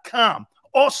HootersToGo.com.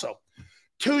 Also,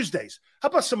 Tuesdays, how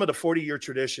about some of the 40-year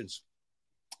traditions?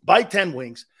 Buy 10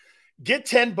 wings. Get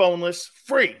 10 boneless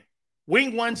free.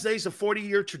 Wing Wednesday's a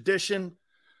 40-year tradition.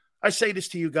 I say this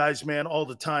to you guys, man, all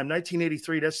the time.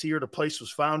 1983, that's the year the place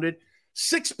was founded.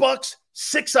 $6,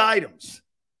 6 items.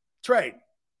 That's right.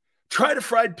 Try the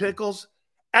fried pickles.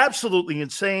 Absolutely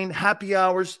insane. Happy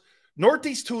hours.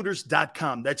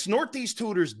 NortheastHooters.com. That's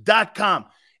NortheastHooters.com.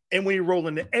 And when you roll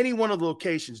into any one of the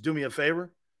locations, do me a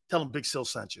favor. Tell them Big Sil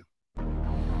sent you.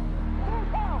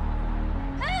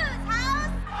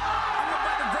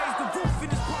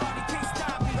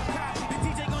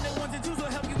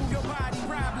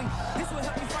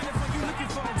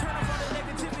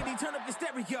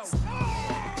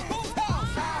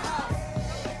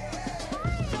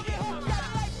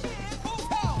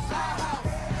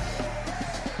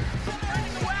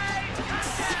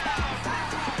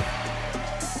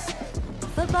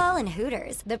 Football and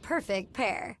Hooters, the perfect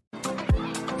pair.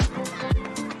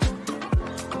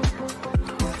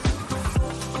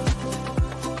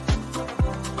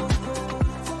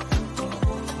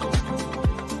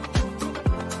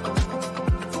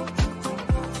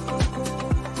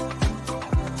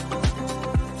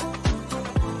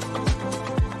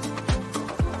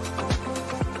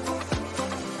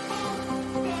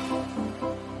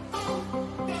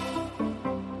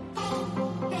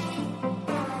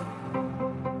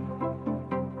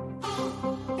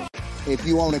 If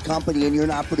you own a company and you're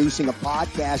not producing a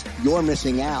podcast, you're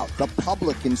missing out. The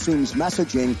public consumes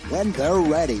messaging when they're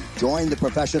ready. Join the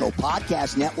professional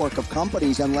podcast network of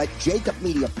companies and let Jacob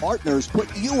Media Partners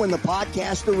put you in the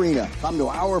podcast arena. Come to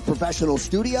our professional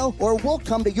studio or we'll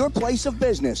come to your place of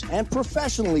business and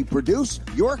professionally produce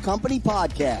your company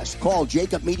podcast. Call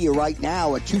Jacob Media right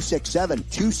now at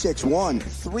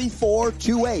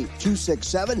 267-261-3428.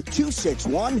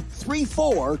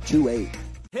 267-261-3428.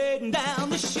 Heading down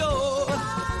the shore.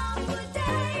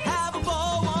 Have a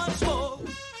ball once more.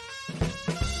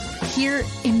 Here,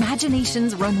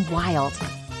 imaginations run wild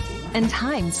and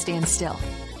time stands still.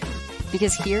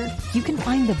 Because here, you can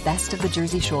find the best of the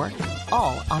Jersey Shore,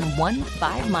 all on one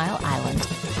 5-mile island.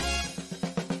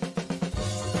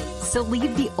 So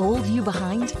leave the old you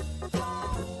behind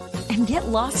and get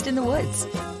lost in the woods.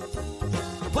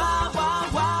 Wild,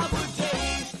 wild, wild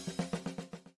days.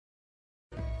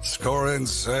 Score and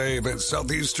save at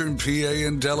Southeastern PA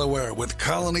and Delaware with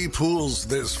Colony Pools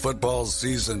this football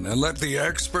season, and let the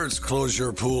experts close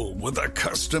your pool with a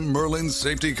custom Merlin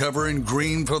safety cover in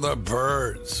green for the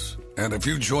birds. And if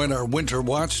you join our Winter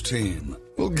Watch team,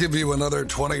 we'll give you another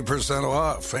 20%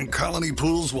 off, and Colony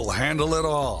Pools will handle it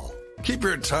all. Keep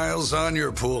your tiles on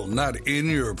your pool, not in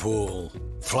your pool.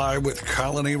 Fly with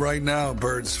Colony right now,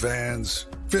 Birds fans.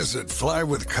 Visit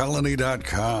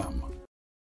flywithcolony.com.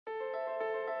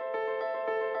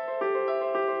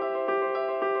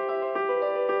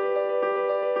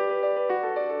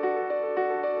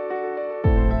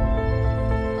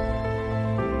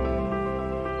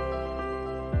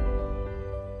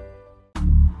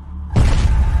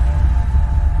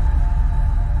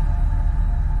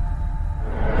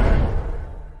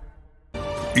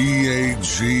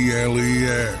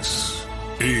 EAGLES,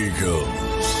 Eagles.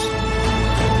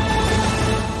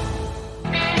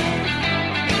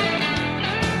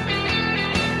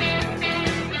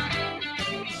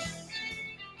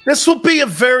 This will be a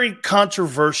very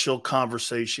controversial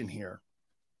conversation here,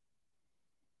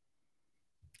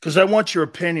 because I want your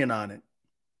opinion on it.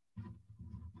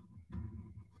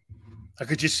 I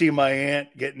could just see my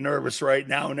aunt getting nervous right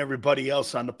now and everybody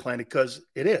else on the planet, because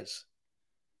it is.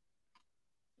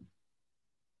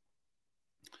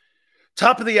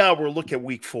 Top of the hour, we'll look at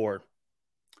week 4.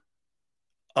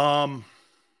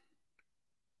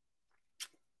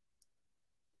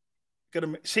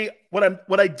 See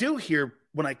what I do here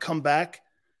when I come back.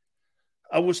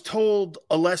 I was told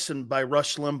a lesson by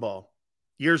Rush Limbaugh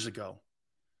years ago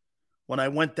when I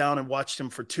went down and watched him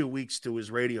for 2 weeks do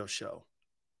his radio show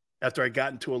after I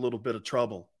got into a little bit of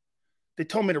trouble. They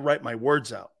told me to write my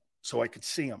words out so I could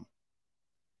see them.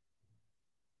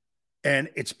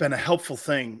 And it's been a helpful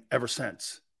thing ever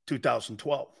since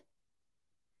 2012.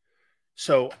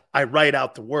 So I write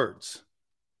out the words.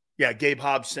 Yeah, Gabe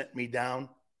Hobbs sent me down.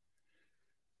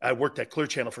 I worked at Clear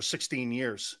Channel for 16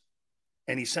 years.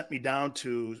 And he sent me down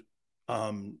to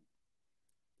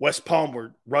West Palm,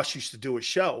 where Rush used to do his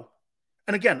show.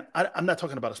 And again, I'm not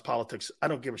talking about his politics. I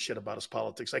don't give a shit about his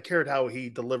politics. I cared how he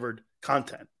delivered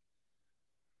content.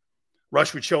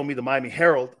 Rush would show me the Miami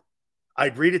Herald.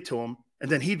 I'd read it to him. And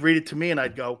then he'd read it to me and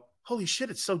I'd go, holy shit,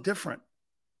 it's so different.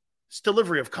 It's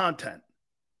delivery of content.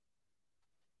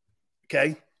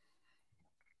 Okay?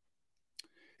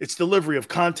 It's delivery of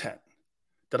content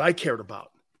that I cared about.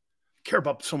 I care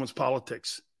about someone's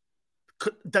politics.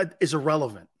 That is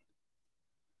irrelevant.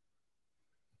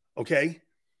 Okay?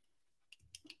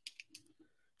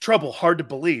 Trouble, hard to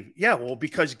believe. Yeah, well,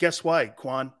 because guess why,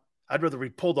 Quan? I'd rather be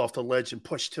pulled off the ledge and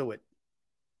pushed to it.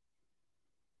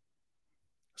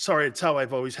 Sorry, it's how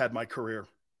I've always had my career.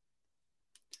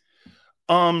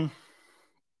 Mel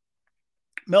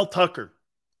Tucker.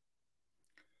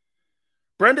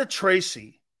 Brenda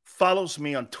Tracy follows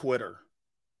me on Twitter.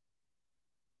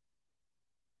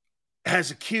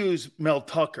 Has accused Mel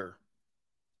Tucker,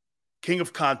 king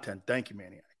of content, thank you,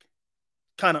 Maniac,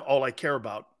 kind of all I care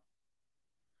about.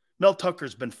 Mel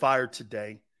Tucker's been fired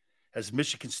today as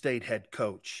Michigan State head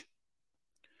coach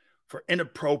for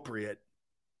inappropriate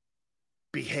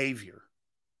behavior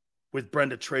with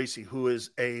Brenda Tracy, who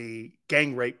is a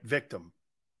gang rape victim.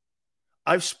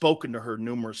 I've spoken to her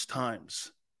numerous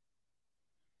times.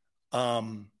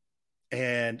 And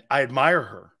I admire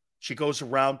her. She goes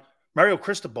around. Mario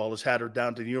Cristobal has had her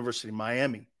down to the University of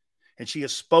Miami, and she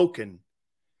has spoken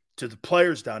to the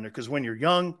players down there, because when you're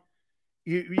young,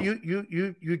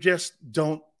 you just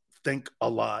don't think a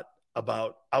lot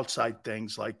about outside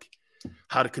things like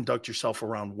how to conduct yourself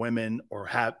around women or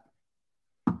have.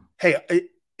 Hey,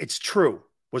 it's true.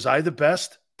 Was I the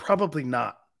best? Probably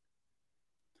not.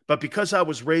 But because I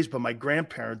was raised by my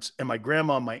grandparents and my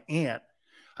grandma and my aunt,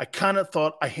 I kind of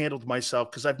thought I handled myself,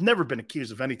 because I've never been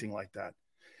accused of anything like that.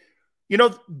 You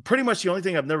know, pretty much the only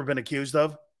thing I've never been accused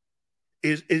of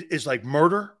is like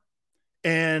murder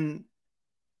and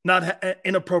not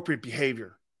inappropriate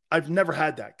behavior. I've never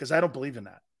had that, because I don't believe in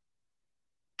that.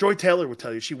 Joy Taylor would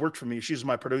tell you, she worked for me. She's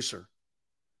my producer.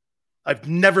 I've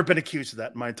never been accused of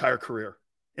that in my entire career,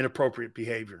 inappropriate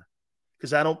behavior,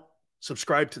 because I don't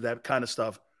subscribe to that kind of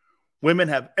stuff. Women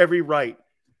have every right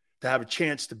to have a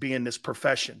chance to be in this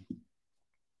profession.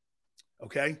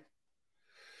 Okay?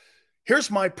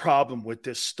 Here's my problem with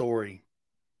this story.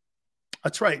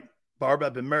 That's right. Barb,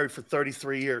 I've been married for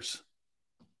 33 years.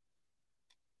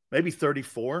 Maybe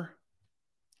 34.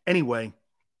 Anyway,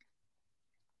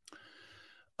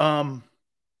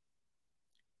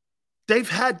 they've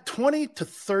had 20 to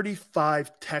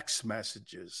 35 text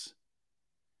messages.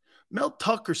 Mel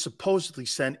Tucker supposedly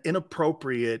sent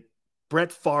inappropriate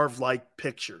Brett Favre-like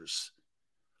pictures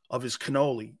of his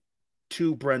cannoli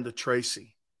to Brenda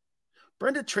Tracy.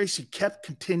 Brenda Tracy kept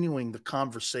continuing the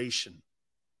conversation.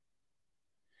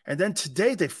 And then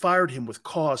today they fired him with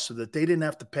cause so that they didn't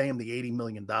have to pay him the $80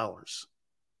 million.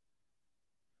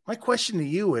 My question to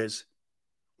you is,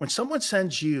 when someone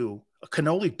sends you a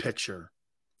cannoli picture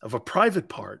of a private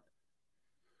part,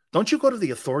 don't you go to the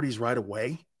authorities right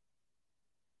away?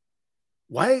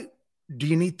 Why do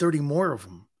you need 30 more of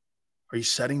them? Are you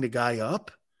setting the guy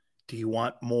up? Do you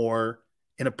want more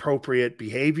inappropriate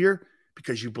behavior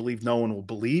because you believe no one will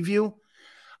believe you?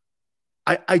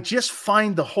 I just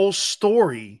find the whole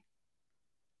story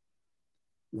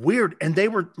weird. And they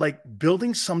were like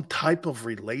building some type of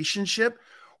relationship.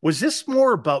 Was this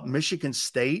more about Michigan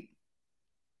State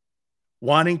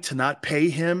wanting to not pay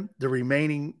him the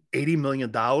remaining $80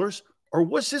 million? Or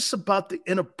was this about the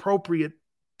inappropriate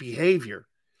behavior?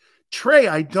 Trey,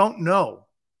 I don't know.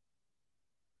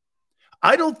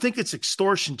 I don't think it's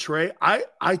extortion, Trey.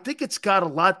 I think it's got a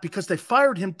lot because they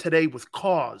fired him today with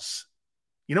cause.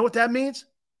 You know what that means?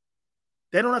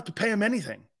 They don't have to pay him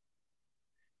anything.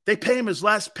 They pay him his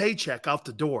last paycheck out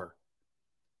the door.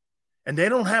 And they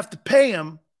don't have to pay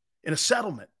him in a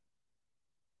settlement.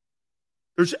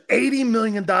 There's $80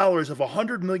 million of a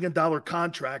 $100 million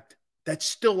contract that's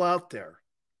still out there.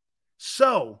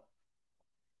 So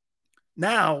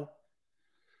now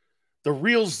the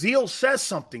real Zeal says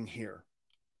something here.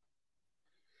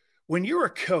 When you're a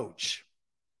coach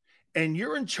and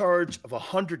you're in charge of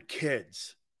 100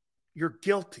 kids, you're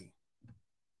guilty.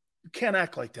 You can't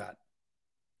act like that.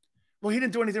 Well, he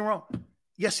didn't do anything wrong.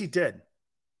 Yes, he did.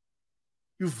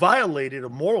 You violated a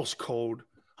morals code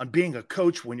on being a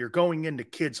coach when you're going into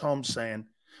kids' homes saying,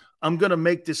 I'm going to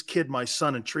make this kid my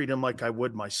son and treat him like I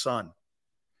would my son.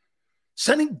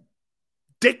 Sending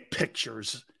dick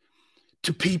pictures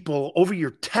to people over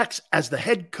your text as the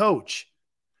head coach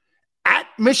at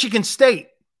Michigan State,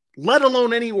 let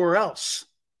alone anywhere else.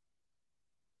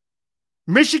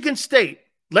 Michigan State,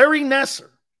 Larry Nasser,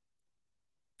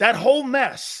 that whole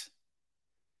mess.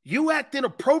 You act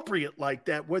inappropriate like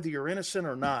that, whether you're innocent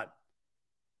or not.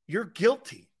 You're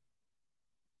guilty.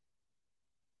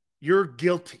 You're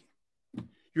guilty.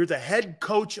 You're the head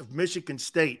coach of Michigan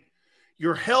State.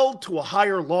 You're held to a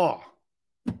higher law.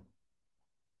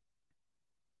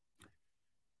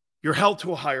 You're held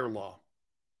to a higher law.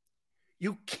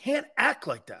 You can't act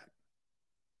like that.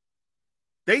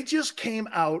 They just came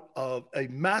out of a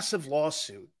massive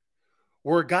lawsuit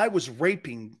where a guy was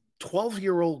raping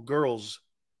 12-year-old girls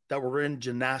that were in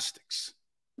gymnastics.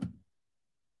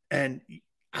 And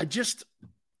it's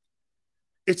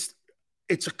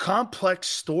a complex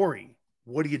story.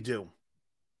 What do?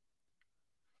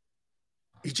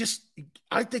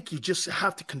 I think you just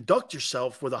have to conduct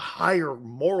yourself with a higher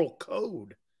moral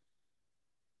code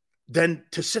than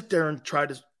to sit there and try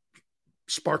to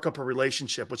spark up a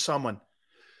relationship with someone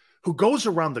who goes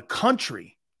around the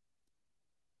country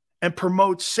and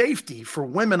promotes safety for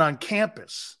women on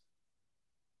campus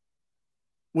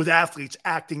with athletes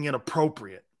acting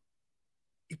inappropriate.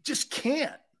 You just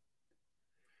can't.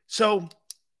 So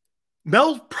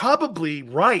Mel's probably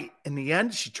right. In the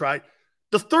end, she tried.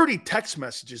 The 30 text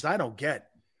messages, I don't get.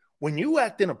 When you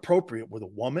act inappropriate with a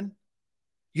woman,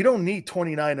 you don't need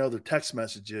 29 other text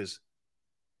messages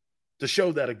to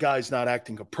show that a guy's not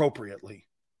acting appropriately.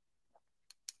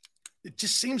 It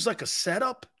just seems like a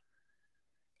setup,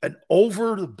 an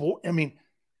over the board. I mean,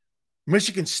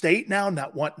 Michigan State now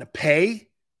not wanting to pay.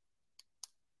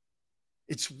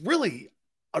 It's really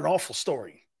an awful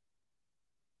story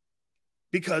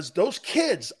because those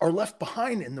kids are left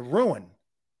behind in the ruin.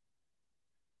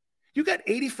 You got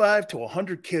 85 to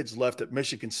 100 kids left at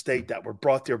Michigan State that were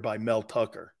brought there by Mel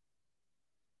Tucker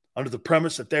under the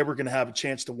premise that they were going to have a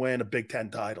chance to win a Big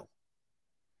Ten title.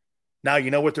 Now,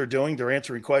 you know what they're doing? They're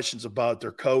answering questions about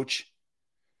their coach,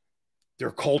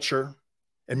 their culture,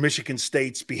 and Michigan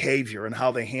State's behavior and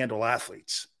how they handle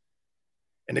athletes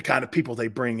and the kind of people they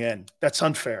bring in. That's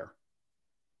unfair.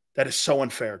 That is so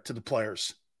unfair to the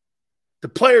players. The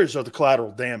players are the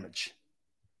collateral damage.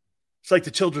 It's like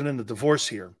the children in the divorce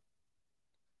here.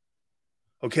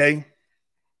 Okay?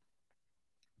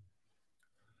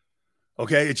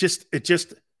 Okay, it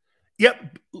just,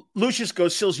 yep, Lucius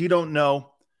goes, Sills, you don't know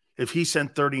if he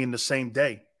sent 30 in the same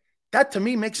day. That to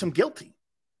me makes him guilty.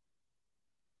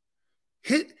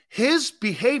 His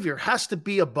behavior has to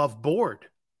be above board,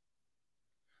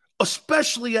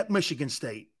 especially at Michigan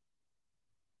State.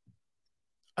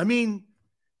 I mean,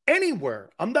 anywhere.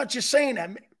 I'm not just saying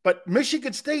that, but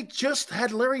Michigan State just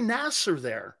had Larry Nassar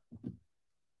there.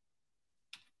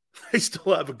 They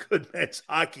still have a good men's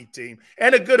hockey team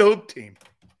and a good hoop team.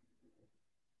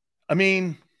 I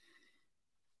mean,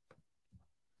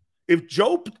 if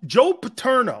Joe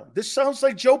Paterno, this sounds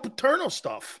like Joe Paterno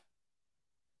stuff.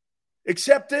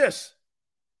 Except this.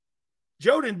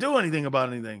 Joe didn't do anything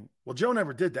about anything. Well, Joe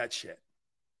never did that shit.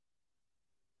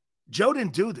 Joe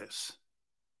didn't do this.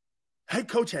 Head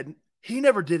coach he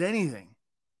never did anything.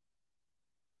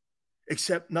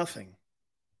 Except nothing.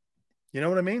 You know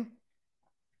what I mean?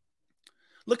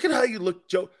 Look at how you look,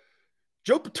 Joe.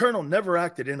 Joe Paterno never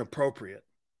acted inappropriate.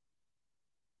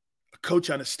 A coach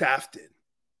on his staff did.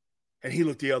 And he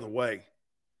looked the other way.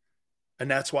 And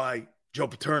that's why Joe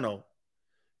Paterno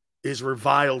is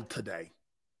reviled today.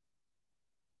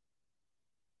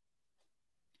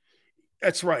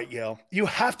 That's right, Yale. You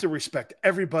have to respect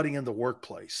everybody in the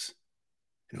workplace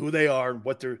and who they are and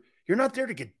what they're. You're not there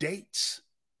to get dates.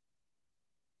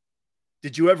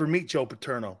 Did you ever meet Joe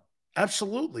Paterno?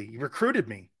 Absolutely. He recruited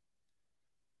me.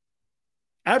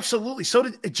 Absolutely. So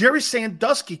did Jerry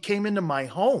Sandusky. Came into my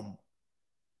home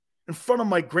in front of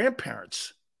my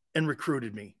grandparents and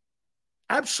recruited me.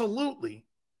 Absolutely.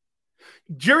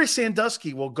 Jerry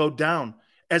Sandusky will go down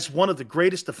as one of the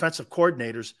greatest defensive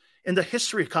coordinators in the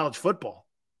history of college football.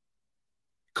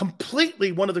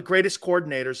 Completely one of the greatest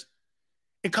coordinators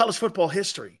in college football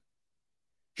history.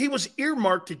 He was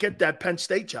earmarked to get that Penn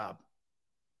State job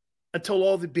until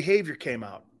all the behavior came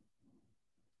out.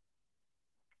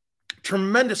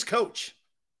 Tremendous coach.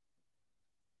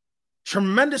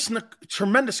 Tremendous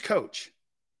coach.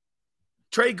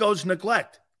 Trey goes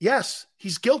neglect. Yes,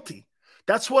 he's guilty.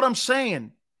 That's what I'm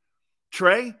saying.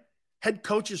 Trey, head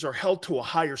coaches are held to a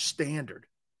higher standard.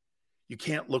 You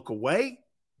can't look away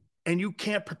and you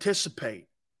can't participate.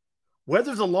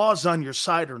 Whether the law is on your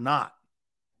side or not,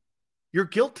 you're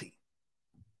guilty.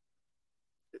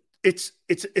 It's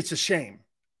a shame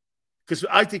because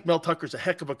I think Mel Tucker's a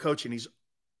heck of a coach and he's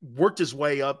worked his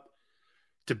way up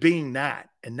to being that.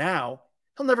 And now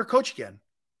he'll never coach again.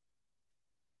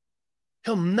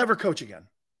 He'll never coach again.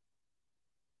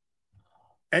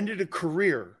 Ended a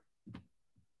career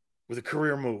with a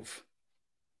career move.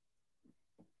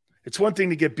 It's one thing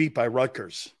to get beat by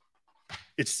Rutgers.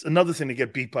 It's another thing to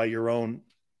get beat by your own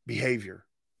behavior.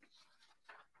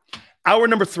 Hour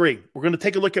number 3. We're going to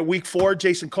take a look at week 4.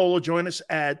 Jason Colo join us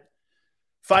at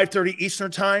 5:30 Eastern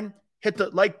time. Hit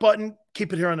the like button.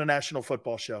 Keep it here on the National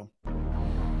Football Show.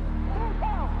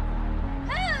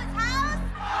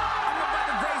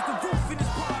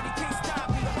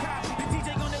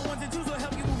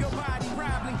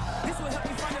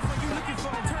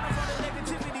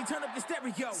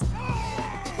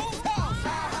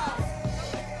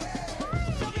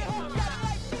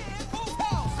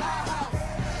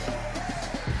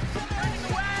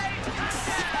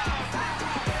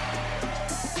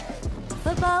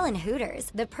 Football and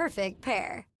Hooters, the perfect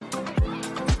pair.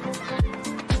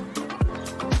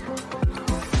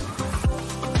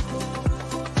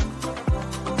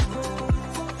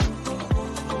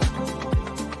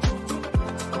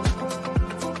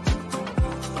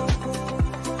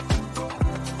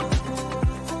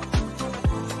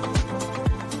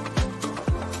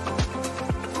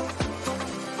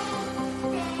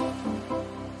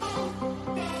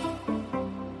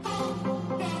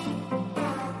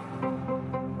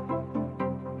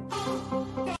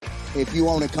 If you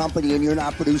own a company and you're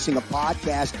not producing a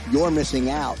podcast, you're missing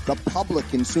out. The public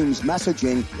consumes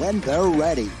messaging when they're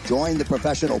ready. Join the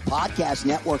professional podcast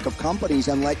network of companies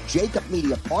and let Jacob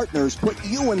Media Partners put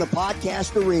you in the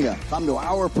podcast arena. Come to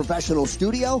our professional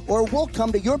studio or we'll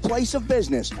come to your place of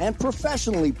business and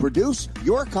professionally produce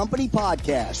your company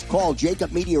podcast. Call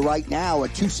Jacob Media right now at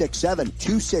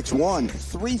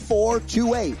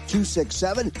 267-261-3428.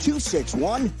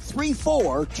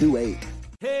 267-261-3428.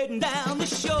 Heading down the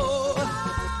shore,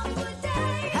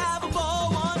 have a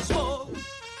ball once more.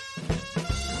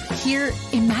 Here,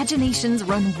 imaginations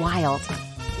run wild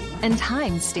and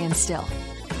time stands still.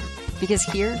 Because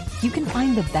here, you can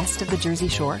find the best of the Jersey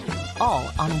Shore, all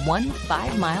on one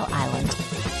 5-mile island.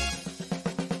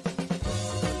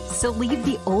 So leave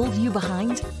the old you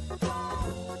behind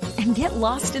and get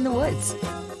lost in the woods.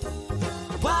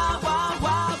 Wild, wild,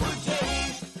 wild days.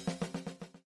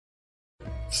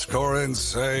 Score and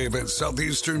save at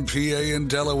Southeastern PA and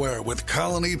Delaware with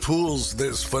Colony Pools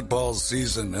this football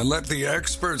season, and let the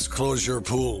experts close your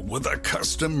pool with a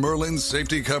custom Merlin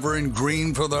safety cover in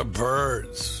green for the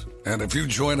birds. And if you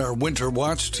join our Winter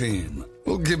Watch team,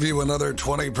 we'll give you another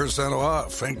 20%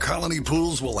 off, and Colony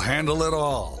Pools will handle it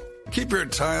all. Keep your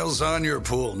tiles on your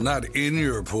pool, not in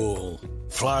your pool.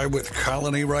 Fly with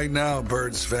Colony right now,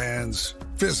 Birds fans.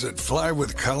 Visit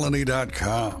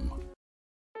flywithcolony.com.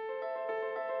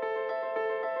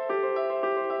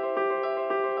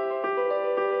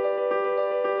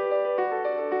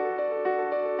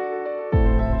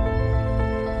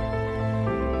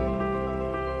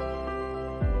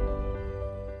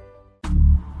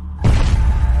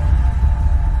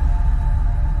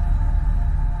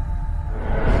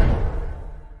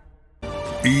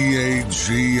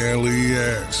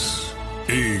 EAGLES,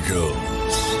 Eagles.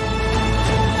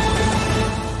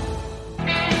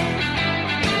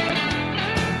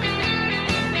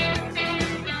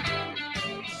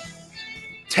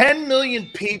 $10 million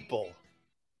people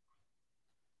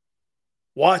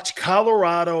watched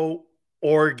Colorado,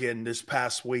 Oregon this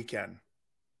past weekend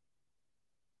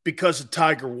because of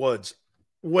Tiger Woods.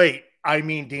 Wait, I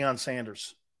mean Deion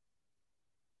Sanders.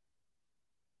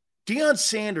 Deion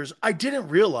Sanders, I didn't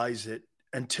realize it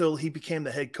until he became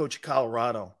the head coach of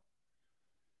Colorado,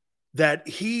 that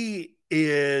he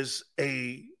is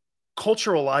a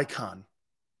cultural icon.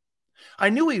 I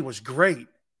knew he was great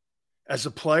as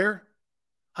a player.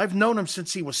 I've known him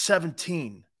since he was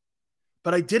 17,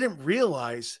 but I didn't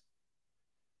realize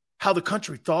how the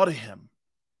country thought of him.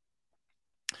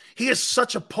 He is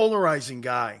such a polarizing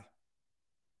guy.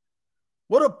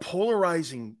 What a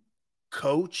polarizing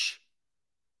coach,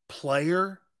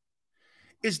 player.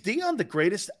 Is Deion the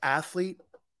greatest athlete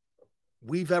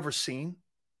we've ever seen?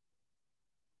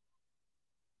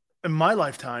 In my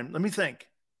lifetime, let me think.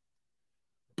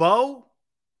 Bo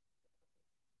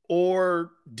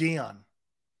or Deion?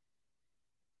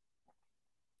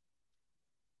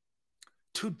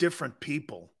 Two different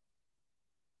people.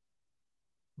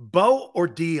 Bo or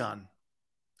Deion?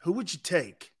 Who would you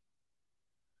take?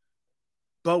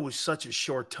 Bo was such a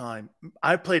short time.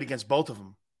 I played against both of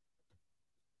them.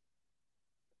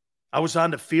 I was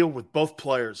on the field with both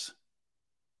players.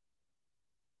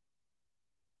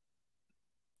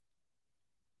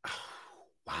 Oh,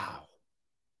 wow.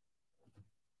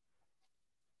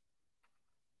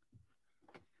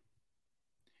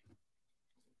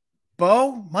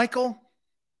 Bo, Michael?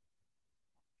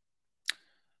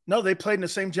 No, they played in the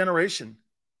same generation.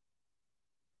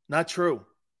 Not true.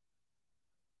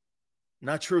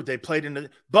 Not true. They played in the...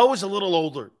 Bo was a little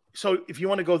older. So if you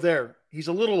want to go there, he's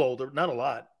a little older. Not a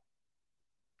lot.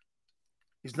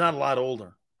 He's not a lot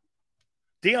older.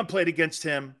 Deion played against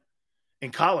him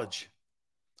in college.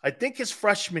 I think his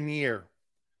freshman year,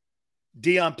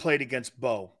 Deion played against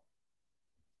Bo.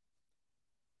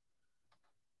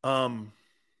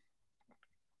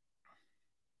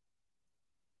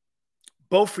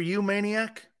 Bo for you,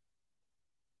 Maniac?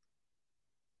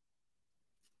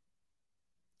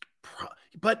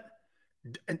 But,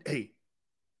 and, hey,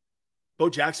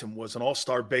 Bo Jackson was an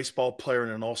all-star baseball player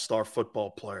and an all-star football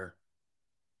player.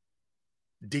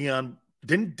 Didn't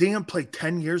Deion play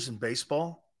 10 years in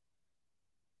baseball?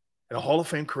 And a Hall of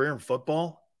Fame career in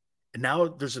football? And now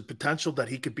there's a potential that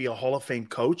he could be a Hall of Fame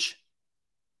coach?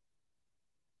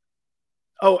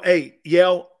 Oh, hey,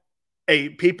 Yale. Hey,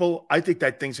 people, I think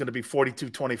that thing's going to be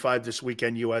 42-25 this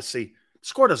weekend, USC. The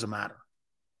score doesn't matter.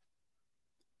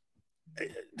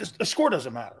 The score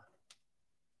doesn't matter.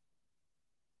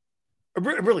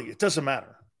 Really, it doesn't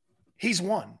matter. He's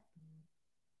won.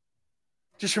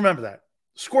 Just remember that.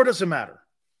 Score doesn't matter.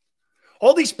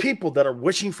 All these people that are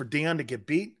wishing for Deion to get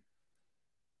beat,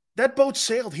 that boat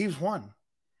sailed. He's won.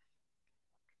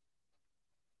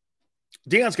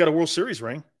 Deion's got a World Series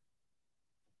ring.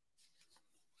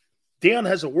 Deion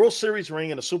has a World Series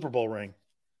ring and a Super Bowl ring.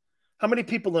 How many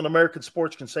people in American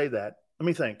sports can say that? Let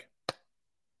me think.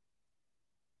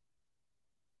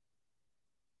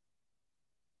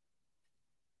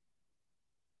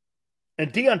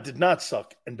 And Deion did not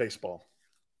suck in baseball.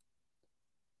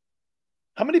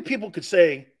 How many people could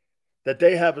say that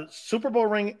they have a Super Bowl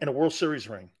ring and a World Series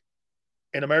ring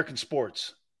in American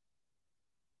sports?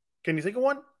 Can you think of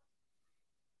one?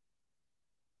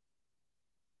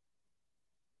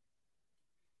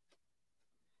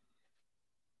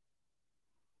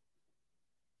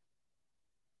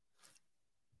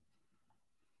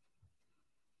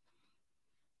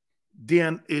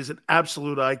 Deion is an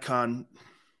absolute icon,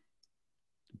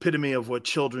 epitome of what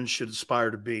children should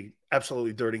aspire to be.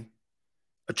 Absolutely dirty.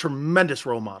 A tremendous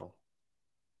role model.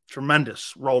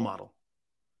 Tremendous role model.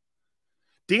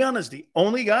 Deion is the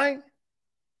only guy.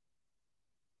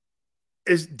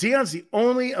 Deion's the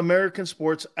only American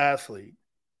sports athlete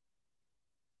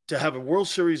to have a World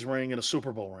Series ring and a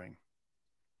Super Bowl ring.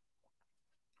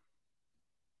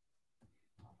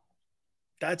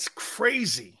 That's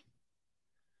crazy.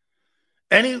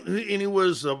 And he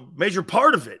was a major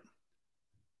part of it.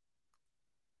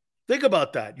 Think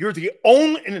about that. You're the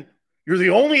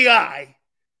only guy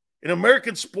in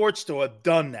American sports to have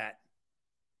done that.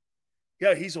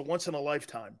 Yeah, he's a once in a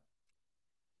lifetime.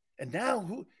 And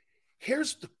now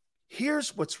here's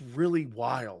what's really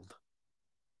wild.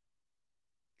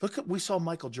 We saw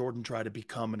Michael Jordan try to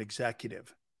become an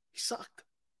executive. He sucked.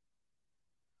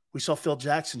 We saw Phil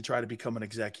Jackson try to become an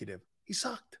executive. He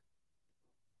sucked.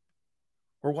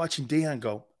 We're watching Deion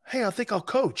go, hey, I think I'll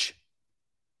coach.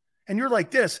 And you're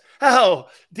like this, oh,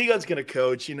 Deion's going to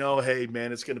coach, hey,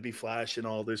 man, it's going to be flash and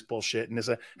all this bullshit. And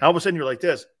all of a sudden you're like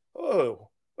this, oh,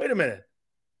 wait a minute.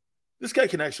 This guy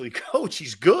can actually coach.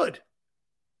 He's good.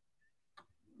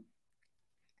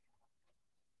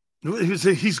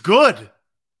 He's good.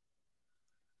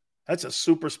 That's a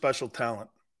super special talent.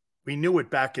 We knew it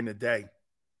back in the day.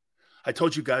 I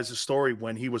told you guys the story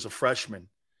when he was a freshman.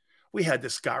 We had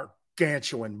this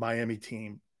gargantuan Miami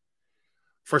team.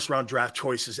 First round draft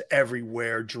choices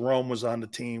everywhere. Jerome was on the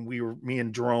team. Me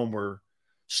and Jerome were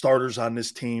starters on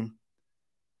this team.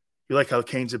 You like how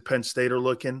Canes at Penn State are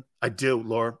looking? I do,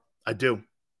 Laura. I do.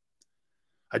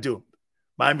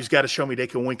 Miami's got to show me they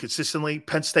can win consistently.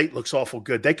 Penn State looks awful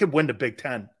good. They could win the Big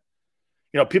Ten.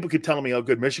 People keep telling me how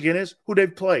good Michigan is. Who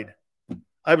they've played.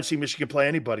 I haven't seen Michigan play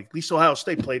anybody. At least Ohio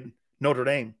State played Notre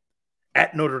Dame.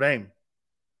 At Notre Dame.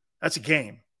 That's a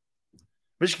game.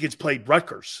 Michigan's played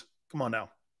Rutgers. Come on now.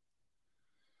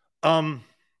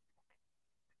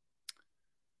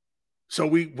 So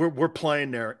we're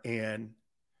playing there, and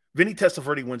Vinny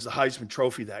Testaverde wins the Heisman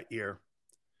Trophy that year.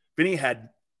 Vinny had,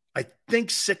 I think,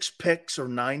 6 picks or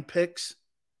 9 picks.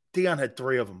 Deion had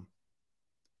 3 of them,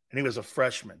 and he was a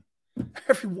freshman.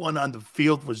 Everyone on the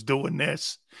field was doing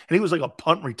this, and he was like a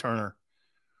punt returner.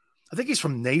 I think he's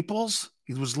from Naples.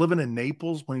 He was living in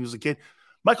Naples when he was a kid.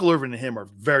 Michael Irvin and him are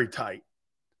very tight.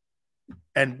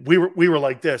 And we were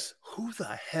like this. Who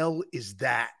the hell is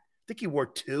that? I think he wore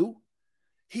 2.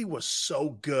 He was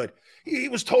so good. He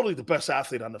was totally the best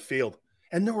athlete on the field.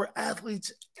 And there were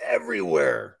athletes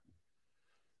everywhere.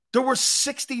 There were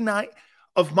 69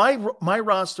 of my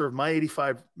roster, of my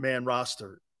 85-man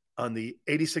roster on the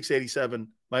 86-87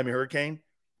 Miami Hurricane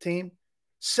team.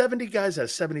 70 guys out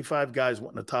of 75 guys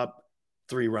went in the top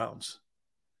 3 rounds.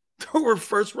 There were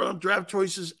first-round draft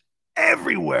choices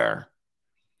everywhere.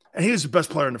 And he was the best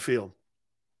player in the field.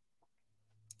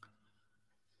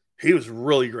 He was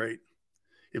really great.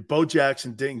 If Bo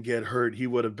Jackson didn't get hurt, he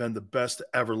would have been the best to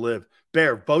ever live.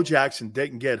 Bear, if Bo Jackson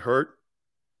didn't get hurt,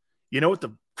 you know what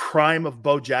the prime of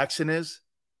Bo Jackson is?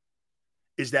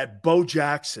 Is that Bo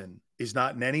Jackson is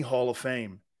not in any Hall of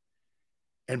Fame.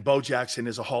 And Bo Jackson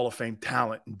is a Hall of Fame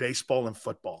talent in baseball and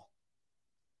football.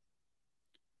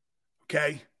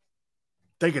 Okay?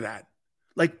 Think of that.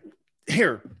 Like,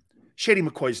 here, Shady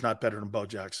McCoy's not better than Bo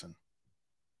Jackson.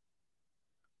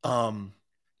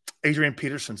 Adrian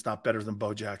Peterson's not better than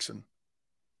Bo Jackson.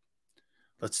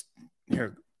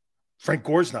 Frank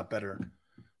Gore's not better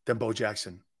than Bo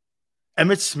Jackson.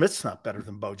 Emmitt Smith's not better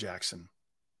than Bo Jackson.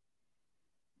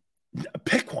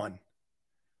 Pick one.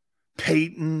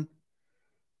 Peyton,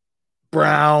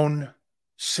 Brown,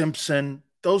 Simpson,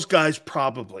 those guys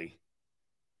probably.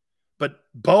 But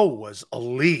Bo was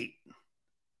elite.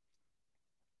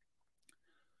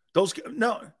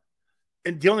 No.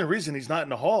 And the only reason he's not in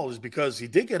the Hall is because he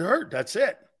did get hurt. That's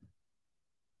it.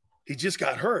 He just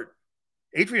got hurt.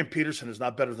 Adrian Peterson is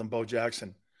not better than Bo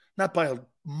Jackson. Not by a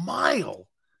mile.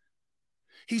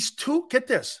 Get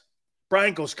this.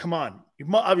 Brian goes, come on. You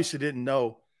obviously didn't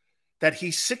know that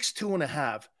he's 6'2 and a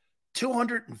half,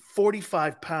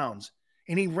 245 pounds,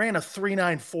 and he ran a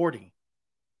 3.940.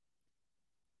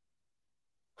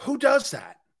 Who does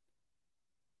that?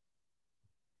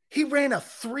 He ran a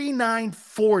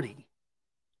 3.940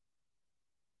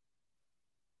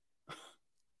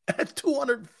 at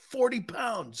 240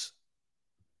 pounds.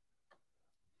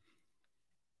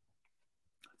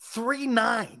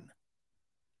 3.9.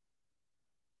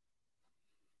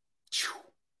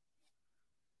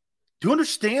 Do you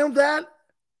understand that?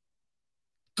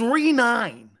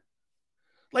 3.9.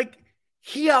 Like,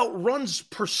 he outruns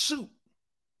pursuit.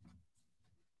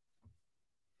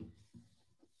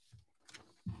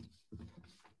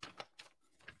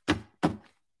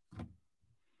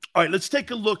 All right, let's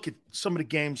take a look at some of the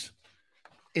games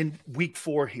in week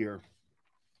 4 here.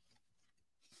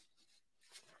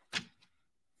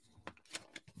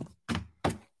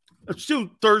 Let's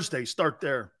do Thursday. Start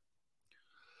there.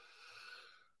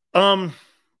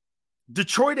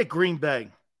 Detroit at Green Bay.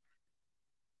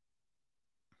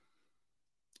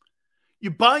 You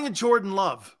buying a Jordan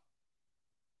Love.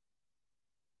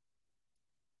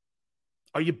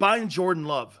 Are you buying Jordan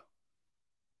Love?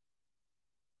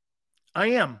 I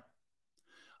am.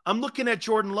 I'm looking at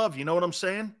Jordan Love. You know what I'm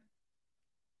saying?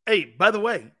 Hey, by the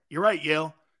way, you're right,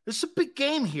 Yale. This is a big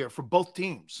game here for both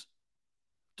teams.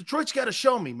 Detroit's got to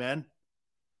show me, man,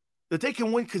 that they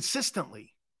can win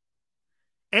consistently.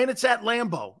 And it's at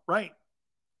Lambeau, right?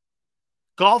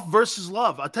 Golf versus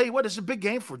Love. I'll tell you what, it's a big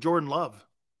game for Jordan Love.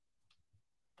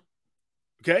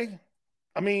 Okay?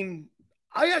 I mean,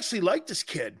 I actually like this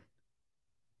kid.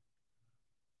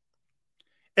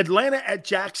 Atlanta at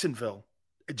Jacksonville.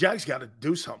 Jack's got to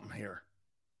do something here.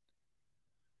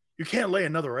 You can't lay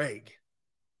another egg.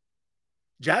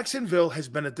 Jacksonville has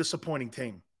been a disappointing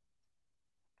team.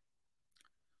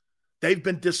 They've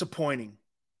been disappointing.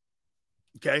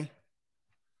 Okay?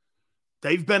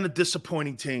 They've been a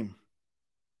disappointing team.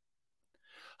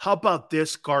 How about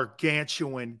this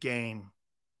gargantuan game?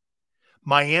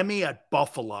 Miami at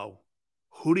Buffalo.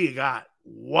 Who do you got?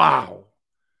 Wow.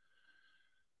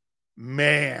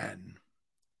 Man.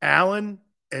 Allen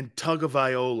and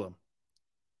Tagovailoa.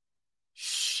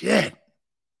 Shit.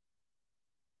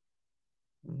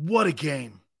 What a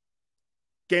game.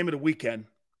 Game of the weekend.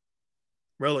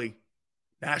 Really.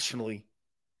 Nationally.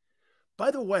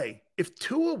 By the way, if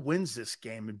Tua wins this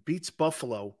game and beats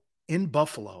Buffalo in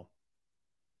Buffalo,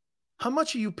 how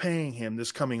much are you paying him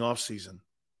this coming offseason?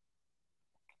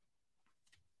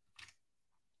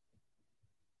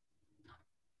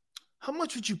 How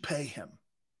much would you pay him?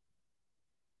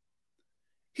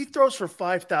 He throws for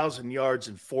 5,000 yards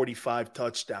and 45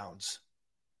 touchdowns.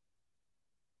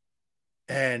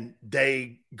 And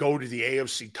they go to the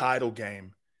AFC title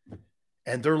game,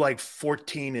 and they're like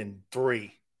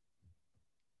 14-3.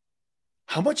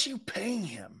 How much are you paying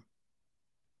him?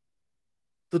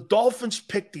 The Dolphins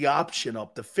picked the option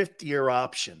up, the 5th-year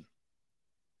option.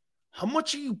 How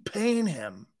much are you paying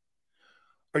him?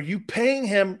 Are you paying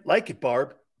him, like it,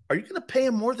 Barb, are you going to pay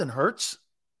him more than Hurts?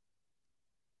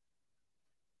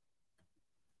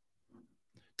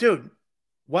 Dude,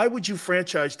 why would you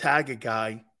franchise tag a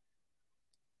guy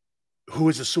who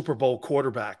is a Super Bowl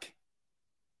quarterback?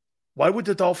 Why would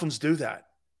the Dolphins do that?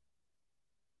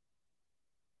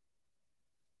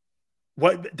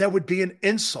 What, that would be an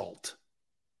insult.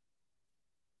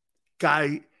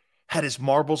 Guy had his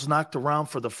marbles knocked around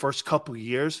for the first couple of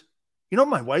years. You know,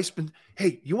 my wife's been,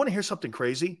 hey, you want to hear something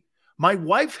crazy? My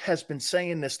wife has been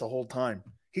saying this the whole time.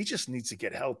 He just needs to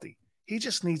get healthy. He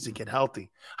just needs to get healthy.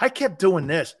 I kept doing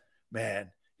this.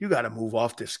 Man, you got to move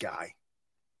off this guy.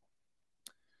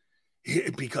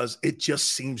 Because it just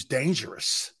seems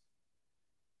dangerous.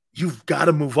 You've got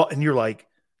to move on. And you're like,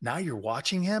 now you're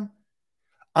watching him?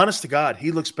 Honest to God,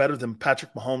 he looks better than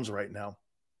Patrick Mahomes right now.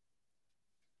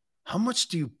 How much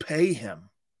do you pay him?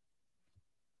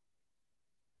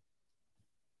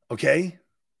 Okay?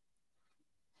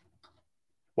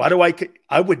 Why do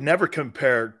I would never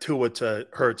compare Tua to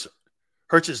Hurts.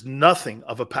 Hurts is nothing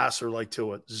of a passer like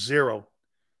Tua. Zero.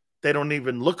 They don't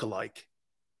even look alike.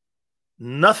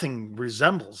 Nothing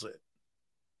resembles it.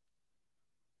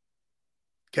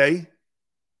 Okay?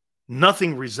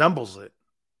 Nothing resembles it.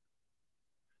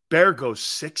 Bear goes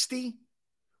 60?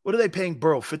 What are they paying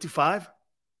Burrow? 55?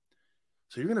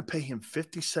 So you're going to pay him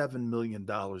 $57 million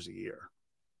a year.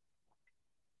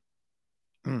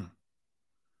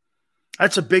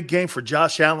 That's a big game for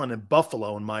Josh Allen and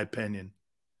Buffalo, in my opinion.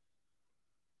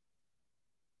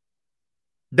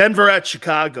 Denver at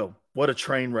Chicago. What a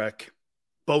train wreck.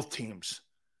 Both teams.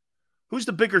 Who's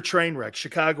the bigger train wreck,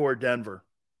 Chicago or Denver?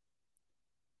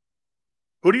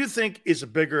 Who do you think is a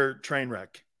bigger train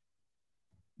wreck?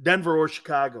 Denver or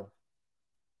Chicago?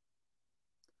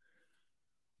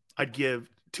 I'd give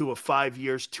Tua 5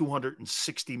 years,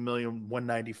 $260 million,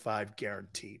 $195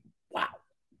 guaranteed. Wow.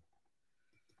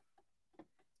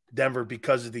 Denver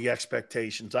because of the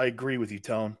expectations. I agree with you,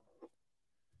 Tone.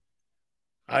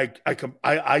 I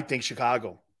think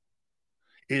Chicago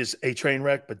is a train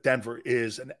wreck, but Denver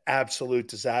is an absolute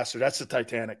disaster. That's the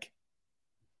Titanic.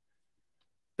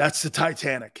 That's the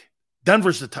Titanic.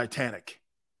 Denver's the Titanic.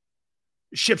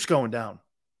 The ship's going down.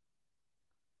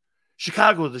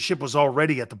 Chicago, the ship was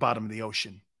already at the bottom of the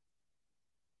ocean.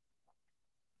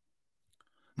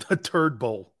 The Turd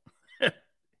Bowl. How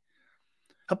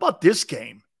about this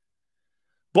game?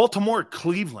 Baltimore,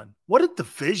 Cleveland. What a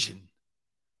division.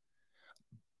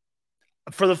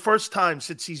 For the first time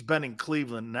since he's been in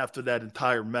Cleveland and after that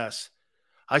entire mess,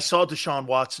 I saw Deshaun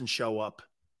Watson show up.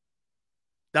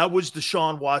 That was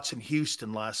Deshaun Watson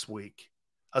Houston last week.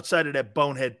 Outside of that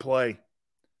bonehead play.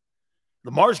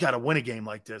 Lamar's got to win a game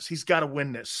like this. He's got to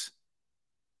win this.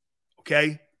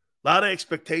 Okay? A lot of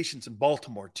expectations in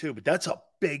Baltimore too, but that's a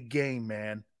big game,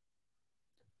 man.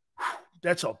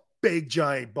 That's a big,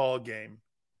 giant ball game.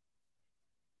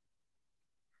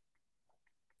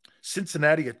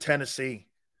 Cincinnati at Tennessee.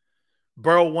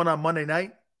 Burrow won on Monday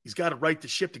night. He's got to right the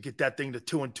ship to get that thing to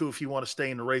 2-2 if you want to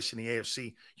stay in the race in the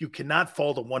AFC. You cannot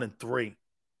fall to 1-3.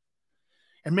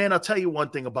 And, man, I'll tell you one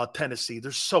thing about Tennessee.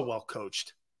 They're so well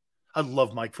coached. I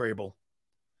love Mike Vrabel.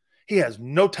 He has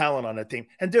no talent on that team.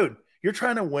 And, dude, you're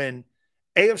trying to win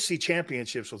AFC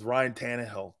championships with Ryan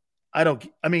Tannehill.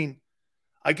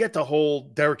 I get the whole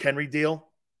Derrick Henry deal.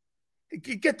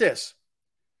 Get this.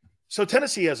 So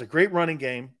Tennessee has a great running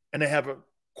game, and they have a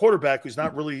quarterback who's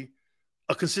not really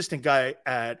a consistent guy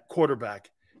at quarterback.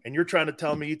 And you're trying to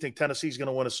tell me you think Tennessee's going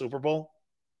to win a Super Bowl?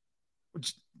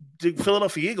 The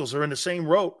Philadelphia Eagles are in the same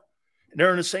boat, and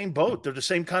they're in the same boat. They're the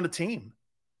same kind of team.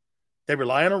 They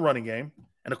rely on a running game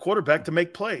and a quarterback to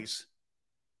make plays.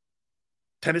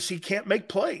 Tennessee can't make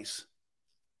plays.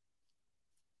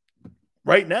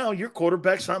 Right now, your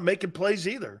quarterback's not making plays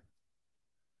either.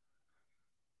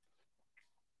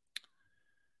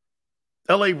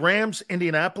 LA Rams,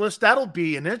 Indianapolis, that'll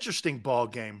be an interesting ball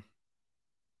game.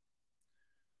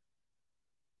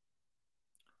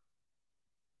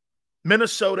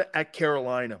 Minnesota at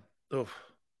Carolina. Ugh.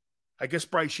 I guess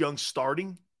Bryce Young's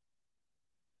starting.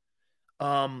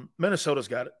 Minnesota's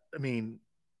got it. I mean,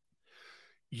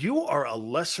 you are a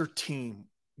lesser team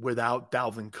without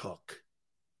Dalvin Cook.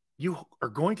 You are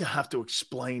going to have to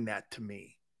explain that to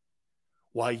me.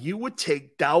 Why you would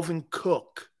take Dalvin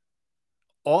Cook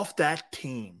off that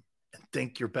team and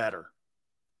think you're better.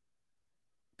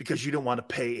 Because you don't want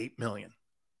to pay $8 million.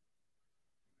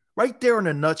 Right there in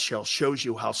a nutshell shows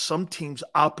you how some teams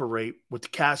operate with the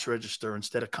cash register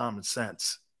instead of common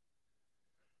sense.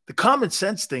 The common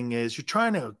sense thing is you're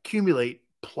trying to accumulate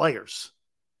players.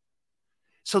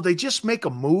 So they just make a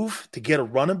move to get a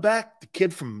running back, the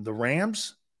kid from the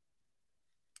Rams.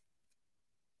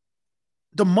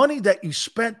 The money that you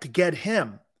spent to get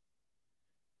him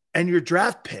and your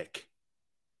draft pick,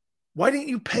 why didn't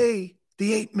you pay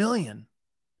the $8 million?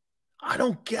 I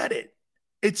don't get it.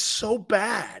 It's so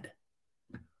bad.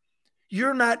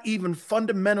 You're not even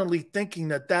fundamentally thinking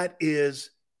that that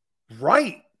is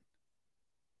right.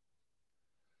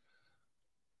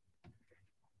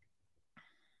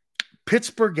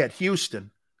 Pittsburgh at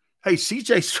Houston. Hey,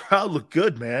 CJ Stroud looked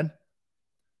good, man.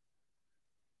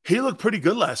 He looked pretty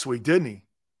good last week, didn't he?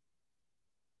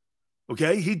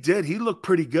 Okay, he did. He looked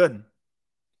pretty good.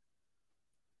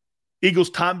 Eagles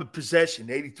time of possession,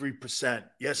 83%.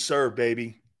 Yes, sir,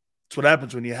 baby. That's what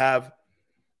happens when you have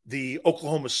the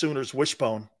Oklahoma Sooners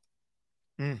wishbone.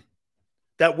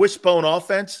 That wishbone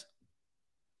offense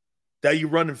that you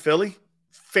run in Philly,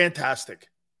 fantastic.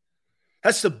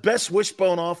 That's the best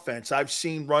wishbone offense I've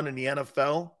seen run in the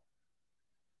NFL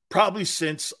probably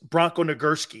since Bronco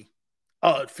Nagurski.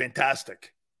 Oh,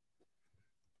 fantastic.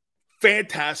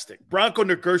 Fantastic. Bronco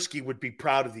Nagurski would be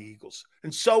proud of the Eagles,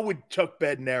 and so would Chuck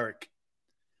Bednarik.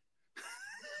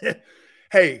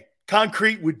 Hey,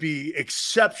 Concrete would be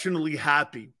exceptionally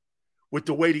happy with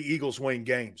the way the Eagles win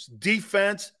games.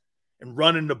 Defense and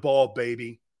running the ball,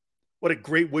 baby. What a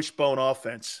great wishbone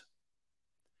offense.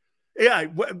 Yeah,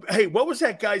 hey, what was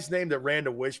that guy's name that ran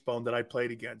the wishbone that I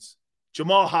played against?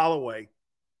 Jamal Holloway.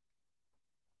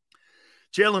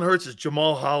 Jalen Hurts is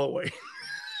Jamal Holloway.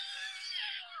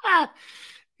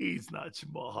 He's not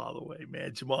Jamal Holloway,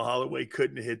 man. Jamal Holloway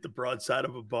couldn't hit the broadside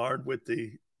of a barn with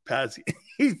the pass.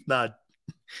 He's not.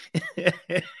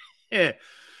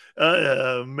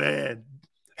 Man.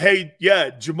 Hey, yeah,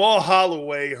 Jamal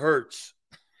Holloway hurts.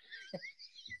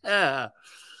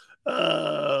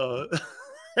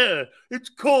 It's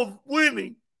called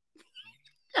winning.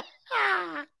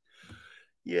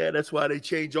 Yeah, that's why they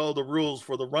change all the rules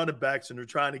for the running backs, and they're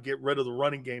trying to get rid of the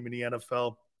running game in the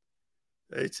NFL.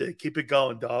 They say, keep it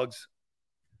going, dogs.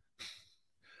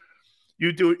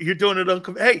 You're doing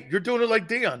it hey, you're doing it like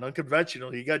Dion,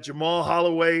 unconventional. You got Jamal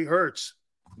Holloway Hurts.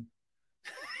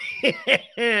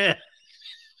 Hey,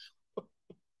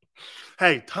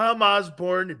 Tom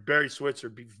Osborne and Barry Switzer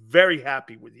be very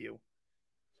happy with you.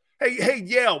 Hey,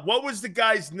 yeah, what was the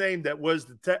guy's name that was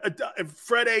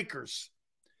Fred Akers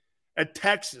at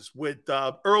Texas with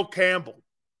Earl Campbell?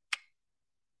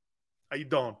 How you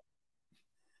doing?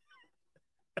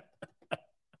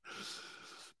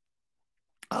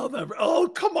 Come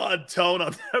on, Tone.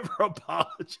 I'll never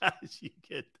apologize. You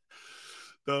get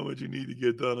done what you need to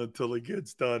get done until it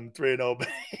gets done. 3-0.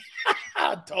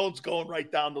 Tone's going right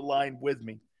down the line with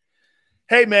me.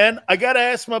 Hey, man, I got to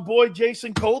ask my boy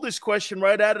Jason Cole this question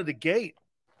right out of the gate.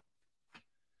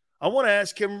 I want to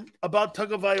ask him about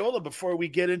Tagovailoa before we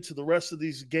get into the rest of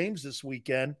these games this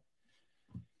weekend.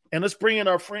 And let's bring in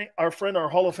our friend, our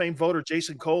Hall of Fame voter,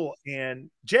 Jason Cole. And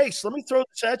Jace, let me throw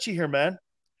this at you here, man.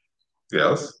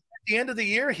 Yes. At the end of the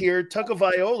year here,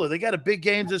 Tagovailoa, they got a big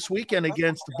game this weekend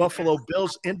against the Buffalo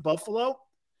Bills in Buffalo.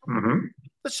 Mm-hmm.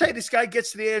 Let's say this guy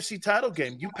gets to the AFC title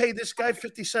game. You pay this guy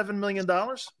 $57 million?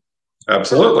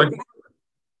 Absolutely.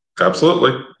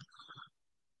 Absolutely.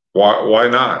 Why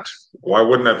not? Why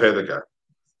wouldn't I pay the guy?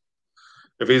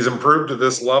 If he's improved to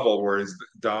this level where he's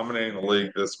dominating the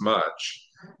league this much,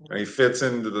 and he fits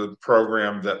into the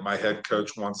program that my head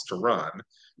coach wants to run,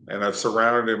 and I've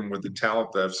surrounded him with the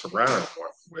talent that I've surrounded him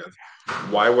with,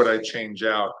 why would I change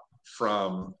out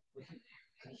from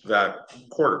that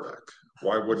quarterback?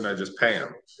 Why wouldn't I just pay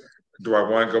him? Do I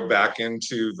want to go back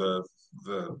into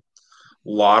the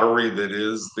lottery that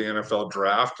is the NFL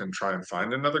draft and try and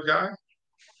find another guy?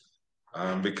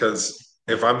 Because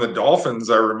if I'm the Dolphins,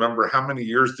 I remember how many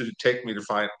years did it take me to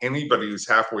find anybody who's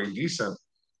halfway decent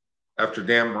after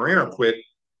Dan Marino quit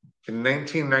in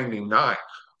 1999,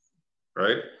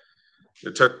 right?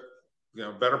 It took,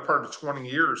 better part of 20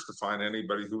 years to find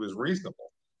anybody who was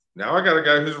reasonable. Now I got a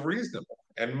guy who's reasonable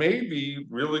and maybe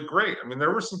really great. I mean,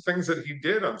 there were some things that he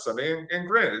did on Sunday, and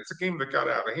granted, it's a game that got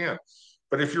out of hand.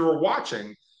 But if you were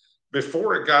watching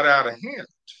before it got out of hand,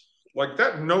 like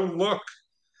that no-look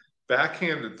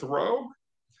backhanded throw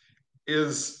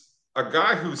is a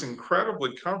guy who's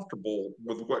incredibly comfortable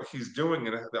with what he's doing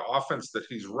and the offense that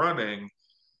he's running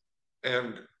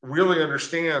and really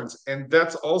understands. And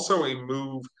that's also a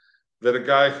move that a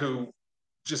guy who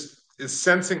just is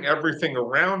sensing everything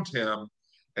around him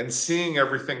and seeing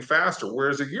everything faster.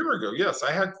 Whereas a year ago, yes,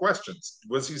 I had questions.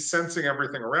 Was he sensing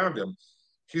everything around him?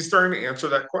 He's starting to answer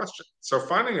that question. So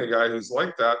finding a guy who's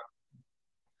like that,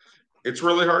 it's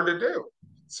really hard to do.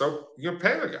 So you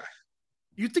pay the guy.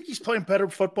 You think he's playing better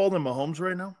football than Mahomes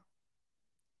right now?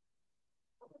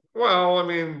 Well, I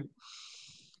mean,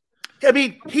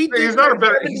 he's not a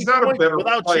better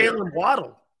without player. Jalen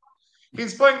Waddle.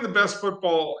 He's playing the best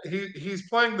football. He's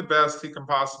playing the best he can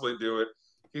possibly do it.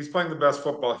 He's playing the best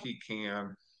football he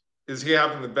can. Is he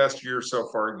having the best year so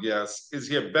far? Yes. Is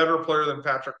he a better player than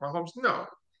Patrick Mahomes? No.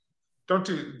 Don't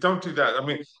do that. I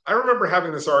mean, I remember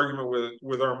having this argument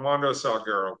with Armando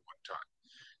Salguero one time.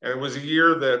 And it was a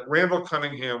year that Randall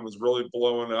Cunningham was really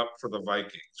blowing up for the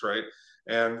Vikings, right?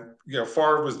 And,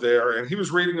 Favre was there, and he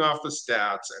was reading off the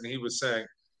stats, and he was saying,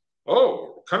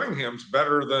 oh, Cunningham's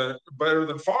better than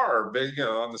Favre,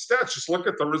 on the stats. Just look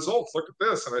at the results. Look at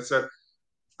this. And I said,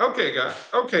 okay, guy.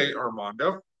 Okay,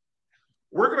 Armando.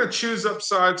 We're going to choose up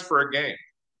sides for a game.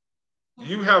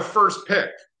 You have first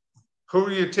pick. Who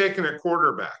are you taking at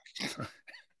quarterback?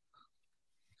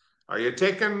 Are you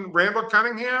taking Randall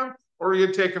Cunningham or are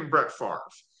you taking Brett Favre?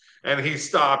 And he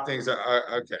stopped and he said,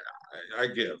 okay, I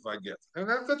give. And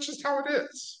that's just how it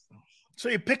is. So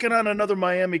you're picking on another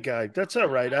Miami guy. That's all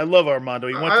right. I love Armando.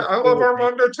 I love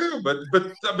Armando too, but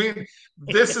I mean,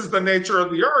 this is the nature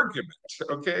of the argument,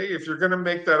 okay? If you're going to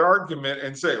make that argument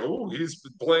and say, oh, he's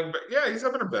playing, yeah, he's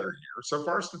having a better year. So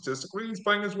far, statistically, he's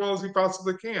playing as well as he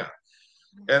possibly can.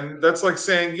 And that's like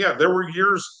saying, yeah, there were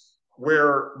years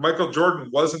where Michael Jordan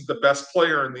wasn't the best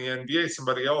player in the NBA.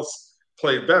 Somebody else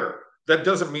played better. That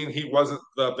doesn't mean he wasn't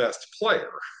the best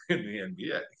player in the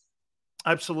NBA.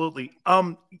 Absolutely.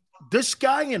 This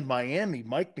guy in Miami,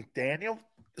 Mike McDaniel,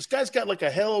 this guy's got like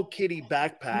a Hello Kitty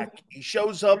backpack. He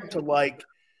shows up to like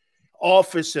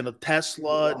office in a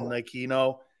Tesla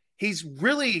and he's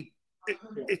really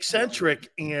eccentric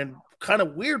and kind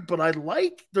of weird, but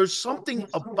there's something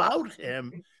about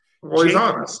him. Well, he's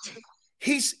honest.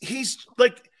 He's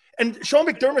like, and Sean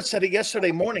McDermott said it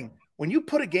yesterday morning, when you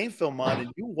put a game film on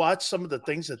and you watch some of the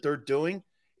things that they're doing,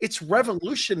 it's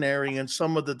revolutionary in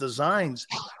some of the designs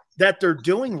that they're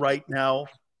doing right now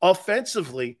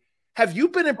offensively. Have you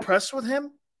been impressed with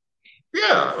him?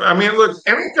 Yeah. I mean, look,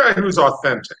 any guy who's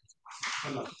authentic,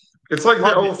 it's like the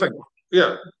whole thing.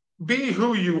 Yeah. Be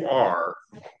who you are.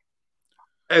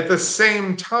 At the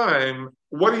same time,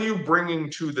 what are you bringing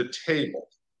to the table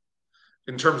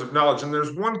in terms of knowledge? And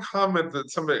there's one comment that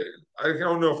somebody, I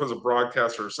don't know if it was a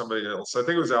broadcaster or somebody else, I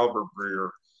think it was Albert Breer,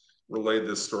 relayed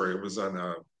this story. It was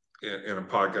on in a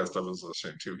podcast I was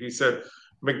listening to. He said,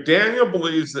 McDaniel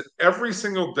believes that every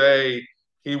single day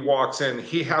he walks in,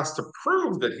 he has to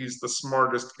prove that he's the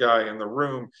smartest guy in the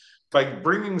room by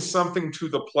bringing something to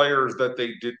the players that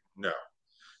they didn't know.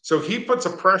 So he puts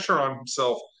a pressure on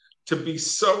himself to be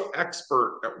so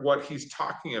expert at what he's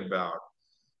talking about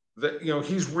that,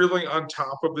 he's really on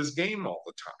top of his game all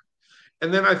the time.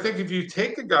 And then I think if you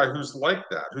take a guy who's like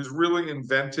that, who's really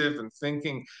inventive and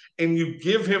thinking, and you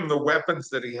give him the weapons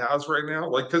that he has right now,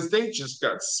 like, because they just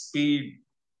got speed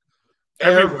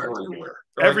everywhere.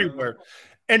 Everywhere.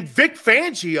 And Vic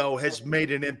Fangio has made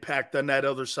an impact on that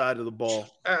other side of the ball.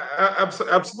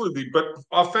 Absolutely. But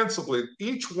offensively,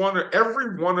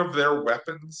 every one of their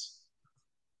weapons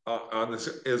on this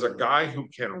is a guy who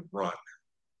can run.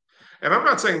 And I'm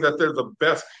not saying that they're the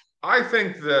best. I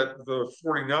think that the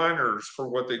 49ers, for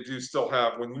what they do, still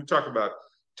have, when you talk about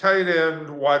tight end,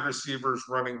 wide receivers,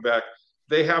 running back,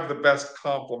 they have the best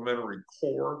complementary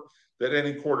core that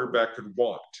any quarterback could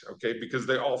want, okay? Because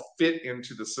they all fit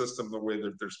into the system the way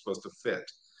that they're supposed to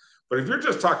fit. But if you're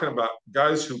just talking about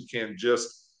guys who can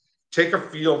just take a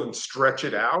field and stretch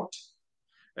it out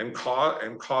and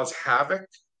cause havoc,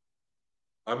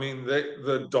 I mean,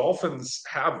 the Dolphins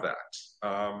have that.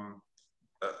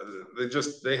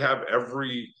 They have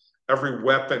every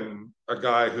weapon, a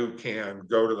guy who can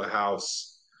go to the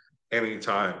house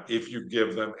anytime if you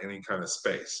give them any kind of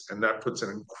space, and that puts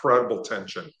an incredible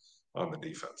tension on the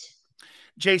defense.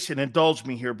 Jason, indulge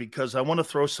me here because I want to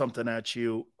throw something at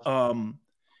you, and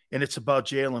it's about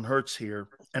Jalen Hurts here,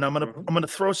 and I'm gonna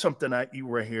throw something at you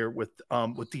right here with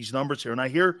these numbers here, and I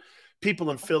hear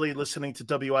people in Philly listening to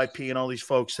WIP and all these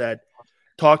folks that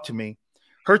talk to me.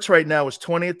 Hurts right now is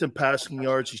 20th in passing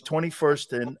yards. He's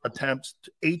 21st in attempts,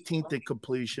 18th in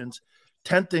completions,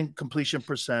 10th in completion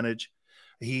percentage.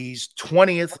 He's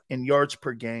 20th in yards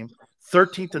per game,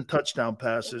 13th in touchdown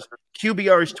passes.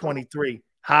 QBR is 23.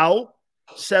 How?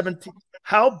 17.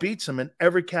 How beats him in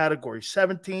every category.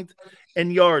 17th in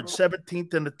yards,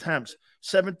 17th in attempts,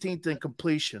 17th in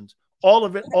completions. All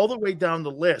of it, all the way down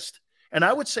the list. And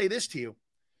I would say this to you.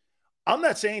 I'm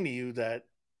not saying to you that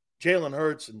Jalen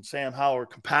Hurts and Sam Howell are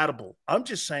compatible. I'm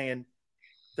just saying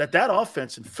that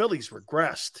offense in Philly's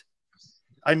regressed.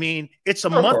 I mean, it's a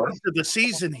month into the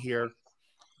season here.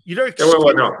 You don't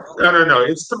no.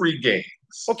 It's 3 games.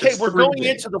 Okay, we're going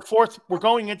into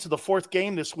the fourth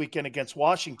game this weekend against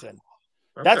Washington.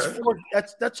 Okay.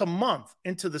 That's a month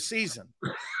into the season.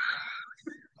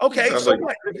 Okay, so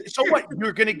what?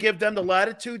 You're going to give them the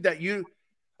latitude that you?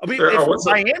 I mean, what's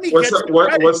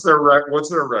their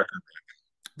record?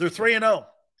 They're 3-0.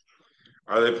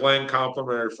 Are they playing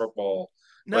complementary football?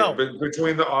 No,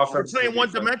 between the offense, they're playing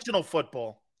one-dimensional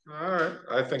football. All right,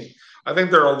 I think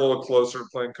they're a little closer to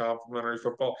playing complementary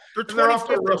football. They're off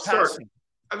to a rough start.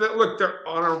 Look, they're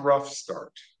on a rough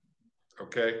start.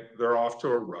 Okay, they're off to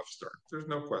a rough start. There's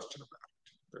no question about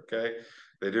it. Okay,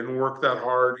 they didn't work that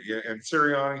hard, and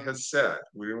Sirianni has said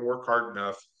we didn't work hard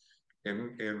enough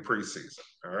in preseason.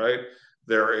 All right,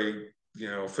 they're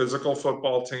a physical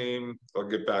football team. I'll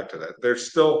get back to that. They're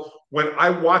still, when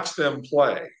I watch them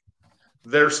play,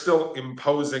 they're still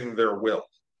imposing their will.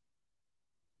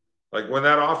 Like when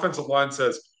that offensive line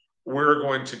says, we're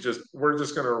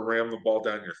just going to ram the ball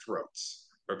down your throats.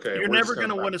 Okay. You're never going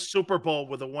to win a Super Bowl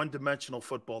with a one-dimensional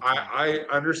football team. I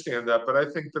understand that, but I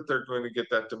think that they're going to get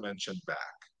that dimension back.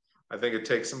 I think it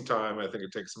takes some time. I think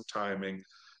it takes some timing,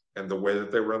 and the way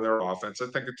that they run their offense, I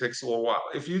think it takes a little while.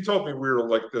 If you told me we were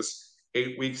like this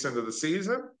 8 weeks into the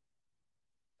season,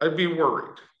 I'd be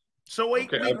worried. So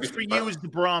 8 weeks for you is the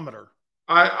barometer.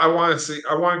 I want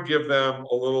to give them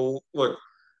a little look.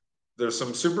 There's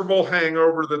some Super Bowl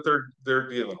hangover that they're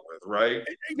dealing with, right?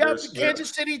 Yeah, Kansas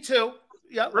City too.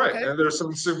 Yeah, right. Okay. And there's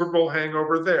some Super Bowl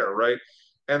hangover there, right?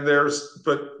 And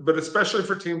but especially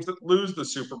for teams that lose the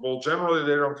Super Bowl, generally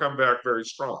they don't come back very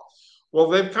strong. Well,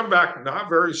 they've come back not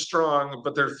very strong,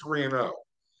 but they're 3-0.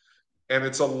 And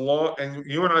it's and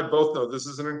you and I both know this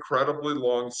is an incredibly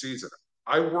long season.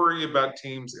 I worry about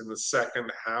teams in the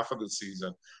second half of the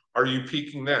season. Are you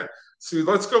peaking then? See,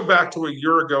 let's go back to a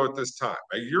year ago at this time.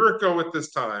 A year ago at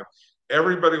this time,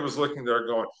 everybody was looking there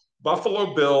going,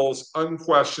 Buffalo Bills,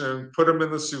 unquestioned, put them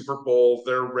in the Super Bowl.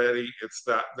 They're ready.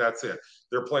 That's it.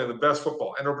 They're playing the best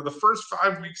football. And over the first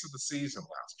 5 weeks of the season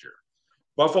last year,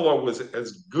 Buffalo was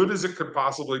as good as it could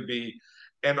possibly be.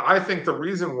 And I think the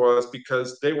reason was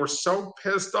because they were so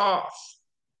pissed off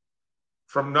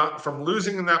from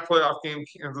losing in that playoff game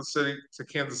Kansas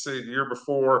City the year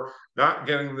before, not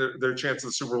getting their chance at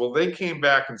the Super Bowl. They came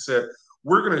back and said,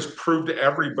 we're going to prove to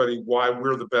everybody why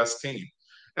we're the best team.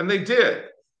 And they did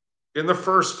in the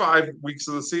first 5 weeks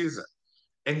of the season.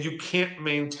 And you can't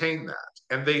maintain that.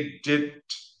 And they didn't.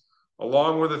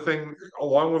 Along with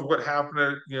what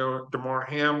happened to DeMar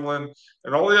Hamlin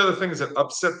and all the other things that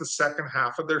upset the second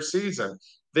half of their season,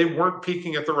 they weren't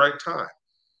peaking at the right time.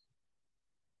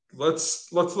 Let's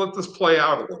let this play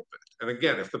out a little bit. And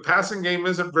again, if the passing game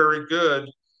isn't very good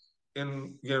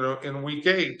in week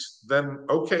 8, then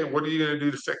okay, what are you going to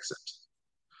do to fix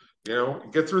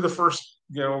it? Get through the first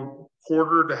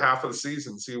quarter to half of the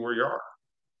season, see where you are.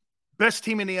 Best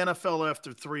team in the NFL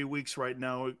after 3 weeks right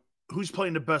now. Who's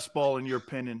playing the best ball in your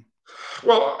opinion?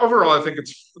 Well, overall, I think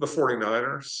it's the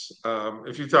 49ers.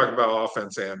 If you talk about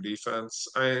offense and defense,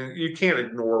 you can't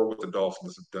ignore what the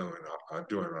Dolphins are doing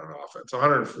on offense.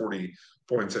 140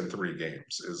 points in 3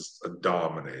 games is a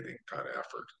dominating kind of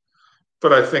effort.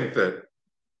 But I think that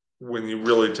when you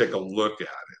really take a look at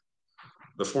it,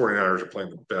 the 49ers are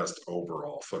playing the best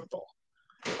overall football.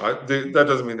 That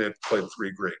doesn't mean they've played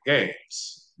 3 great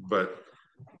games, but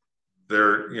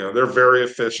they're very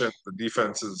efficient. The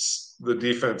defense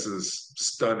is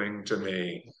stunning to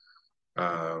me.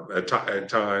 At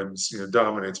times,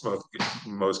 dominates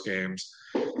most games.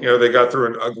 They got through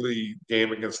an ugly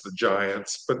game against the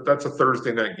Giants, but that's a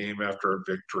Thursday night game after a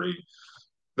victory.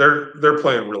 They're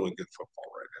playing really good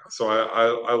football right now. So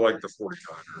I like the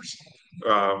 49ers.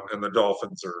 And the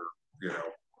Dolphins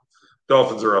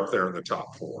are up there in the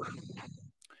top 4.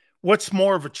 What's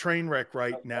more of a train wreck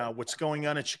right now? What's going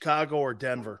on in Chicago or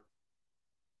Denver?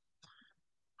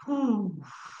 Well,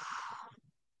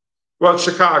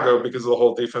 Chicago, because of the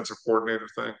whole defensive coordinator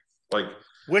thing.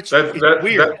 Which is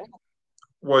weird.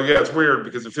 Well, yeah, it's weird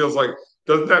because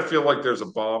doesn't that feel like there's a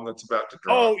bomb that's about to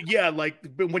drop? Oh, yeah.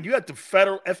 When you have the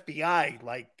federal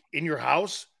FBI, in your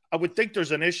house, I would think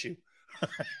there's an issue.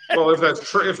 Well, if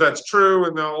that's true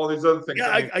and all these other things.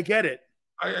 Yeah, I get it.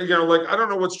 I don't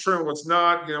know what's true and what's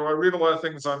not. I read a lot of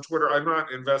things on Twitter. I'm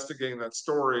not investigating that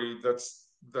story. That's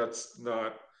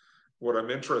not what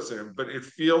I'm interested in. But it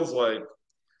feels like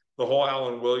the whole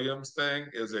Alan Williams thing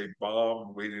is a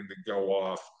bomb waiting to go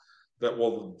off that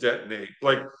will detonate.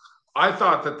 I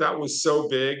thought that was so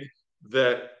big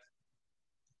that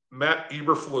Matt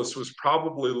Eberflus was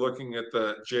probably looking at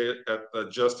the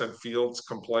Justin Fields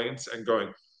complaints and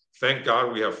going, "Thank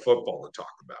God we have football to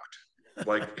talk about."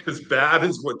 As bad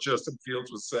as what Justin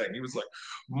Fields was saying, he was like,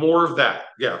 "More of that,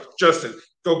 yeah, Justin,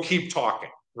 go keep talking,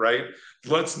 right?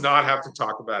 Let's not have to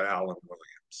talk about Alan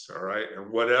Williams, all right, and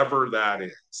whatever that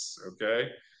is, okay."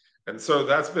 And so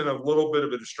that's been a little bit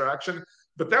of a distraction,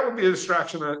 but that would be a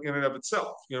distraction in and of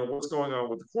itself. What's going on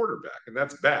with the quarterback, and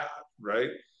that's bad,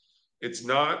 right? It's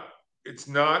not,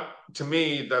 to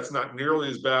me, that's not nearly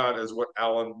as bad as what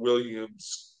Alan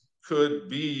Williams could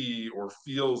be or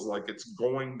feels like it's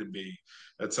going to be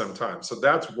at some time. So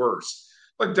that's worse.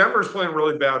 Denver's playing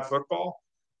really bad football,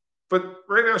 but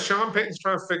right now Sean Payton's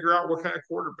trying to figure out what kind of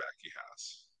quarterback he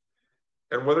has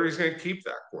and whether he's going to keep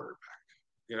that quarterback.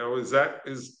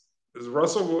 Is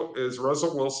Russell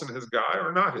Wilson his guy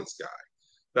or not his guy?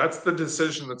 That's the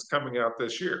decision that's coming out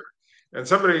this year. And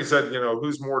somebody said,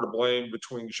 who's more to blame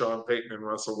between Sean Payton and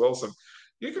Russell Wilson?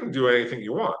 You can do anything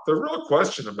you want. The real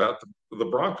question about the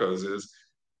Broncos is,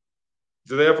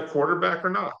 do they have a quarterback or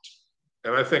not?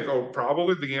 And I think,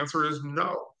 probably the answer is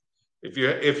no. If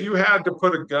you had to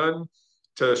put a gun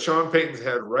to Sean Payton's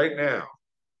head right now,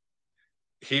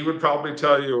 he would probably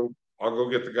tell you, "I'll go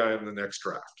get the guy in the next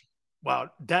draft." Wow,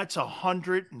 that's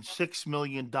 $106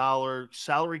 million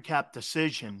salary cap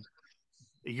decision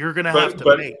you're going to have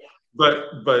to make.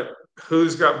 But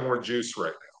who's got more juice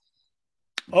right now?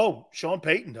 Oh, Sean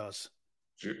Payton does.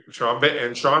 Sean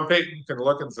Payton can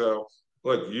look and say,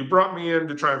 "Look, you brought me in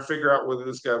to try and figure out whether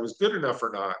this guy was good enough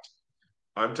or not.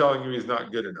 I'm telling you he's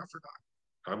not good enough or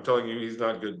not. I'm telling you he's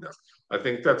not good enough." I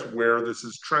think that's where this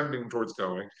is trending towards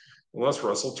going, unless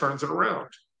Russell turns it around.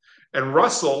 And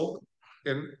Russell,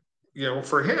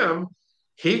 for him,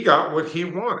 he got what he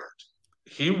wanted.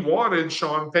 He wanted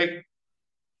Sean Payton.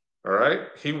 All right.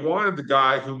 He wanted the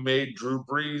guy who made Drew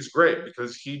Brees great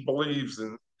because he believes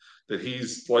that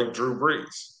he's like Drew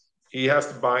Brees. He has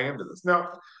to buy into this.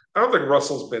 Now, I don't think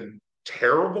Russell's been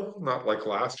terrible, not like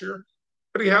last year,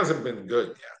 but he hasn't been good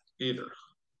yet either.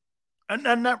 And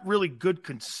not really good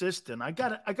consistent. I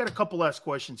got a couple last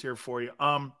questions here for you.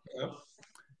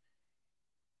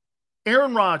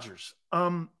 Aaron Rodgers.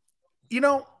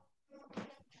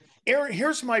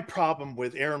 Here's my problem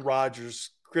with Aaron Rodgers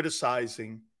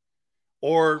criticizing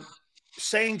or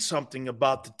saying something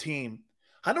about the team.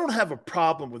 I don't have a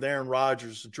problem with Aaron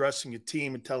Rodgers addressing a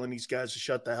team and telling these guys to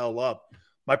shut the hell up.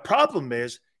 My problem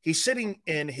is he's sitting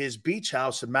in his beach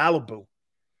house in Malibu,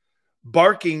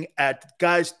 barking at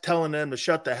guys telling them to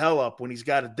shut the hell up when he's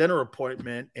got a dinner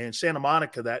appointment in Santa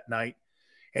Monica that night.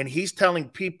 And he's telling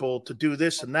people to do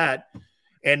this and that.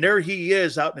 And there he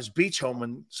is out in his beach home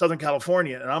in Southern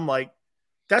California. And I'm like,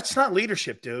 that's not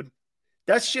leadership, dude.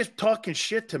 That's just talking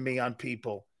shit to me on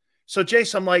people. So,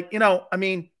 Jace, I'm like,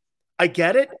 I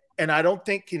get it. And I don't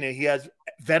think, he has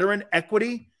veteran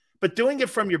equity. But doing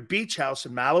it from your beach house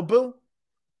in Malibu,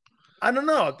 I don't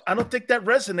know. I don't think that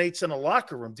resonates in a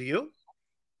locker room. Do you?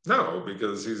 No,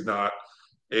 because he's not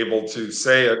able to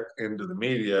say it into the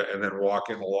media and then walk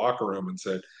in the locker room and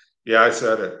say, "Yeah, I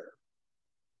said it."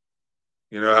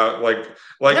 You know how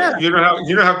Yeah. you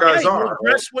know how guys You are.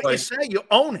 address what you Like, say. You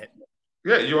own it.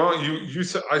 yeah, you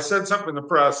said I said something in the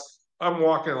press. I'm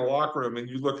walking in the locker room, and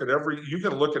you can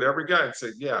look at every guy and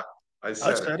say, "Yeah, I I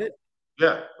said said it. it.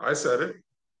 Yeah, I said it.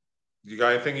 You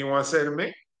got anything you want to say to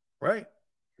me? Right.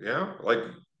 Yeah, like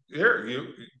here,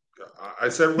 I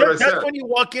said what I That's said. when you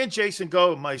walk in, Jason,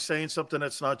 go, am I saying something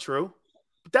that's not true?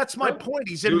 But that's my Right. point.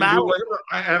 He's in malice.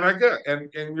 And I get it.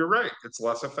 And you're right. It's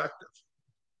less effective.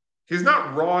 He's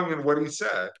not wrong in what he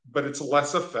said, but it's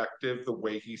less effective the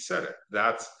way he said it.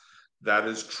 That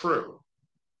is true.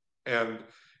 And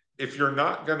if you're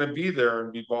not going to be there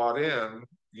and be bought in,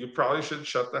 you probably should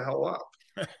shut the hell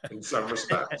up in some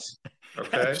respects.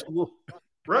 Okay. Absolutely.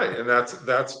 Right. And that's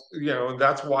and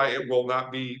that's why it will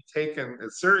not be taken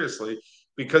as seriously,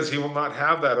 because he will not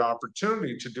have that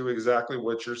opportunity to do exactly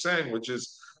what you're saying, which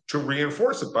is to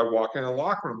reinforce it by walking in the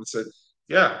locker room and said,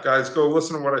 yeah, guys, go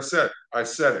listen to what I said. I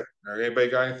said it. Anybody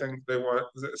got anything they want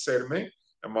to say to me?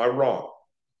 Am I wrong?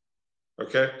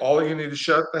 Okay. All you need to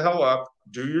shut the hell up,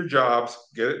 do your jobs,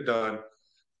 get it done.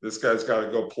 This guy's got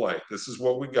to go play. This is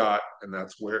what we got, and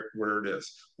that's where it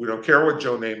is. We don't care what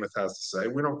Joe Namath has to say.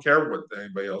 We don't care what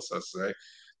anybody else has to say.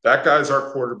 That guy's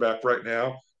our quarterback right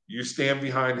now. You stand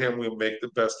behind him. We'll make the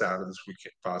best out of this we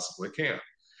possibly can.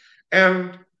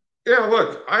 And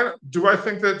look, I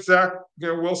think that Zach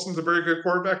Wilson's a very good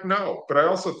quarterback? No, but I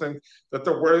also think that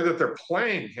the way that they're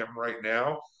playing him right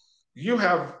now, you're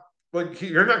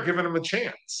not giving him a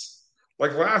chance.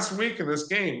 Like last week in this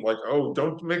game,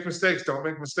 don't make mistakes, don't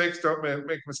make mistakes, don't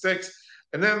make mistakes.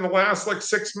 And then in the last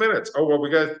 6 minutes, we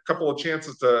got a couple of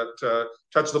chances to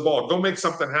touch the ball. Go make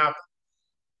something happen.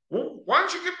 Well, why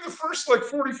don't you give him the first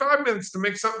 45 minutes to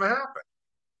make something happen?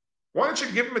 Why don't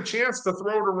you give him a chance to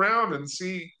throw it around and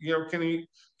see, can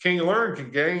he learn, can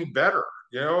get any better?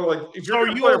 If you're So are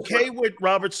you okay with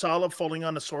Robert Saleh falling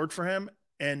on the sword for him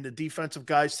and the defensive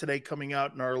guys today coming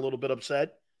out and are a little bit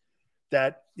upset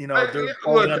that, they're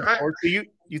falling on the sword? Do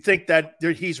you think that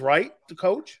he's right, the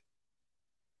coach?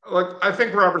 Look, I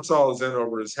think Robert Saleh is in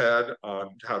over his head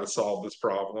on how to solve this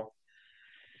problem,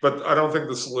 but I don't think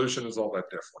the solution is all that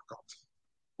difficult.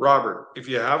 Robert, if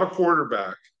you have a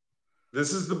quarterback,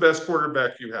 this is the best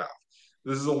quarterback you have.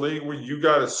 This is a league where you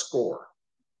got to score.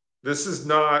 This is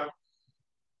not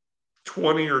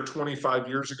 20 or 25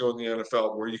 years ago in the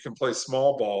NFL where you can play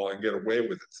small ball and get away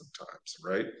with it sometimes,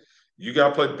 right? You got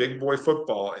to play big boy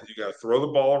football, and you got to throw the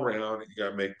ball around, and you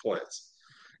got to make plays.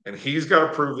 And he's got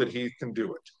to prove that he can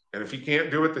do it. And if he can't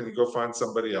do it, then you go find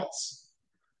somebody else,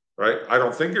 right? I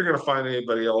don't think you're going to find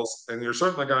anybody else, and you're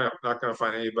certainly not going to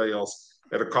find anybody else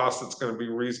at a cost that's going to be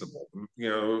reasonable.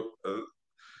 The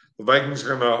Vikings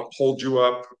are going to hold you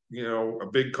up, a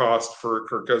big cost for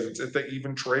Kirk Cousins if they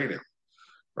even trade him.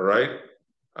 All right.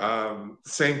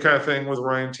 Same kind of thing with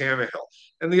Ryan Tannehill.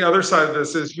 And the other side of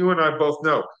this is, you and I both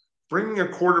know, bringing a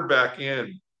quarterback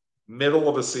in middle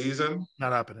of a season,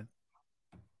 not happening.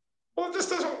 Well,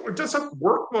 it doesn't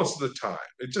work most of the time.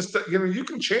 It just, you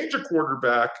can change a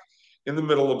quarterback in the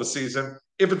middle of a season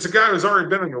if it's a guy who's already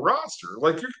been on your roster.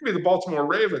 Like, you can be the Baltimore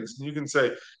Ravens and you can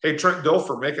say, hey, Trent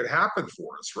Dilfer, make it happen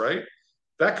for us, right?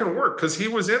 That can work because he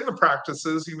was in the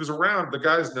practices. He was around. The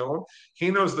guy's known.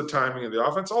 He knows the timing of the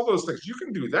offense, all those things. You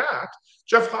can do that.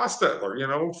 Jeff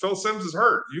Hostetler, Phil Simms is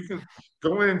hurt. You can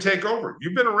go in and take over.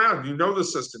 You've been around. You know the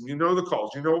system. You know the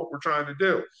calls. You know what we're trying to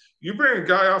do. You bring a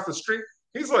guy off the street.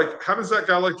 He's like, how does that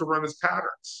guy like to run his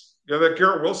patterns? That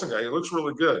Garrett Wilson guy, he looks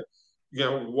really good.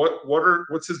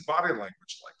 What's his body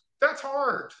language like? That's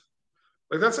hard.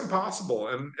 That's impossible.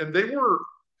 And they were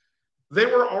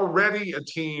already a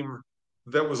team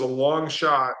that was a long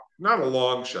shot, not a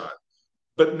long shot,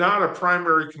 but not a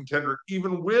primary contender,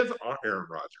 even with Aaron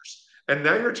Rodgers. And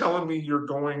now you're telling me you're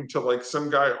going to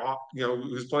some guy off,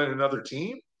 who's playing another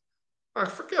team?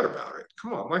 Forget about it.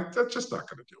 Come on, that's just not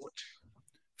going to do it.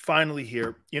 Finally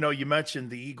here, you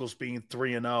mentioned the Eagles being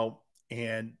 3-0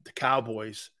 and the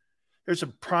Cowboys. There's a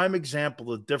prime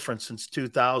example of the difference since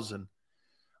 2000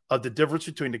 of the difference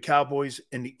between the Cowboys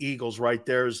and the Eagles right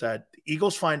there is that the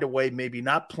Eagles find a way, maybe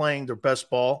not playing their best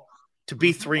ball, to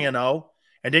be 3-0.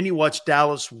 And then you watch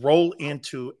Dallas roll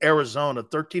into Arizona,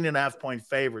 13.5-point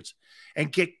favorites,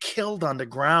 and get killed on the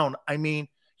ground. I mean,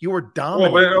 you were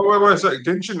dominant. Wait a second.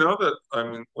 Didn't you know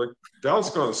that? Dallas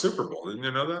going to the Super Bowl. Didn't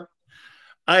you know that?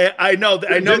 I know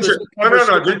that. I know. No.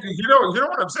 You know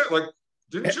what I'm saying?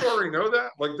 Didn't you already know that?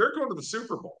 They're going to the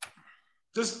Super Bowl.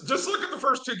 Just look at the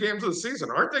first two games of the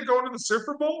season. Aren't they going to the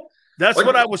Super Bowl? That's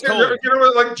what I was told.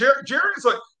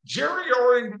 Jerry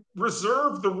already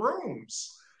reserved the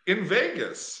rooms in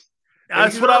Vegas.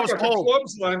 That's what I was told. The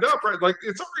clubs lined up, right?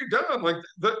 It's already done.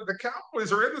 The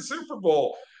Cowboys are in the Super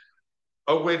Bowl.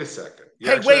 Oh, wait a second.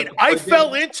 Hey, wait, I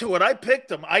fell into it. I picked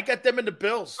them. I got them in the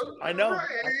Bills. I know. Right.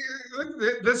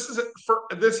 This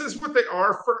is what they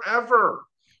are forever.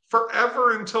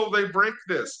 Forever until they break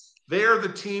this. They are the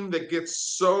team that gets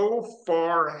so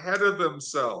far ahead of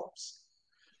themselves.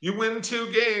 You win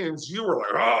 2 games, you were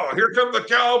like, oh, here come the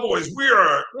Cowboys.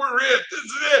 We're it. This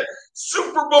is it.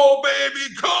 Super Bowl,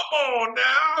 baby. Come on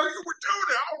now. We're doing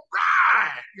it. All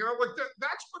right. Like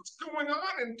that's what's going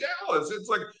on in Dallas. It's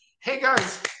like, hey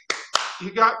guys,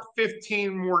 you got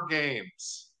 15 more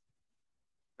games.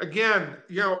 Again,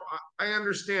 I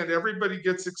understand everybody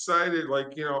gets excited, like,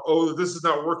 oh, this is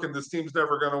not working. This team's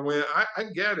never going to win. I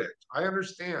get it. I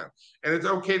understand. And it's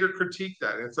okay to critique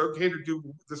that. It's okay to do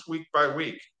this week by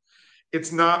week.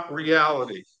 It's not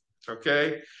reality.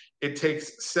 Okay. It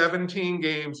takes 17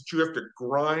 games that you have to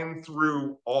grind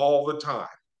through all the time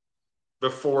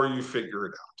before you figure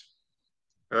it out.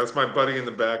 And that's my buddy in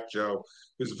the back, Joe,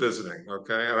 who's visiting.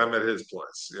 Okay. And I'm at his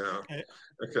place. Okay.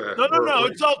 No.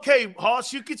 It's okay,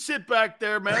 Hoss. You can sit back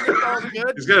there, man. It's all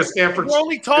good. He's got a Stanford. We're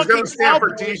only talking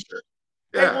Stanford t-shirt.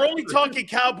 Yeah. Hey, we're only talking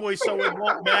Cowboys, so it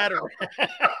won't matter.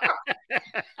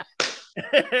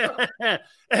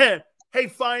 Hey,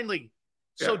 finally.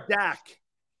 So Dak.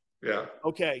 Yeah.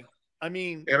 Okay. I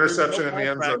mean, interception in the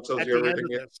end zone tells you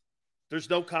everything. There's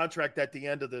no contract at the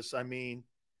end of this. I mean,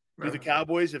 do the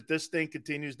Cowboys, if this thing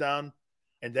continues down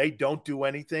and they don't do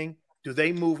anything, do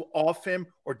they move off him,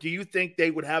 or do you think they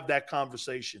would have that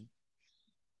conversation?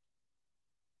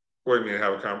 What do you mean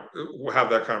have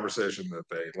that conversation that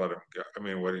they let him go? I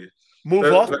mean, what do you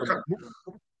move off?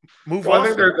 Move off. I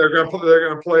think they're going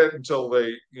to play it until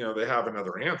they have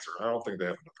another answer. I don't think they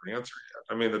have another answer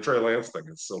yet. I mean, the Trey Lance thing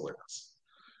is silliness.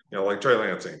 Like Trey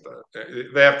Lance ain't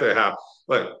that. They have to have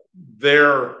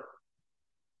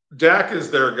Dak is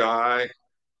their guy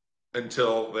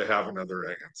until they have another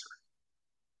answer.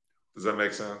 Does that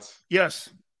make sense? Yes.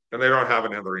 And they don't have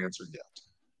another answer yet.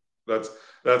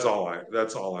 That's all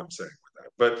I'm saying with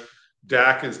that. But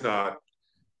Dak is not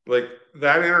like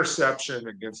that interception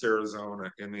against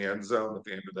Arizona in the end zone at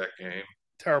the end of that game.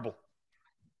 Terrible.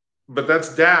 But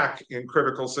that's Dak in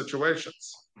critical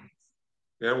situations.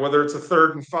 Whether it's a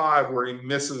 3rd and 5 where he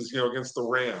misses, against the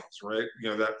Rams, right?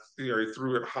 He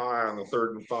threw it high on the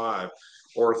 3rd and 5,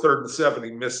 or 3rd and 7,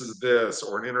 he misses this,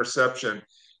 or an interception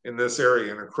in this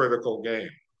area in a critical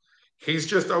game. He's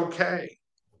just okay.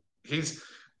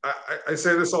 I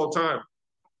say this all the time.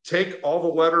 Take all the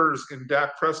letters in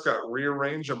Dak Prescott,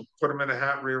 rearrange them, put them in a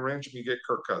hat, rearrange them, you get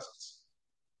Kirk Cousins.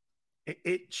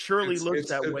 It surely looks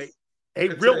that way. Hey,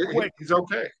 quick. He's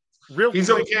okay.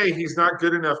 Okay. He's not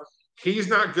good enough. He's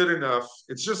not good enough.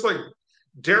 It's just like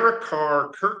Derek Carr,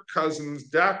 Kirk Cousins,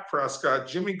 Dak Prescott,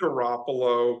 Jimmy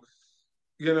Garoppolo.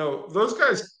 Those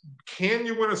guys, can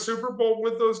you win a Super Bowl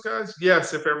with those guys?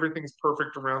 Yes, if everything's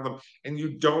perfect around them and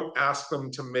you don't ask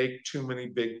them to make too many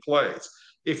big plays.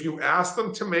 If you ask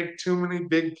them to make too many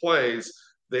big plays,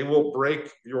 they will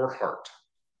break your heart.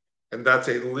 And that's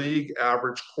a league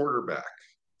average quarterback.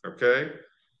 Okay?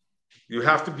 You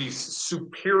have to be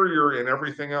superior in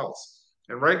everything else.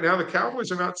 And right now, the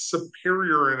Cowboys are not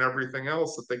superior in everything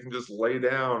else that they can just lay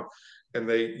down and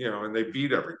they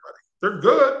beat everybody. They're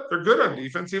good. They're good on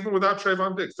defense, even without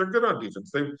Trayvon Diggs. They're good on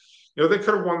defense. They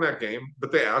could have won that game,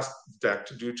 but they asked Dak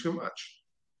to do too much.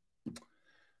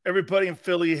 Everybody in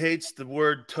Philly hates the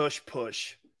word tush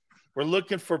push. We're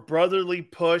looking for brotherly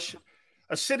push.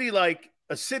 A city like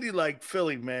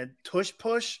Philly, man, tush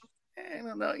push. I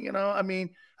don't know. I mean,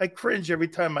 I cringe every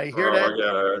time I hear that.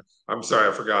 Yeah. I'm sorry,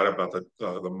 I forgot about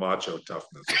the macho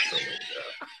toughness of Philly.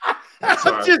 Yeah. I'm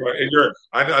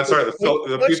sorry.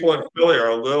 The people in Philly are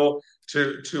a little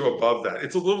too above that.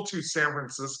 It's a little too San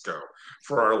Francisco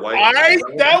for our liking.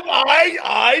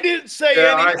 I didn't say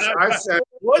anything. I said,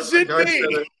 was it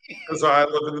me? Because I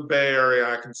live in the Bay Area,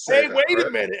 I can say. Hey, wait a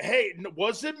minute. Hey,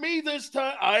 was it me this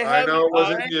time? I know it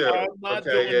wasn't you.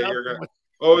 Okay, yeah, you're gonna.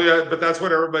 Oh yeah, but that's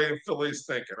what everybody in Philly's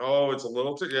thinking. Oh, it's a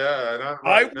little too. Yeah,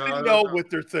 I wouldn't know what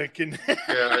they're thinking.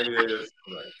 Yeah, it is.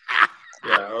 Right.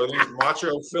 Yeah, these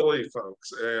macho Philly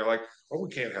folks, like, we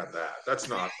can't have that. That's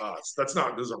not us.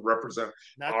 Doesn't represent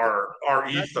our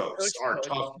ethos, our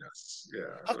toughness.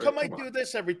 Yeah. How come I do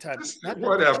this every time?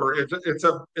 Whatever. It's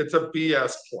a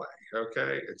BS play.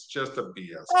 Okay, it's just a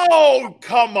BS. Oh,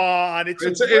 come on!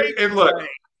 And look,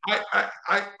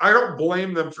 I don't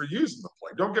blame them for using the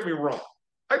play. Don't get me wrong.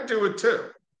 I'd do it too.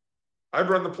 I'd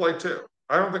run the play too.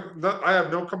 I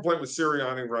have no complaint with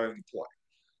Sirianni running the play.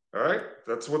 All right,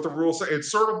 that's what the rules say.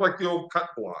 It's sort of like the old cut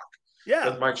block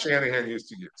that Mike Shanahan used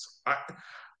to use.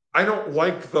 I don't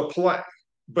like the play,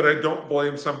 but I don't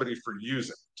blame somebody for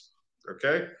using it.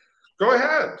 Okay, go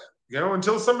ahead.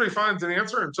 until somebody finds an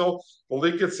answer, until the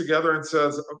league gets together and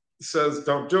says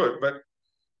don't do it. But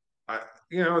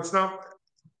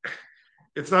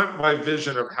it's not my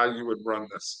vision of how you would run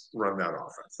that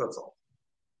offense. That's all.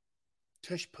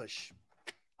 Tush push.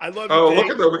 I love it. Oh, look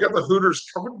at that. We got the Hooters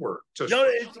covered word. Tush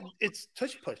push. It's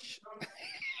tush push.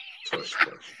 Tush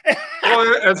push.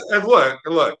 Well,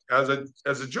 look, as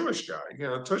a Jewish guy,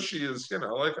 tushy is, that's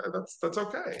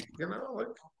okay.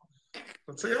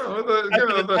 That's,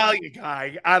 the Italian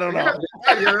guy. I don't know.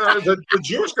 The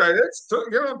Jewish guy, it's,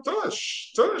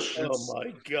 tush. Oh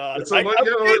my God. It's we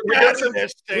have some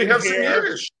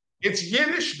Yiddish. It's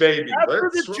Yiddish, baby.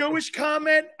 After the Jewish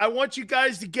comment, I want you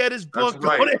guys to get his book. That's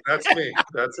right. That's me.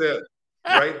 That's it.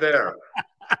 Right there.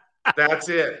 That's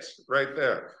it. Right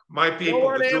there. My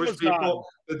people,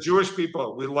 the Jewish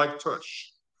people, we like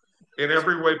tush in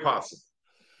every way possible.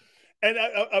 And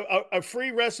a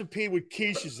free recipe with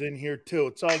quiches in here, too.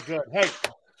 It's all good. Hey,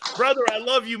 brother, I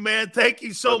love you, man. Thank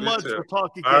you so much for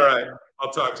talking. All right.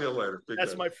 I'll talk to you later.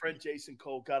 That's my friend Jason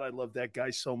Cole. God, I love that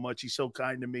guy so much. He's so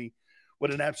kind to me.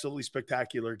 What an absolutely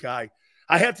spectacular guy.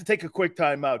 I have to take a quick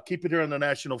time out. Keep it here on the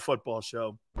National Football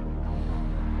Show.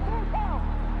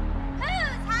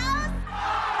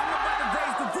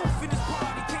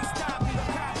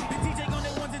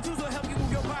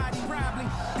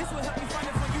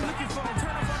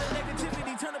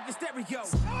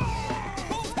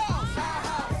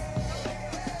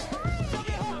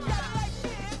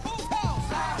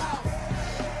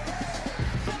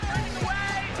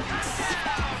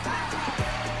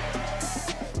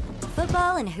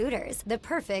 Football and Hooters, the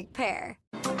perfect pair.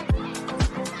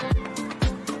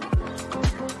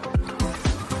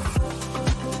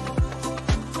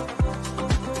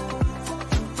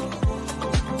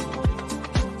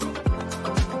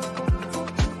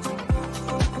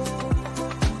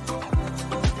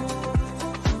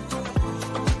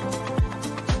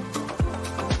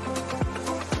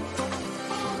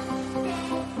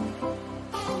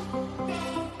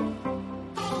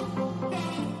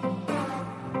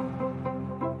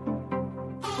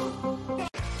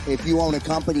 If you own a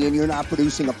company and you're not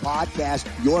producing a podcast,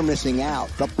 you're missing out.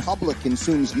 The public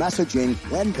consumes messaging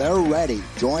when they're ready.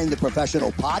 Join the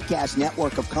professional podcast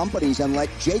network of companies and let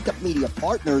Jacob Media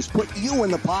Partners put you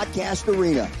in the podcast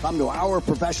arena. Come to our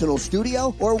professional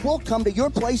studio or we'll come to your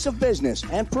place of business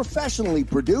and professionally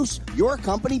produce your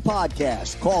company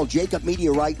podcast. Call Jacob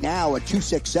Media right now at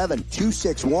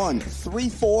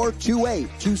 267-261-3428.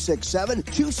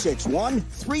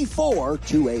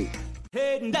 267-261-3428.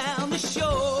 Heading down the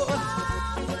shore,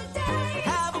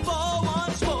 have a ball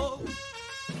once more.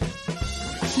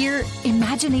 Here,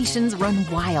 imaginations run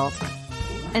wild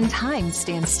and time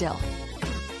stands still.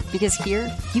 Because here,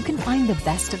 you can find the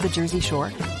best of the Jersey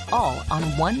Shore, all on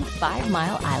one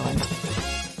 5-mile island.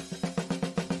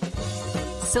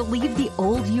 So leave the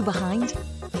old you behind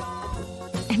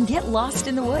and get lost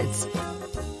in the woods.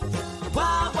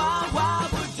 Wild, wild,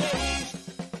 wild days.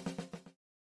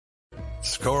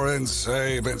 Score and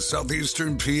save at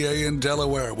Southeastern PA and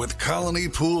Delaware with Colony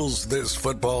Pools this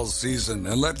football season,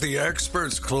 and let the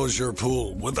experts close your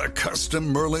pool with a custom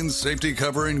Merlin safety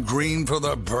cover in green for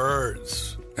the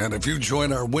birds. And if you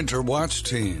join our Winter Watch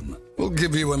team, we'll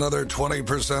give you another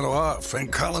 20% off,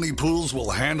 and Colony Pools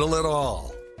will handle it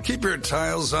all. Keep your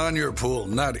tiles on your pool,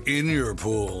 not in your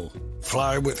pool.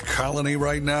 Fly with Colony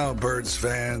right now, Birds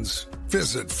fans.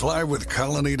 Visit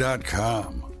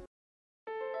flywithcolony.com.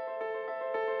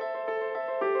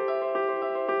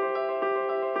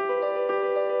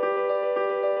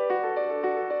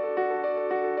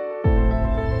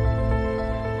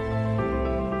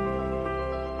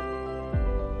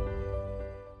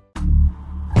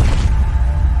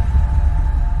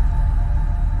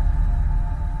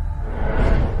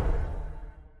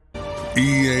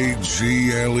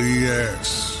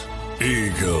 EAGLES,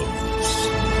 Eagles.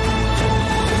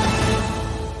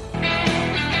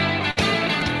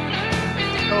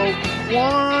 So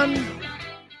Juan,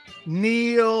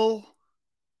 Neil,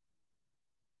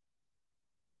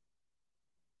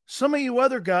 some of you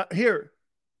other guys here,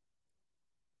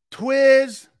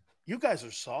 Twiz, you guys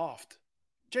are soft.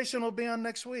 Jason will be on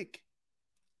next week.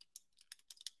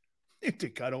 You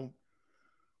think I don't?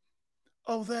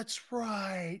 Oh, that's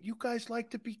right. You guys like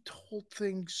to be told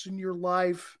things in your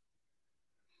life,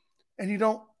 and you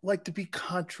don't like to be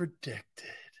contradicted.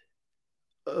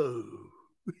 Oh.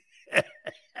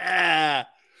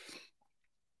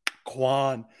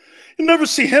 Quan. You'll never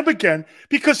see him again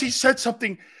because he said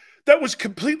something that was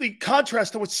completely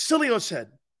contrast to what Sileo said.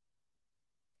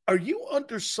 Are you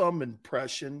under some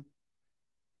impression?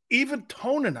 Even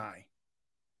Tone and I,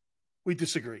 we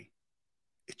disagree.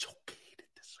 It's okay to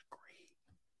disagree.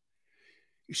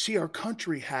 You see, our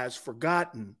country has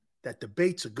forgotten that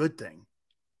debate's a good thing.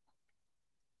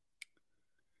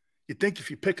 You think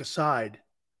if you pick a side,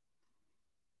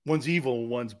 one's evil and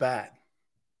one's bad.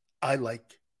 I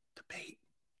like debate.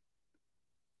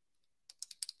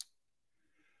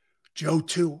 Joe,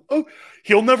 too. Oh,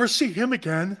 he'll never see him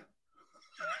again.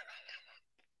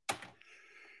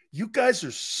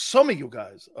 Some of you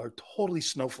guys are totally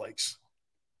snowflakes.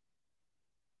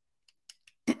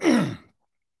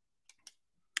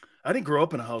 I didn't grow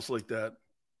up in a house like that.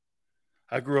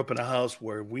 I grew up in a house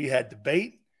where we had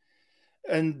debate,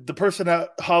 and the person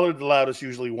that hollered the loudest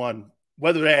usually won,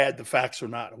 whether they had the facts or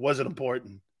not. It wasn't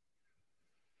important.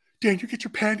 Dan, you get your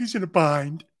panties in a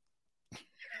bind.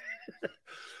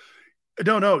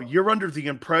 No, you're under the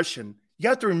impression. You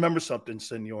have to remember something,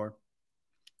 senor.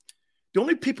 The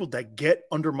only people that get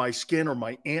under my skin are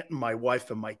my aunt and my wife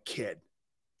and my kid.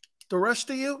 The rest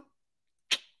of you,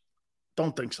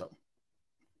 don't think so.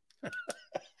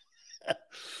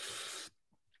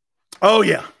 Oh,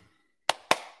 yeah.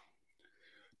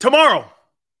 Tomorrow,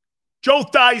 Joe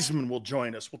Theismann will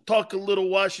join us. We'll talk a little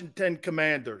Washington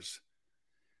Commanders.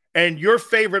 And your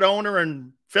favorite owner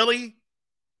in Philly,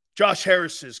 Josh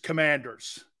Harris's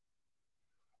Commanders.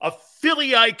 A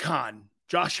Philly icon,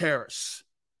 Josh Harris,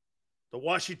 the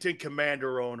Washington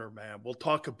Commander owner, man. We'll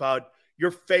talk about your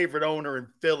favorite owner in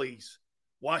Philly's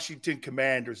Washington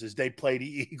Commanders as they play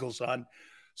the Eagles on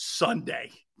Sunday.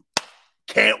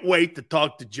 Can't wait to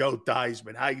talk to Joe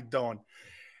Theismann. How you doing?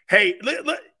 Hey,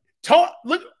 look,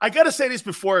 I got to say this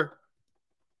before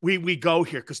we go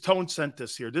here, because Tone sent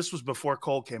this here. This was before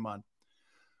Cole came on.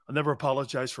 I'll never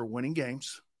apologize for winning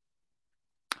games.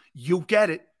 You get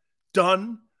it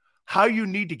done how you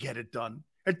need to get it done.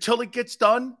 Until it gets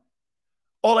done,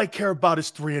 all I care about is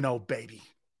 3-0, baby.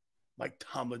 Mike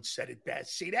Tomlin said it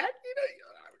best. See that?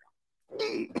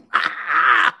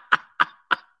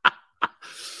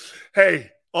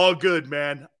 Hey, all good,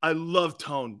 man. I love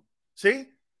Tone. See?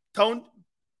 Tone,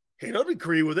 he don't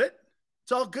agree with it.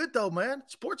 It's all good, though, man.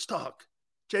 Sports talk.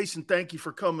 Jason, thank you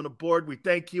for coming aboard. We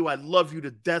thank you. I love you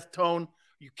to death, Tone. Are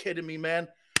you kidding me, man?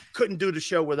 Couldn't do the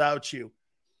show without you.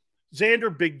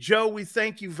 Xander, Big Joe, we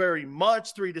thank you very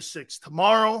much. 3 to 6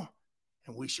 tomorrow.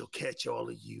 And we shall catch all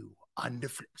of you on the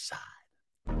flip side.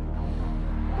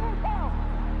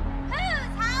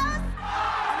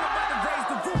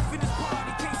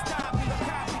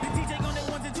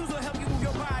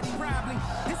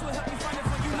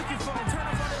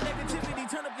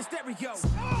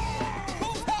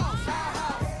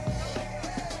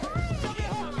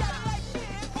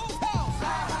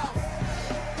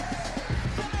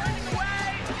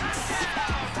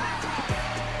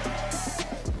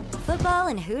 Football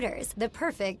and Hooters, the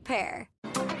perfect pair.